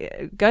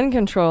any gun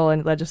control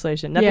in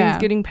legislation. Nothing's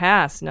getting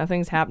passed.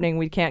 Nothing's happening.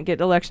 We can't get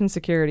election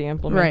security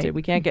implemented. Right.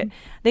 We can't get...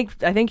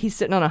 I think he's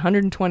sitting on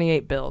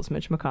 128 bills,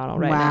 Mitch McConnell,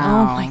 right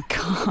now. Wow. Oh, my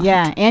God.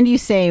 Yeah, and you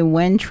say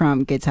when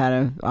Trump gets out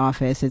of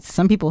office. It's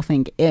some people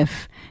think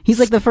if. He's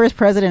like the first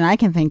president I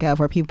can think of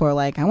where people are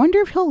like, I wonder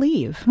if he'll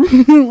leave.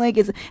 Like,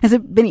 has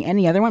it been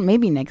any other one?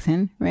 Maybe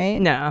Nixon, right?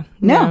 No,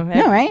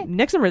 right?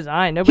 Nixon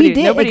resigned. Nobody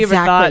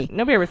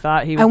ever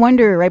thought he would. I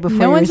wonder right before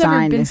no he one's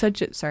resigned. ever been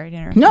such a... Sorry to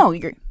interrupt. No,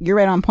 you're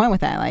right on point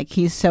with that. Like,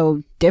 he's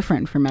so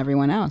different from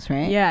everyone else,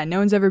 right? Yeah, no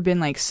one's ever been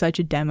like such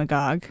a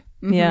demagogue.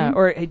 Yeah,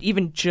 or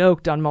even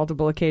joked on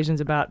multiple occasions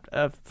about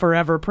a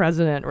forever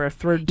president or a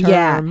third term.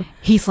 Yeah,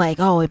 he's like,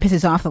 oh, it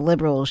pisses off the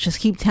liberals.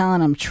 Just keep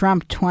telling them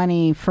Trump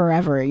 20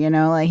 forever, you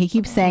know? Like, he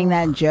keeps saying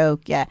that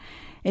joke. Yeah,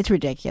 it's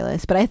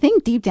ridiculous. But I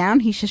think deep down,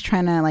 he's just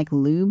trying to, like,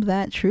 lube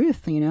that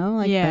truth, you know?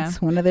 Like, that's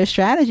one of their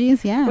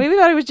strategies, yeah. We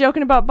thought he was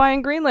joking about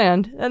buying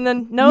Greenland. And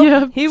then,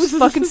 he was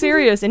fucking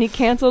serious. And he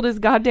canceled his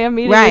goddamn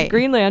meeting with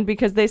Greenland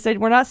because they said,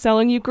 we're not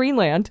selling you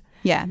Greenland.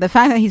 Yeah, the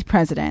fact that he's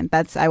president,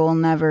 I will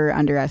never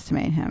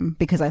underestimate him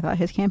because I thought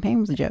his campaign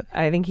was a joke.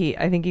 I think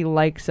he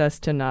likes us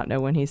to not know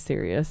when he's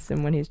serious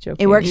and when he's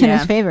joking. It works in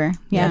his favor.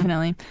 Yeah,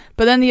 definitely.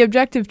 But then the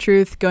objective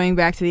truth, going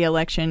back to the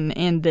election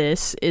and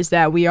this, is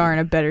that we are in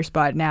a better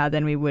spot now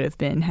than we would have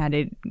been had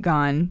it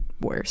gone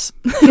worse.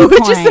 Which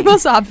is the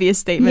most obvious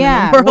statement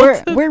in the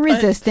world. we're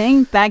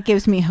resisting. That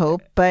gives me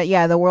hope. But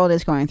yeah, the world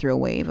is going through a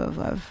wave of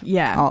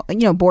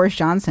Boris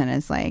Johnson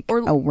is like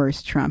a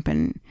worse Trump,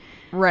 and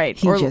right.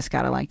 He just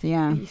got elected,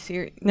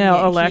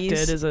 elected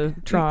is a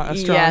strong term.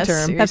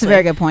 Seriously. That's a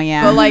very good point,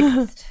 yeah. But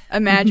like,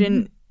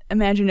 imagine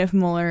if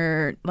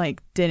Mueller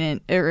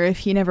didn't, or if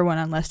he never went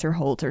on Lester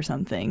Holt or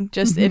something.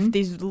 Just if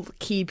these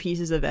key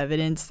pieces of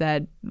evidence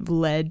that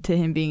led to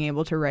him being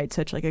able to write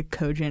such like a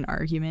cogent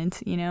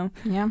argument, you know?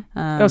 Yeah.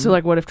 Also,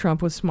 like, what if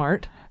Trump was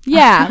smart?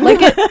 Yeah,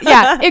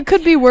 it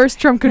could be worse.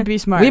 Trump could be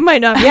smart. We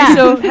might not be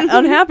so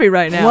unhappy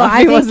right now. Well,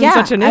 if he wasn't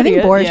such an I idiot.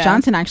 think Boris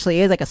Johnson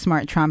actually is like a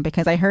smart Trump,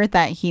 because I heard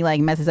that he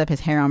like messes up his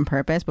hair on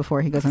purpose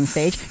before he goes on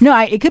stage. No,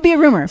 it could be a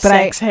rumor,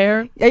 but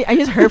hair. I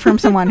just heard from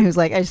someone who's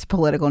like, just a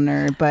political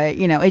nerd, but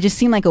it just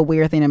seemed like a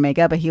weird thing to make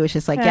up. But he was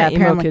just like, emo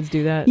apparently kids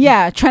do that.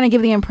 Yeah, trying to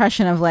give the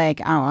impression of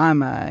like, oh,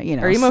 I'm a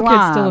Are emo slob.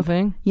 kids still a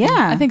thing? Yeah,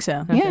 I think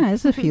so. Yeah,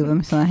 there's a few of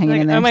them still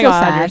hanging in there. Oh my Still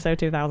God, sad. you're so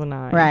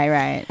 2009.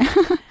 Right.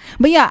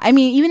 But yeah, I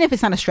mean, even if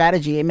it's not a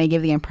strategy, it may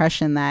give the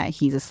impression that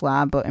he's a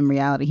slob, but in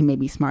reality, he may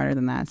be smarter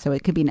than that. So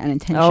it could be an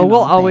unintentional. Oh,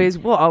 we'll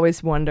thing.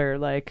 always wonder,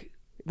 like,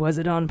 was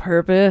it on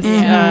purpose?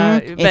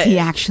 Is he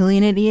actually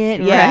an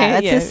idiot? Yeah,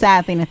 Right? that's a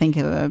sad thing to think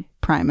of a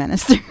prime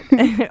minister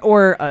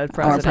or a president.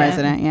 Or a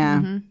president, yeah.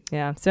 Mm-hmm.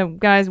 Yeah. So,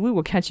 guys, we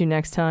will catch you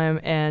next time,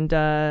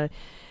 and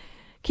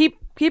keep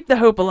the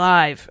hope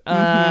alive.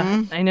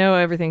 I know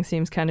everything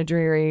seems kind of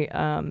dreary,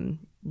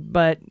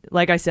 but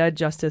like I said,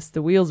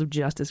 the wheels of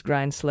justice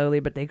grind slowly,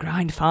 but they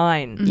grind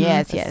fine.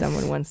 Yes.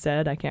 Someone once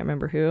said, I can't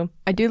remember who.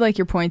 I do like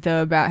your point,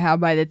 though, about how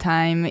by the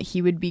time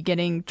he would be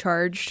getting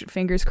charged,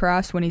 fingers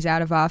crossed, when he's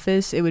out of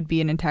office, it would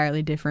be an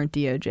entirely different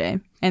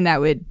DOJ. And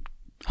that would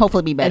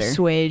hopefully be better.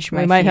 Assuage my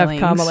We might feelings.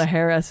 have Kamala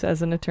Harris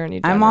as an attorney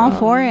general. I'm all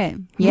for it.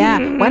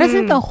 Yeah. Why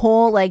doesn't the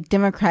whole like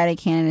Democratic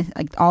candidates,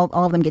 like all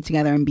of them, get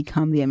together and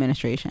become the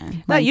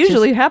administration? That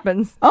usually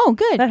happens. Oh,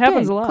 good. That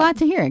happens good. a lot. Glad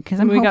to hear it, because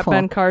I'm we hopeful. got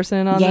Ben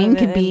Carson on. Yang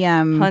could be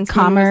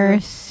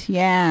commerce.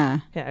 Yeah.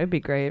 Yeah, it'd be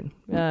great.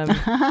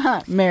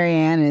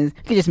 Marianne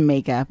could just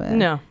make up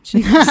no,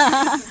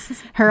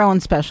 her own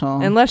special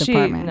unless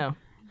department.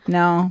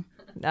 No.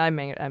 I'm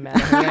mad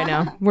at her right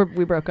now.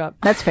 We broke up.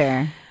 That's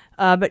fair.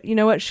 But you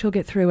know what? She'll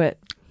get through it.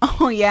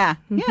 Oh, yeah.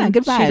 Yeah,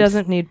 good vibes. She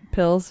doesn't need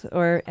pills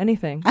or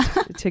anything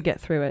to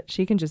get through it.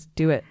 She can just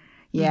do it.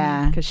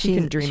 Yeah. Because she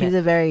can dream She's it.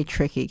 a very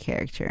tricky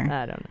character.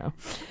 I don't know.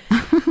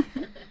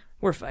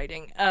 We're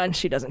fighting, and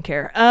she doesn't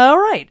care. All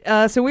right.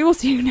 So we will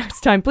see you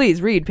next time.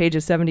 Please read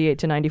pages 78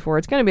 to 94.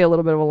 It's going to be a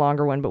little bit of a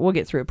longer one, but we'll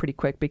get through it pretty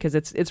quick because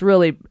it's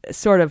really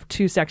sort of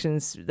two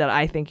sections that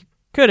I think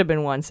could have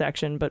been one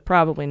section, but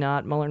probably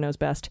not. Mueller knows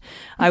best.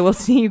 I will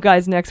see you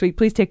guys next week.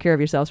 Please take care of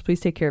yourselves. Please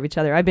take care of each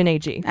other. I've been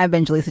AG. I've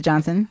been Jaleesa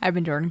Johnson. I've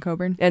been Jordan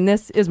Coburn. And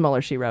this is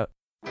Mueller, She Wrote.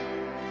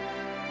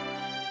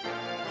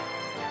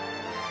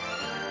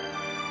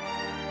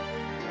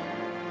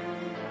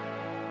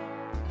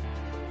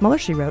 Mueller,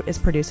 She Wrote is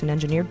produced and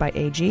engineered by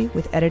AG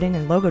with editing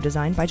and logo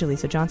design by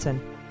Jaleesa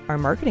Johnson. Our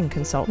marketing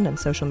consultant and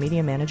social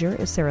media manager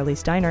is Sarah Lee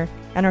Steiner,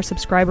 and our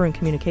subscriber and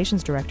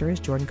communications director is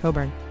Jordan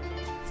Coburn.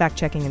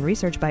 Fact-checking and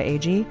research by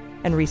AG,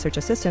 and research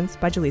assistance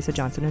by Jaleesa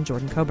Johnson and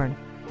Jordan Coburn.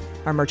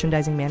 Our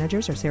merchandising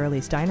managers are Sarah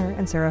Lee Steiner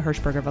and Sarah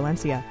Hirschberger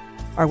Valencia.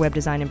 Our web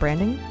design and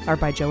branding are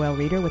by Joelle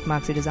Reeder with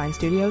Moxie Design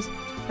Studios,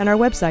 and our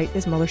website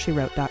is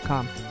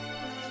MuellerSheWrote.com.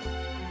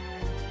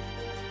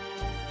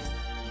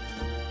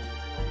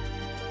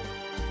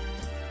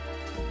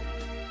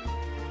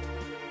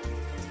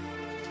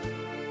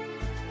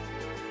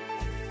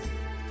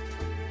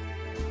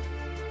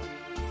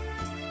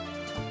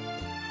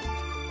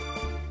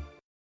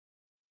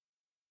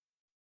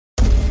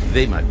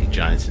 They Might Be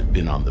Giants have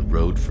been on the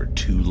road for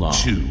too long.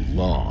 Too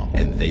long.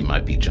 And They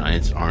Might Be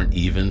Giants aren't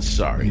even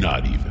sorry.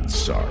 Not even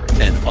sorry.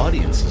 And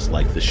audiences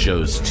like the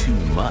shows too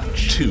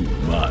much. Too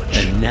much.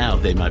 And now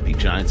They Might Be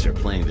Giants are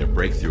playing their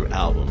breakthrough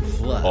album,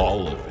 Flood.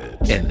 All of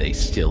it. And they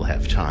still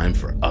have time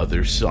for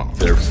other songs.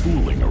 They're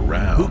fooling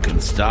around. Who can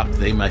stop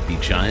They Might Be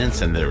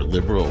Giants and their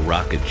liberal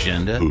rock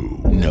agenda?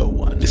 Who? No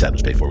one. This ad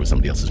was paid for with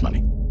somebody else's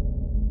money.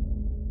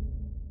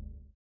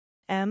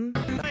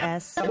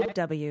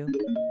 MSW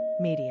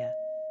Media.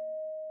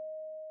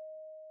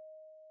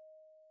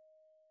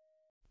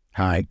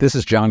 Hi, this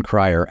is John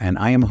Cryer, and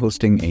I am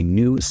hosting a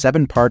new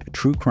 7-part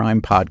true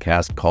crime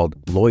podcast called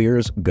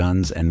Lawyers,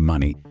 Guns, and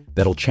Money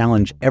that'll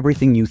challenge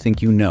everything you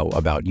think you know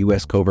about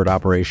U.S. covert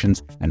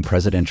operations and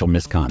presidential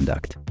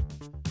misconduct.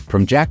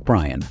 From Jack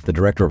Bryan, the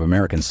director of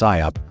American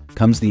PSYOP,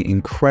 comes the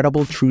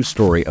incredible true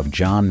story of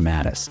John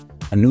Mattis,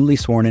 a newly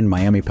sworn-in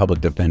Miami public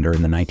defender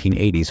in the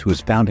 1980s who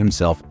has found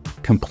himself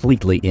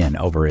completely in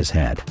over his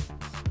head.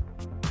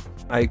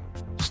 I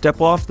step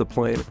off the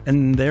plane,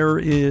 and there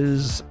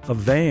is a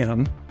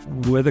van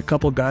with a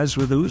couple guys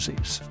with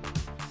Uzis.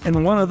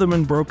 And one of them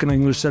in broken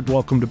English said,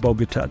 "Welcome to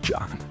Bogota,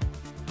 John."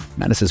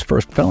 Mattis's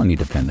first felony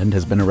defendant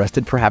has been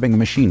arrested for having a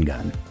machine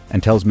gun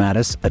and tells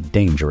Mattis a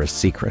dangerous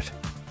secret.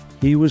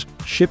 He was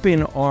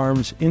shipping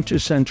arms into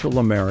Central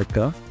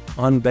America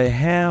on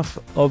behalf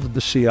of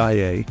the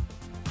CIA.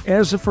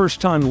 As a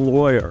first-time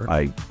lawyer,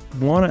 I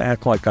want to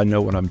act like I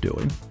know what I'm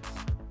doing.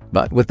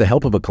 But with the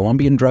help of a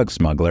Colombian drug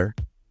smuggler,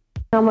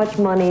 how much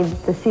money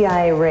the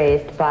CIA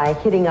raised by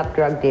hitting up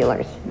drug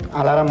dealers?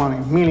 A lot of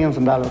money, millions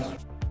of dollars.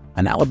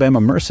 An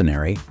Alabama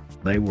mercenary,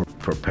 they were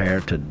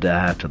prepared to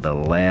die to the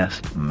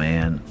last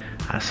man.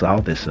 I saw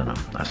this in them.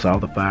 I saw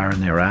the fire in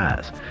their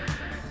eyes.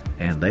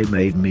 And they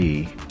made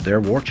me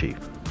their war chief.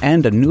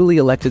 And a newly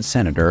elected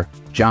senator,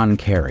 John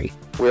Kerry.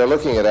 We are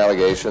looking at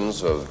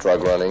allegations of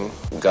drug running,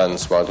 gun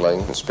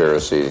smuggling,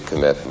 conspiracy to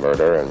commit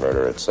murder and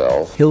murder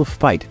itself. He'll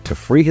fight to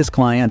free his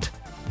client.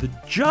 The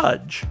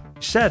judge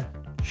said,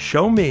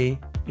 show me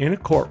in a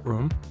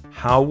courtroom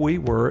how we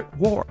were at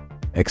war.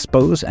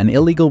 Expose an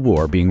illegal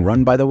war being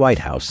run by the White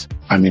House.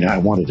 I mean, I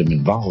wanted him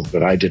involved,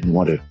 but I didn't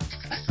want to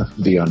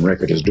be on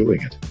record as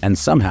doing it. And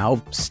somehow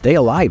stay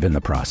alive in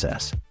the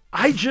process.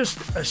 I just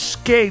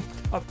escaped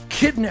a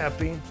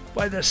kidnapping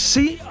by the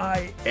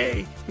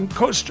CIA in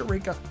Costa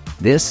Rica.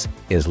 This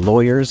is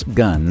Lawyers,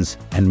 Guns,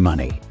 and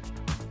Money.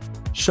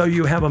 So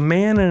you have a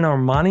man in an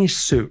Armani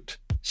suit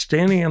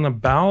standing in the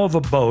bow of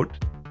a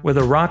boat with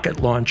a rocket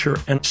launcher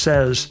and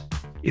says,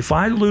 if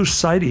I lose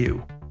sight of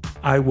you,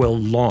 I will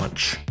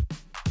launch.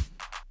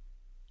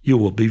 You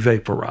will be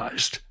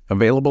vaporized.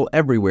 Available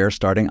everywhere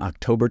starting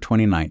October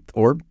 29th,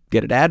 or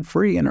get it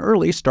ad-free and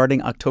early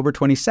starting October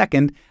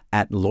 22nd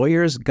at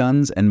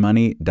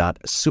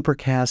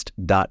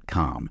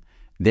lawyersgunsandmoney.supercast.com.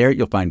 There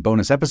you'll find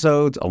bonus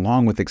episodes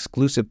along with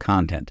exclusive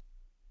content.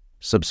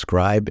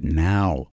 Subscribe now.